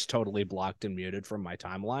people just totally blocked and muted from my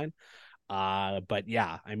timeline. But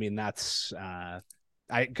yeah, I mean, that's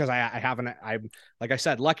because I haven't, I'm, like I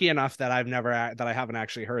said, lucky enough that I haven't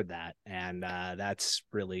actually heard that, and that's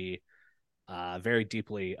really very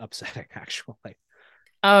deeply upsetting, actually.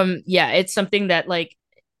 yeah, it's something that like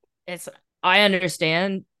it's I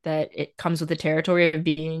understand that it comes with the territory of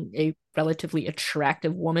being a relatively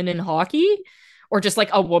attractive woman in hockey, or just like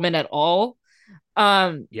a woman at all.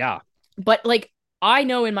 Um, Yeah. but like I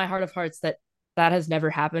know in my heart of hearts that that has never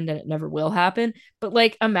happened and it never will happen. But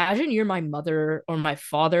like imagine you're my mother or my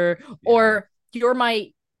father, Yeah. or you're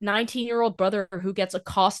my 19-year-old brother who gets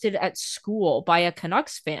accosted at school by a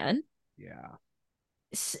Canucks fan Yeah.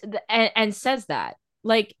 and says that.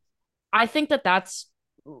 Like I think that that's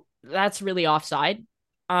really offside.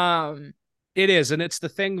 Um, It is, and it's the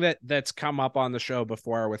thing that's come up on the show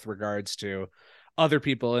before with regards to other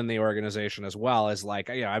people in the organization as well. Is like,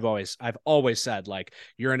 I've always said, like,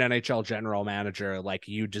 you're an NHL general manager, like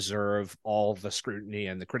you deserve all the scrutiny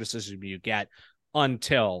and the criticism you get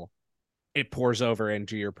until it pours over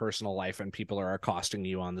into your personal life and people are accosting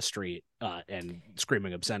you on the street and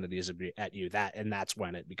screaming obscenities at you. That's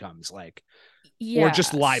when it becomes like, or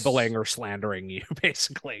just yes. libeling or slandering you,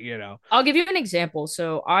 basically, I'll give you an example.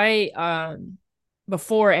 So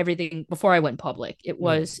before I went public, it Mm.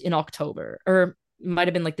 was in October, or it might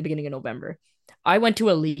have been like the beginning of November. I went to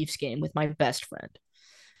a Leafs game with my best friend.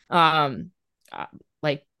 Um uh,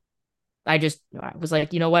 like I was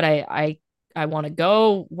like, you know what, I want to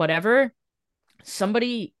go, whatever.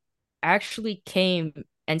 Somebody actually came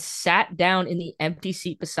and sat down in the empty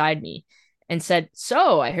seat beside me and said,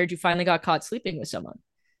 "So, I heard you finally got caught sleeping with someone."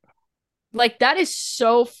 Like that is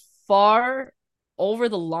so far over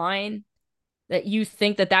the line that you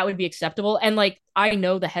think that that would be acceptable. And like I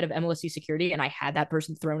know the head of MLSE security, and I had that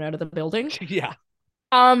person thrown out of the building. Yeah,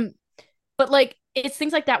 Um, but like it's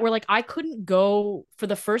things like that where like I couldn't go for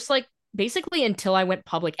the first like basically until I went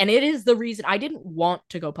public. And it is the reason I didn't want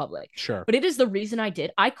to go public, sure. but it is the reason I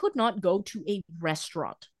did. I could not go to a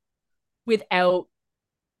restaurant without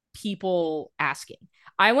people asking.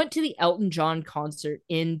 I went to the Elton John concert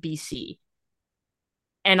in BC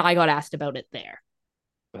and I got asked about it there.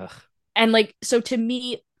 Ugh. And like, so to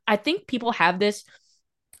me, I think people have this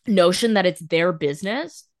notion that it's their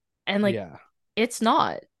business, and like Yeah. it's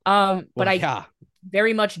not. But Well, I yeah.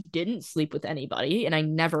 very much didn't sleep with anybody and I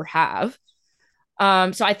never have.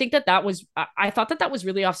 So I think that that was I thought that that was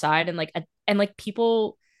really offside, and like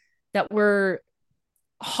people that were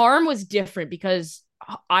Harm was different because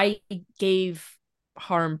I gave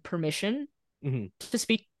Harm permission Hmm. to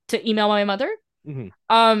speak to email my mother. Hmm.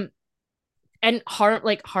 Um and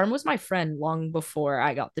Harm was my friend long before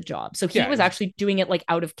I got the job. So he Yeah, was he's a actually doing it like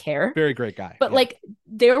out of care. very great guy. But Yeah. like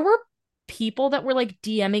there were people that were like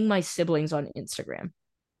DMing my siblings on Instagram.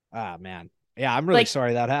 Ah, man. Yeah, I'm really Like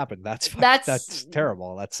sorry that happened. that's That's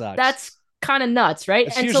terrible. That sucks. that's kind of nuts, right?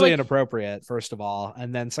 It's And so usually like inappropriate, first of all,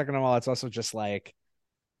 and then second of all, it's also just like,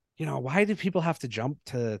 why do people have to jump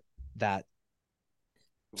to that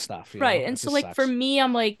stuff? right. And It so just like for sucks. me,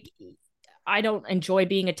 I'm like I don't enjoy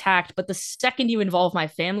being attacked, but the second you involve my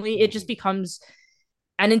family, it just Mhm. becomes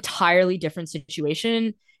an entirely different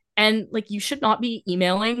situation. And like you should not be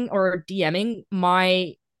emailing or DMing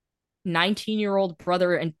my 19-year-old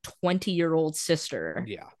brother and 20-year-old sister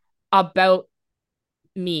Yeah. about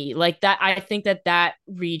me. Like that I think that that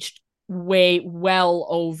reached way well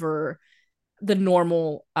over the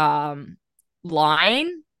normal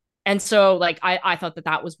line. And so like I thought that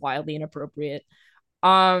that was wildly inappropriate.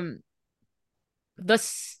 Um the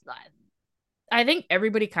I think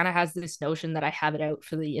everybody kind of has this notion that I have it out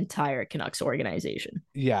for the entire Canucks organization.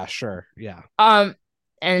 Yeah, sure. Yeah. Um,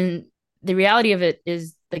 and the reality of it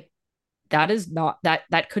is like that is not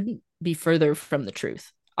that couldn't be further from the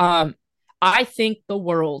truth. I think the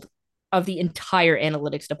world of the entire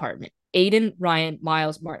analytics department, Aiden, Ryan,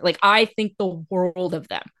 Miles, Mark, like I think the world of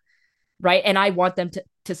them, right? And I want them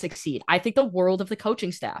to succeed. I think the world of the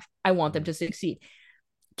coaching staff. I want them Mhm. to succeed.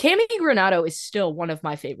 Cammy Granato is still one of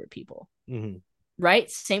my favorite people, Mhm. right?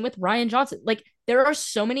 Same with Ryan Johnson. Like there are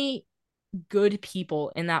so many good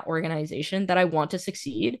people in that organization that I want to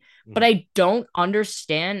succeed, but Mhm. I don't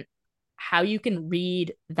understand how you can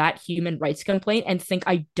read that human rights complaint and think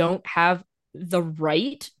I don't have the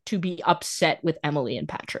right to be upset with Emily and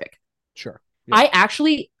Patrick. Sure. Yeah. I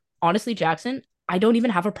actually, honestly, Jackson, I don't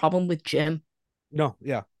even have a problem with Jim. No,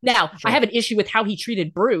 yeah. Now, Sure. I have an issue with how he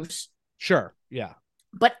treated Bruce. Sure. Yeah.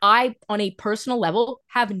 But I, on a personal level,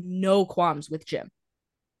 have no qualms with Jim.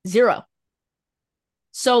 Zero.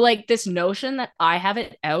 So, like, this notion that I have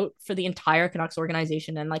it out for the entire Canucks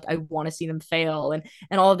organization and, like, I want to see them fail and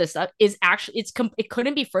all of this stuff is actually, it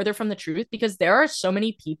couldn't be further from the truth, because there are so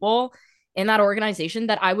many people in that organization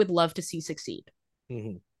that I would love to see succeed.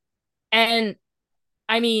 Mm-hmm. And,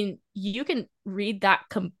 I mean, you can read that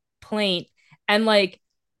complaint, and, like,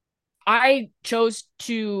 I chose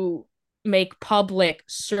to make public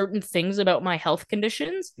certain things about my health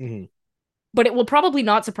conditions, Mm-hmm. but it will probably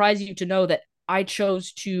not surprise you to know that I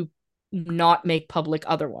chose to not make public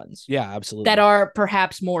other ones. Yeah, absolutely. That are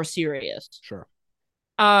perhaps more serious. Sure.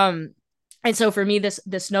 And so for me,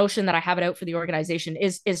 this notion that I have it out for the organization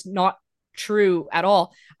is not true at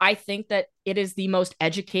all. I think that it is the most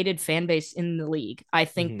educated fan base in the league. I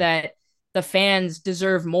think that the fans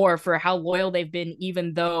deserve more for how loyal they've been,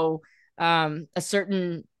 even though a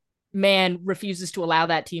certain man refuses to allow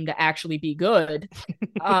that team to actually be good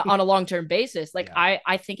on a long-term basis. Like, yeah.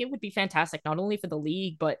 I think it would be fantastic, not only for the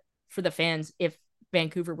league, but for the fans, if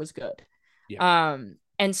Vancouver was good. Yeah.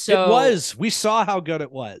 And so we saw how good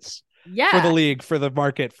it was. Yeah. For the league, for the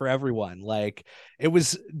market, for everyone. Like, it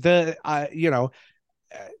was the, I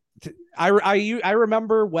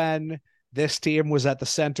remember when this team was at the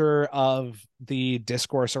center of the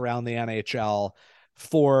discourse around the NHL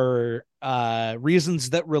for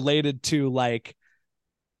reasons that related to, like,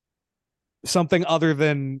 something other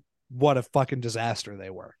than what a fucking disaster they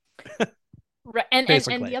were. Right. And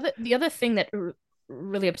the other thing that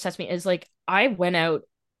really upsets me is, like, I went out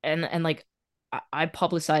and like I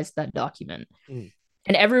publicized that document, and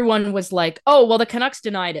everyone was like, oh, well, the Canucks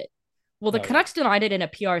denied it. Well, the Canucks denied it in a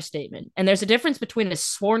PR statement, and there's a difference between a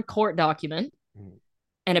sworn court document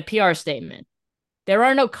and a PR statement. There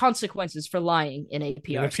are no consequences for lying in a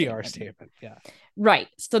PR statement. Yeah. Right.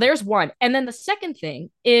 So there's one. And then the second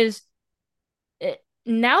thing is,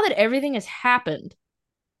 now that everything has happened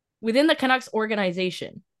within the Canucks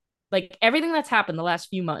organization, like everything that's happened the last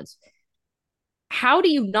few months, how do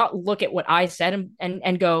you not look at what I said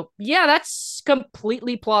and go, yeah, that's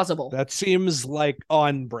completely plausible? That seems like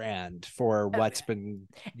on brand for what's been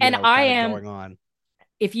going on.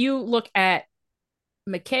 If you look at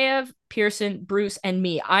Mikheyev, Pearson, Bruce, and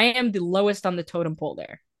me, I am the lowest on the totem pole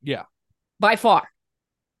there. Yeah. By far.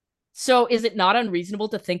 So is it not unreasonable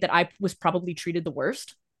to think that I was probably treated the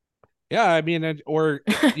worst? Yeah, I mean, at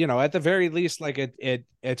the very least, like it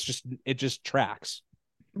just tracks.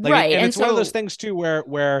 Like, right. And it's one of those things too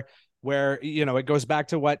where it goes back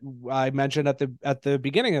to what I mentioned at the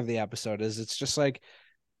beginning of the episode, is it's just like,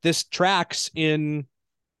 this tracks in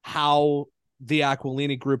how the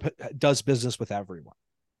Aquilini group does business with everyone.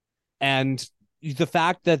 And the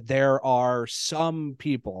fact that there are some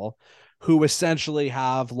people who essentially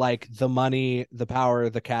have, like, the money, the power,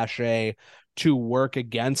 the cachet to work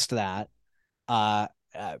against that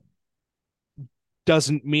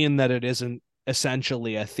doesn't mean that it isn't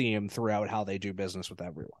essentially a theme throughout how they do business with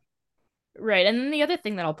everyone. Right. And then the other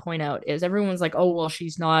thing that I'll point out is, everyone's like, oh, well,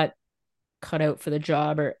 she's not cut out for the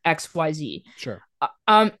job, or XYZ. Sure.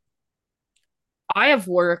 I have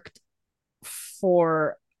worked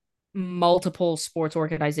for multiple sports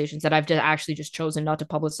organizations that I've actually just chosen not to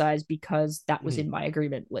publicize because that was in my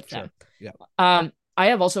agreement with them. Yeah. I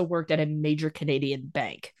have also worked at a major Canadian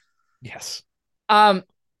bank. Yes.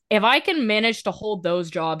 If I can manage to hold those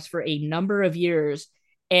jobs for a number of years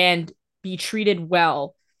and be treated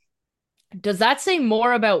well, does that say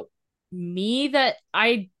more about me that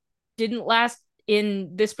I didn't last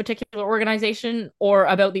in this particular organization, or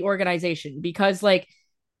about the organization? Because, like,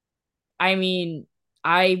 I mean,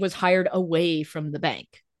 I was hired away from the bank,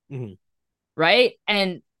 right?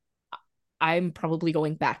 And I'm probably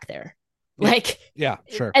going back there. Like, yeah,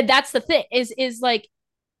 sure. And that's the thing is like,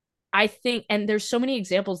 I think, and there's so many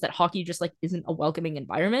examples that hockey just, like, isn't a welcoming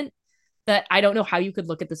environment, that I don't know how you could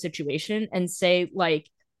look at the situation and say, like,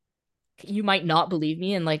 you might not believe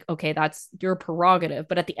me, and, like, okay, that's your prerogative,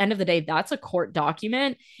 but at the end of the day, that's a court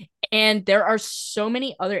document, and there are so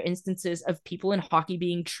many other instances of people in hockey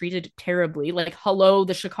being treated terribly, like, hello,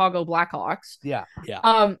 the Chicago Blackhawks. Yeah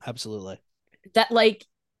absolutely. That, like,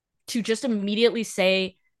 to just immediately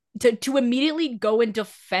say, to immediately go and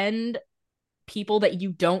defend people that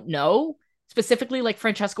you don't know, specifically like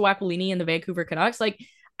Francesco Aquilini and the Vancouver Canucks, like,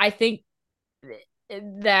 I think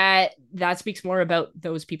that speaks more about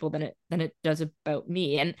those people than it does about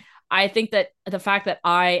me. And I think that the fact that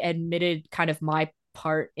I admitted kind of my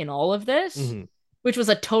part in all of this, Mm-hmm. which was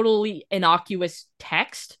a totally innocuous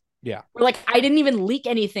text. Yeah. Where, like, I didn't even leak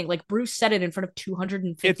anything. Like, Bruce said it in front of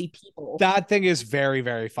 250 people. That thing is very,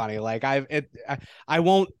 very funny. Like I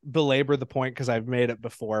won't belabor the point because I've made it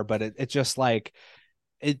before, but it's just like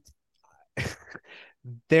it.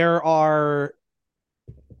 There are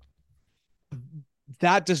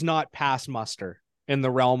that does not pass muster in the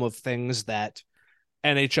realm of things that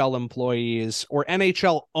NHL employees or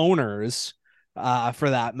NHL owners, for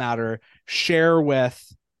that matter, share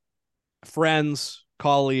with friends,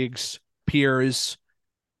 colleagues, peers,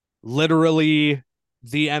 literally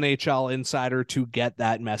the NHL insider to get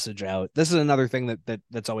that message out. This is another thing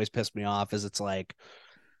that's always pissed me off is it's like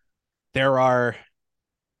there are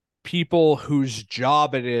people whose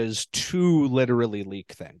job it is to literally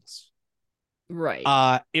leak things.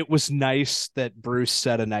 Right. It was nice that Bruce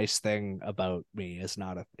said a nice thing about me.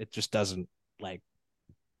 It just doesn't like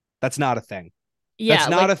that's not a thing. Yeah. That's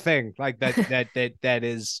not a thing. Like that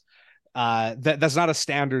is that's not a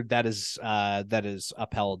standard that is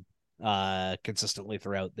upheld consistently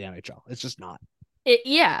throughout the NHL. It's just not.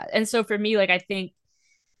 Yeah. And so for me, like, I think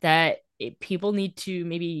that people need to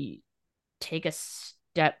maybe take a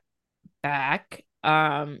step back,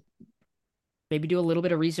 maybe do a little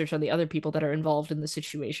bit of research on the other people that are involved in the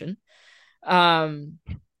situation, and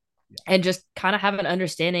just kind of have an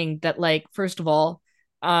understanding that, like, first of all,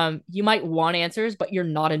 you might want answers, but you're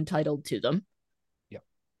not entitled to them. Yep.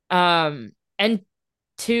 And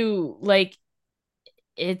two, like,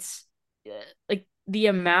 it's like the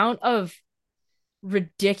amount of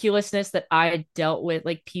ridiculousness that I dealt with,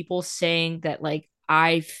 like people saying that like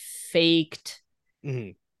I faked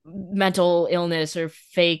mental illness or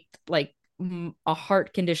faked like a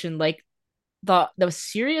heart condition. Like the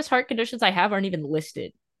serious heart conditions I have aren't even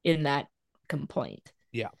listed in that complaint.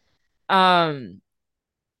 Yeah. And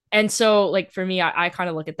so like for me, I kind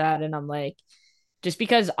of look at that and I'm like, just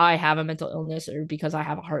because I have a mental illness or because I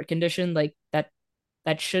have a heart condition, like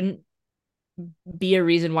that shouldn't be a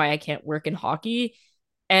reason why I can't work in hockey.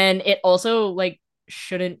 And it also like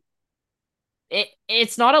shouldn't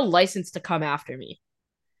it's not a license to come after me.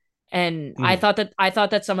 And I thought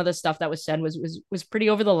that some of the stuff that was said was pretty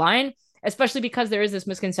over the line, especially because there is this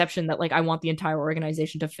misconception that like I want the entire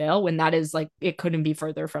organization to fail when that is like it couldn't be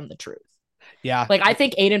further from the truth. Yeah. Like I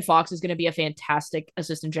think Aiden Fox is going to be a fantastic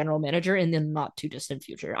assistant general manager in the not too distant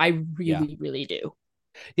future. I really do.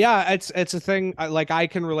 Yeah, it's a thing. Like I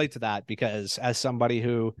can relate to that because as somebody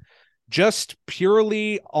who just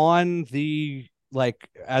purely on the like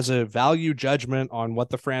as a value judgment on what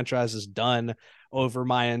the franchise has done over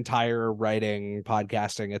my entire writing,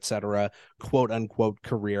 podcasting, etc., quote unquote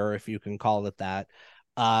career, if you can call it that.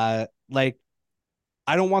 Like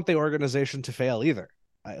I don't want the organization to fail either.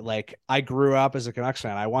 I grew up as a Canucks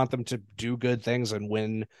fan. I want them to do good things and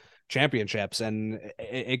win championships, and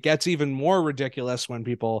it gets even more ridiculous when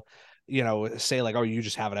people say like, oh, you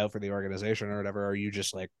just have it out for the organization or whatever, or you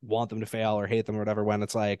just like want them to fail or hate them or whatever, when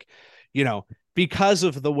it's like, because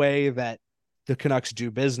of the way that the Canucks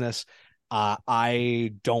do business,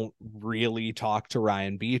 I don't really talk to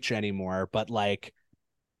Ryan Beach anymore, but like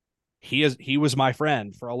he was my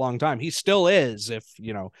friend for a long time. He still is, if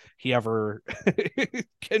he ever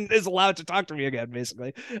is allowed to talk to me again,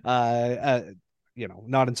 basically.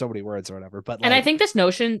 Not in so many words or whatever, but and I think this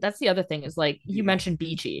notion, that's the other thing, is like you mentioned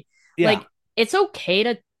Beachy. Yeah. Like it's okay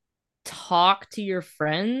to talk to your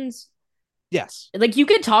friends. Yes. Like you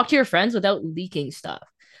can talk to your friends without leaking stuff.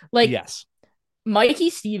 Like yes. Mikey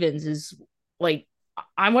Stevens is like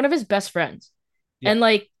I'm one of his best friends. Yeah. And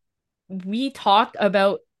like we talked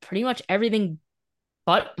about pretty much everything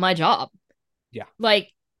but my job. Yeah.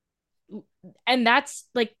 Like, and that's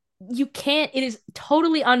like you can't, it is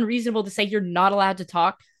totally unreasonable to say you're not allowed to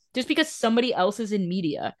talk just because somebody else is in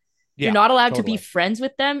media. Yeah, you're not allowed to be friends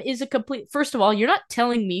with them is a complete, first of all, you're not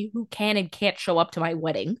telling me who can and can't show up to my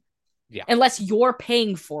wedding. Yeah. Unless you're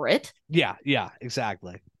paying for it. Yeah,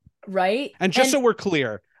 exactly. Right. And just so we're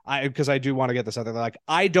clear, because I do want to get this out there, like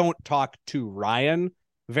I don't talk to Ryan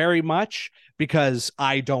very much because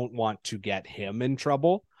I don't want to get him in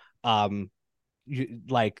trouble.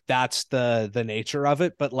 Like that's the nature of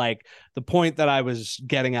it, but like the point that I was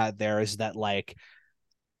getting at there is that like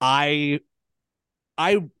I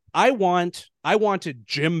wanted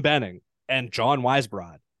Jim Benning and John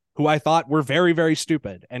Weisbrod, who I thought were very, very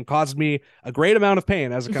stupid and caused me a great amount of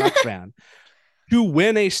pain as a Canucks fan, to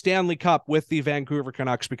win a Stanley Cup with the Vancouver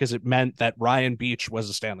Canucks because it meant that Ryan Beach was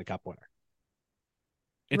a Stanley Cup winner.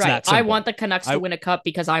 It's right. I want the Canucks to win a cup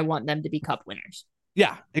because I want them to be cup winners.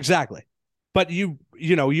 Yeah, exactly. But you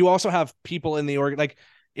also have people in the org, like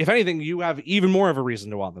if anything, you have even more of a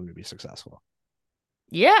reason to want them to be successful.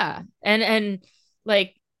 Yeah. And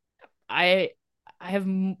like I I have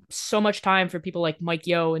so much time for people like Mike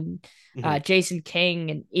Yo and Mhm. Jason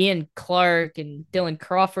King and Ian Clark and Dylan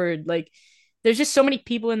Crawford. Like, there's just so many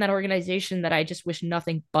people in that organization that I just wish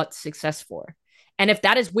nothing but success for. And if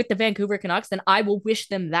that is with the Vancouver Canucks, then I will wish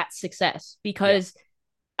them that success Yeah, because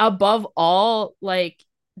above all, like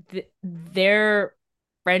their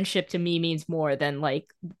friendship to me means more than like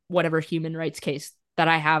whatever human rights case that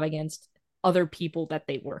I have against other people that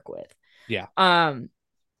they work with. yeah, Um,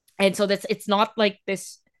 and so that's it's not like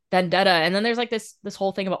this vendetta. And then there's like this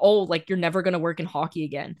whole thing about, oh, like you're never gonna work in hockey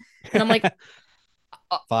again. And I'm like,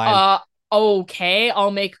 uh, fine. uh okay,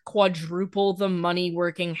 I'll make quadruple the money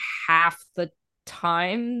working half the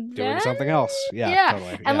time Doing then. something else. Yeah, Yeah.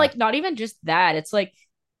 totally. And Yeah, like not even just that. It's like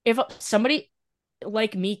if somebody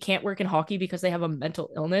like me can't work in hockey because they have a mental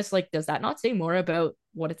illness, like does that not say more about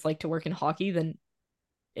what it's like to work in hockey than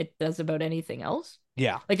it does about anything else?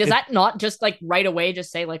 yeah. Like, does It that not just like right away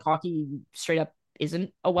just say like hockey straight up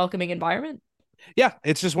isn't a welcoming environment? yeah,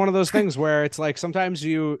 it's just one of those things where it's like sometimes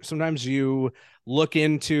you look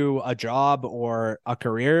into a job or a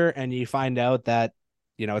career and you find out that,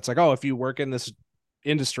 it's like, oh, if you work in this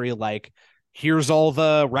industry, like here's all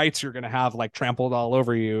the rights you're going to have like trampled all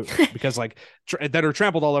over you because like that are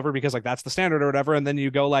trampled all over because like that's the standard or whatever, and then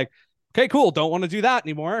you go like, okay, cool, don't want to do that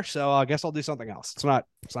anymore, so I guess I'll do something else. It's not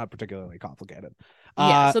particularly complicated.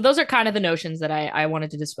 Yeah. uh So those are kind of the notions that I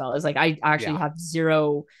wanted to dispel. Is like I actually yeah, have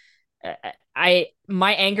zero. I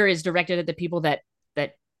my anger is directed at the people that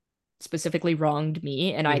specifically wronged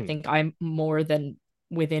me, and I mhm, think I'm more than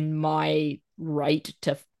within my right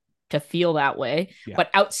to feel that way. yeah, But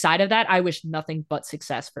outside of that, I wish nothing but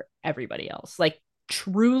success for everybody else. Like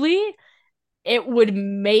truly, it would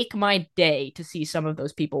make my day to see some of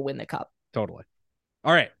those people win the cup. totally.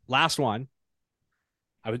 All right, last one.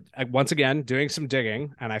 Once again doing some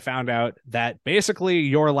digging, and I found out that basically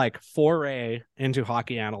your like foray into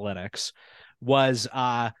hockey analytics was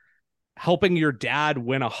helping your dad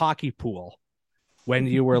win a hockey pool when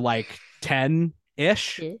you were like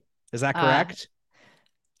 10-ish. Is that Uh, correct?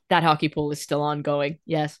 that hockey pool is still ongoing.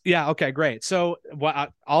 Yes. Yeah, okay, great. So what I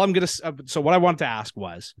wanted to ask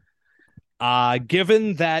was,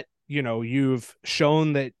 given that you've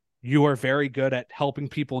shown that you are very good at helping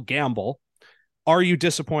people gamble, are you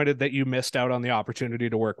disappointed that you missed out on the opportunity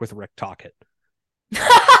to work with Rick Tocchet?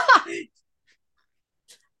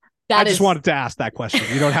 I That just is wanted to ask that question.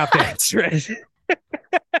 You don't have to answer it.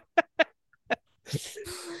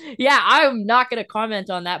 yeah, I'm not going to comment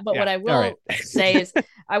on that. But Yeah. what I All right. will say is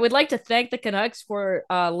I would like to thank the Canucks for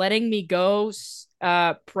letting me go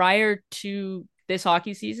prior to this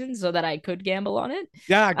hockey season so that I could gamble on it.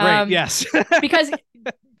 Yeah, great. Um, Yes. because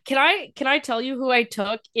can I tell you who I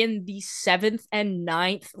took in the seventh and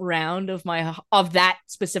ninth round of that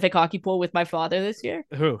specific hockey pool with my father this year?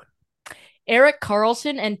 Who? Eric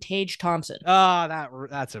Carlson and Tage Thompson. Oh,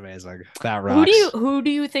 that's amazing. That rocks. Who do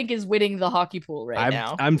you think is winning the hockey pool right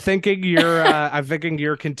now? I'm thinking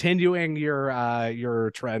you're continuing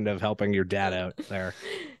your trend of helping your dad out there.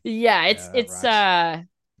 Yeah, Yeah, that rocks.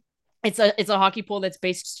 it's a hockey pool that's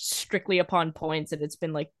based strictly upon points, and it's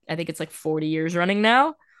been like I think it's like 40 years running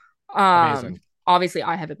now. Amazing. Obviously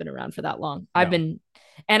I haven't been around for that long. No.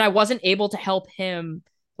 And I wasn't able to help him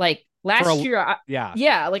like last year. Yeah.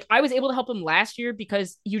 Yeah, like I was able to help him last year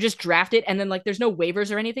because you just draft it and then like there's no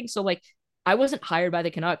waivers or anything. So like I wasn't hired by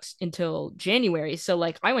the Canucks until January. So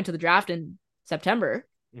like I went to the draft in September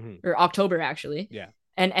Mhm. or October actually Yeah.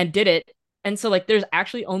 and did it. And so like there's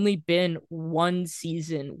actually only been one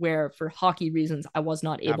season where for hockey reasons I was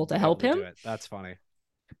not able Haven't to been help able to him. do it. That's funny.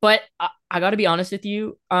 But I got to be honest with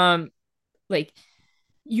you, like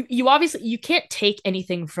you obviously you can't take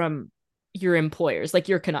anything from your employers, like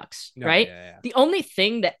your Canucks, No, right? yeah, The only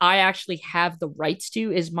thing that I actually have the rights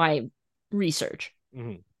to is my research, yeah.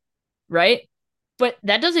 Mhm. right? But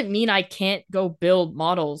that doesn't mean I can't go build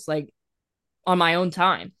models like on my own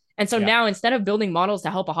time. And so Yeah. now instead of building models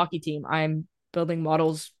to help a hockey team, I'm building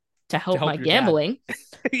models to To help help my your dad. gambling.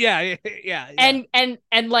 Yeah, yeah, yeah.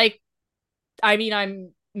 And like I mean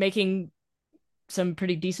I'm making some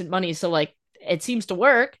pretty decent money, so like it seems to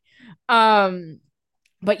work. Um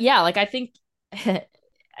but yeah, like I think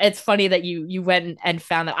it's funny that you went and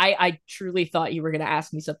found that. I truly thought you were gonna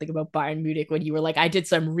ask me something about Bayern Munich when you were like, I did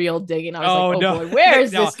some real digging. I was like, Oh oh no. boy, where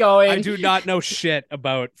is No, this I going? do not know shit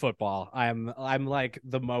about football. I'm like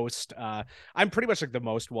the most I'm pretty much like the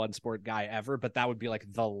most one sport guy ever, but that would be like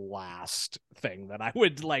the last thing that I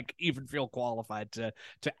would like even feel qualified to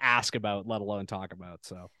ask about, let alone talk about.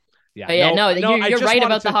 So Yeah. But yeah, no, I you're just right wanted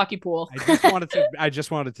about the to- hockey pool. I just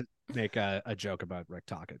wanted to make a joke about Rick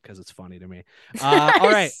Tocchet because it's funny to me. That All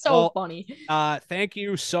is right. so Well, funny. thank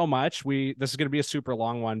you so much. This is going to be a super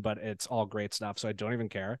long one, but it's all great stuff, so I don't even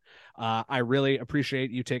care. I really appreciate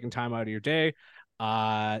you taking time out of your day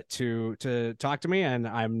to talk to me, and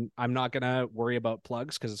I'm not going to worry about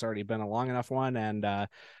plugs because it's already been a long enough one, and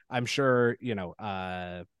I'm sure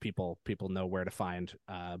people know where to find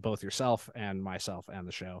both yourself and myself and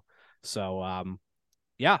the show. So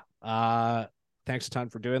yeah, thanks a ton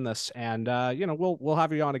for doing this, and we'll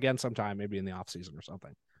have you on again sometime, maybe in the off season or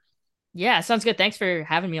something. Yeah, sounds good. Thanks for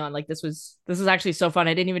having me on. Like this was actually so fun.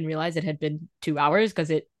 I didn't even realize it had been 2 hours because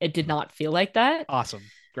it did not feel like that. Awesome.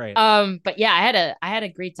 Great. But yeah, I had a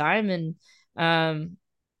great time, and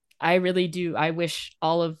I really do. I wish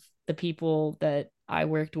all of the people that I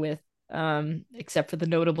worked with, except for the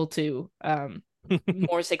notable two,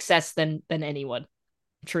 more success than anyone.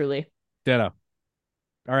 Truly. Ditto.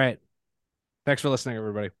 All right. Thanks for listening,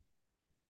 everybody.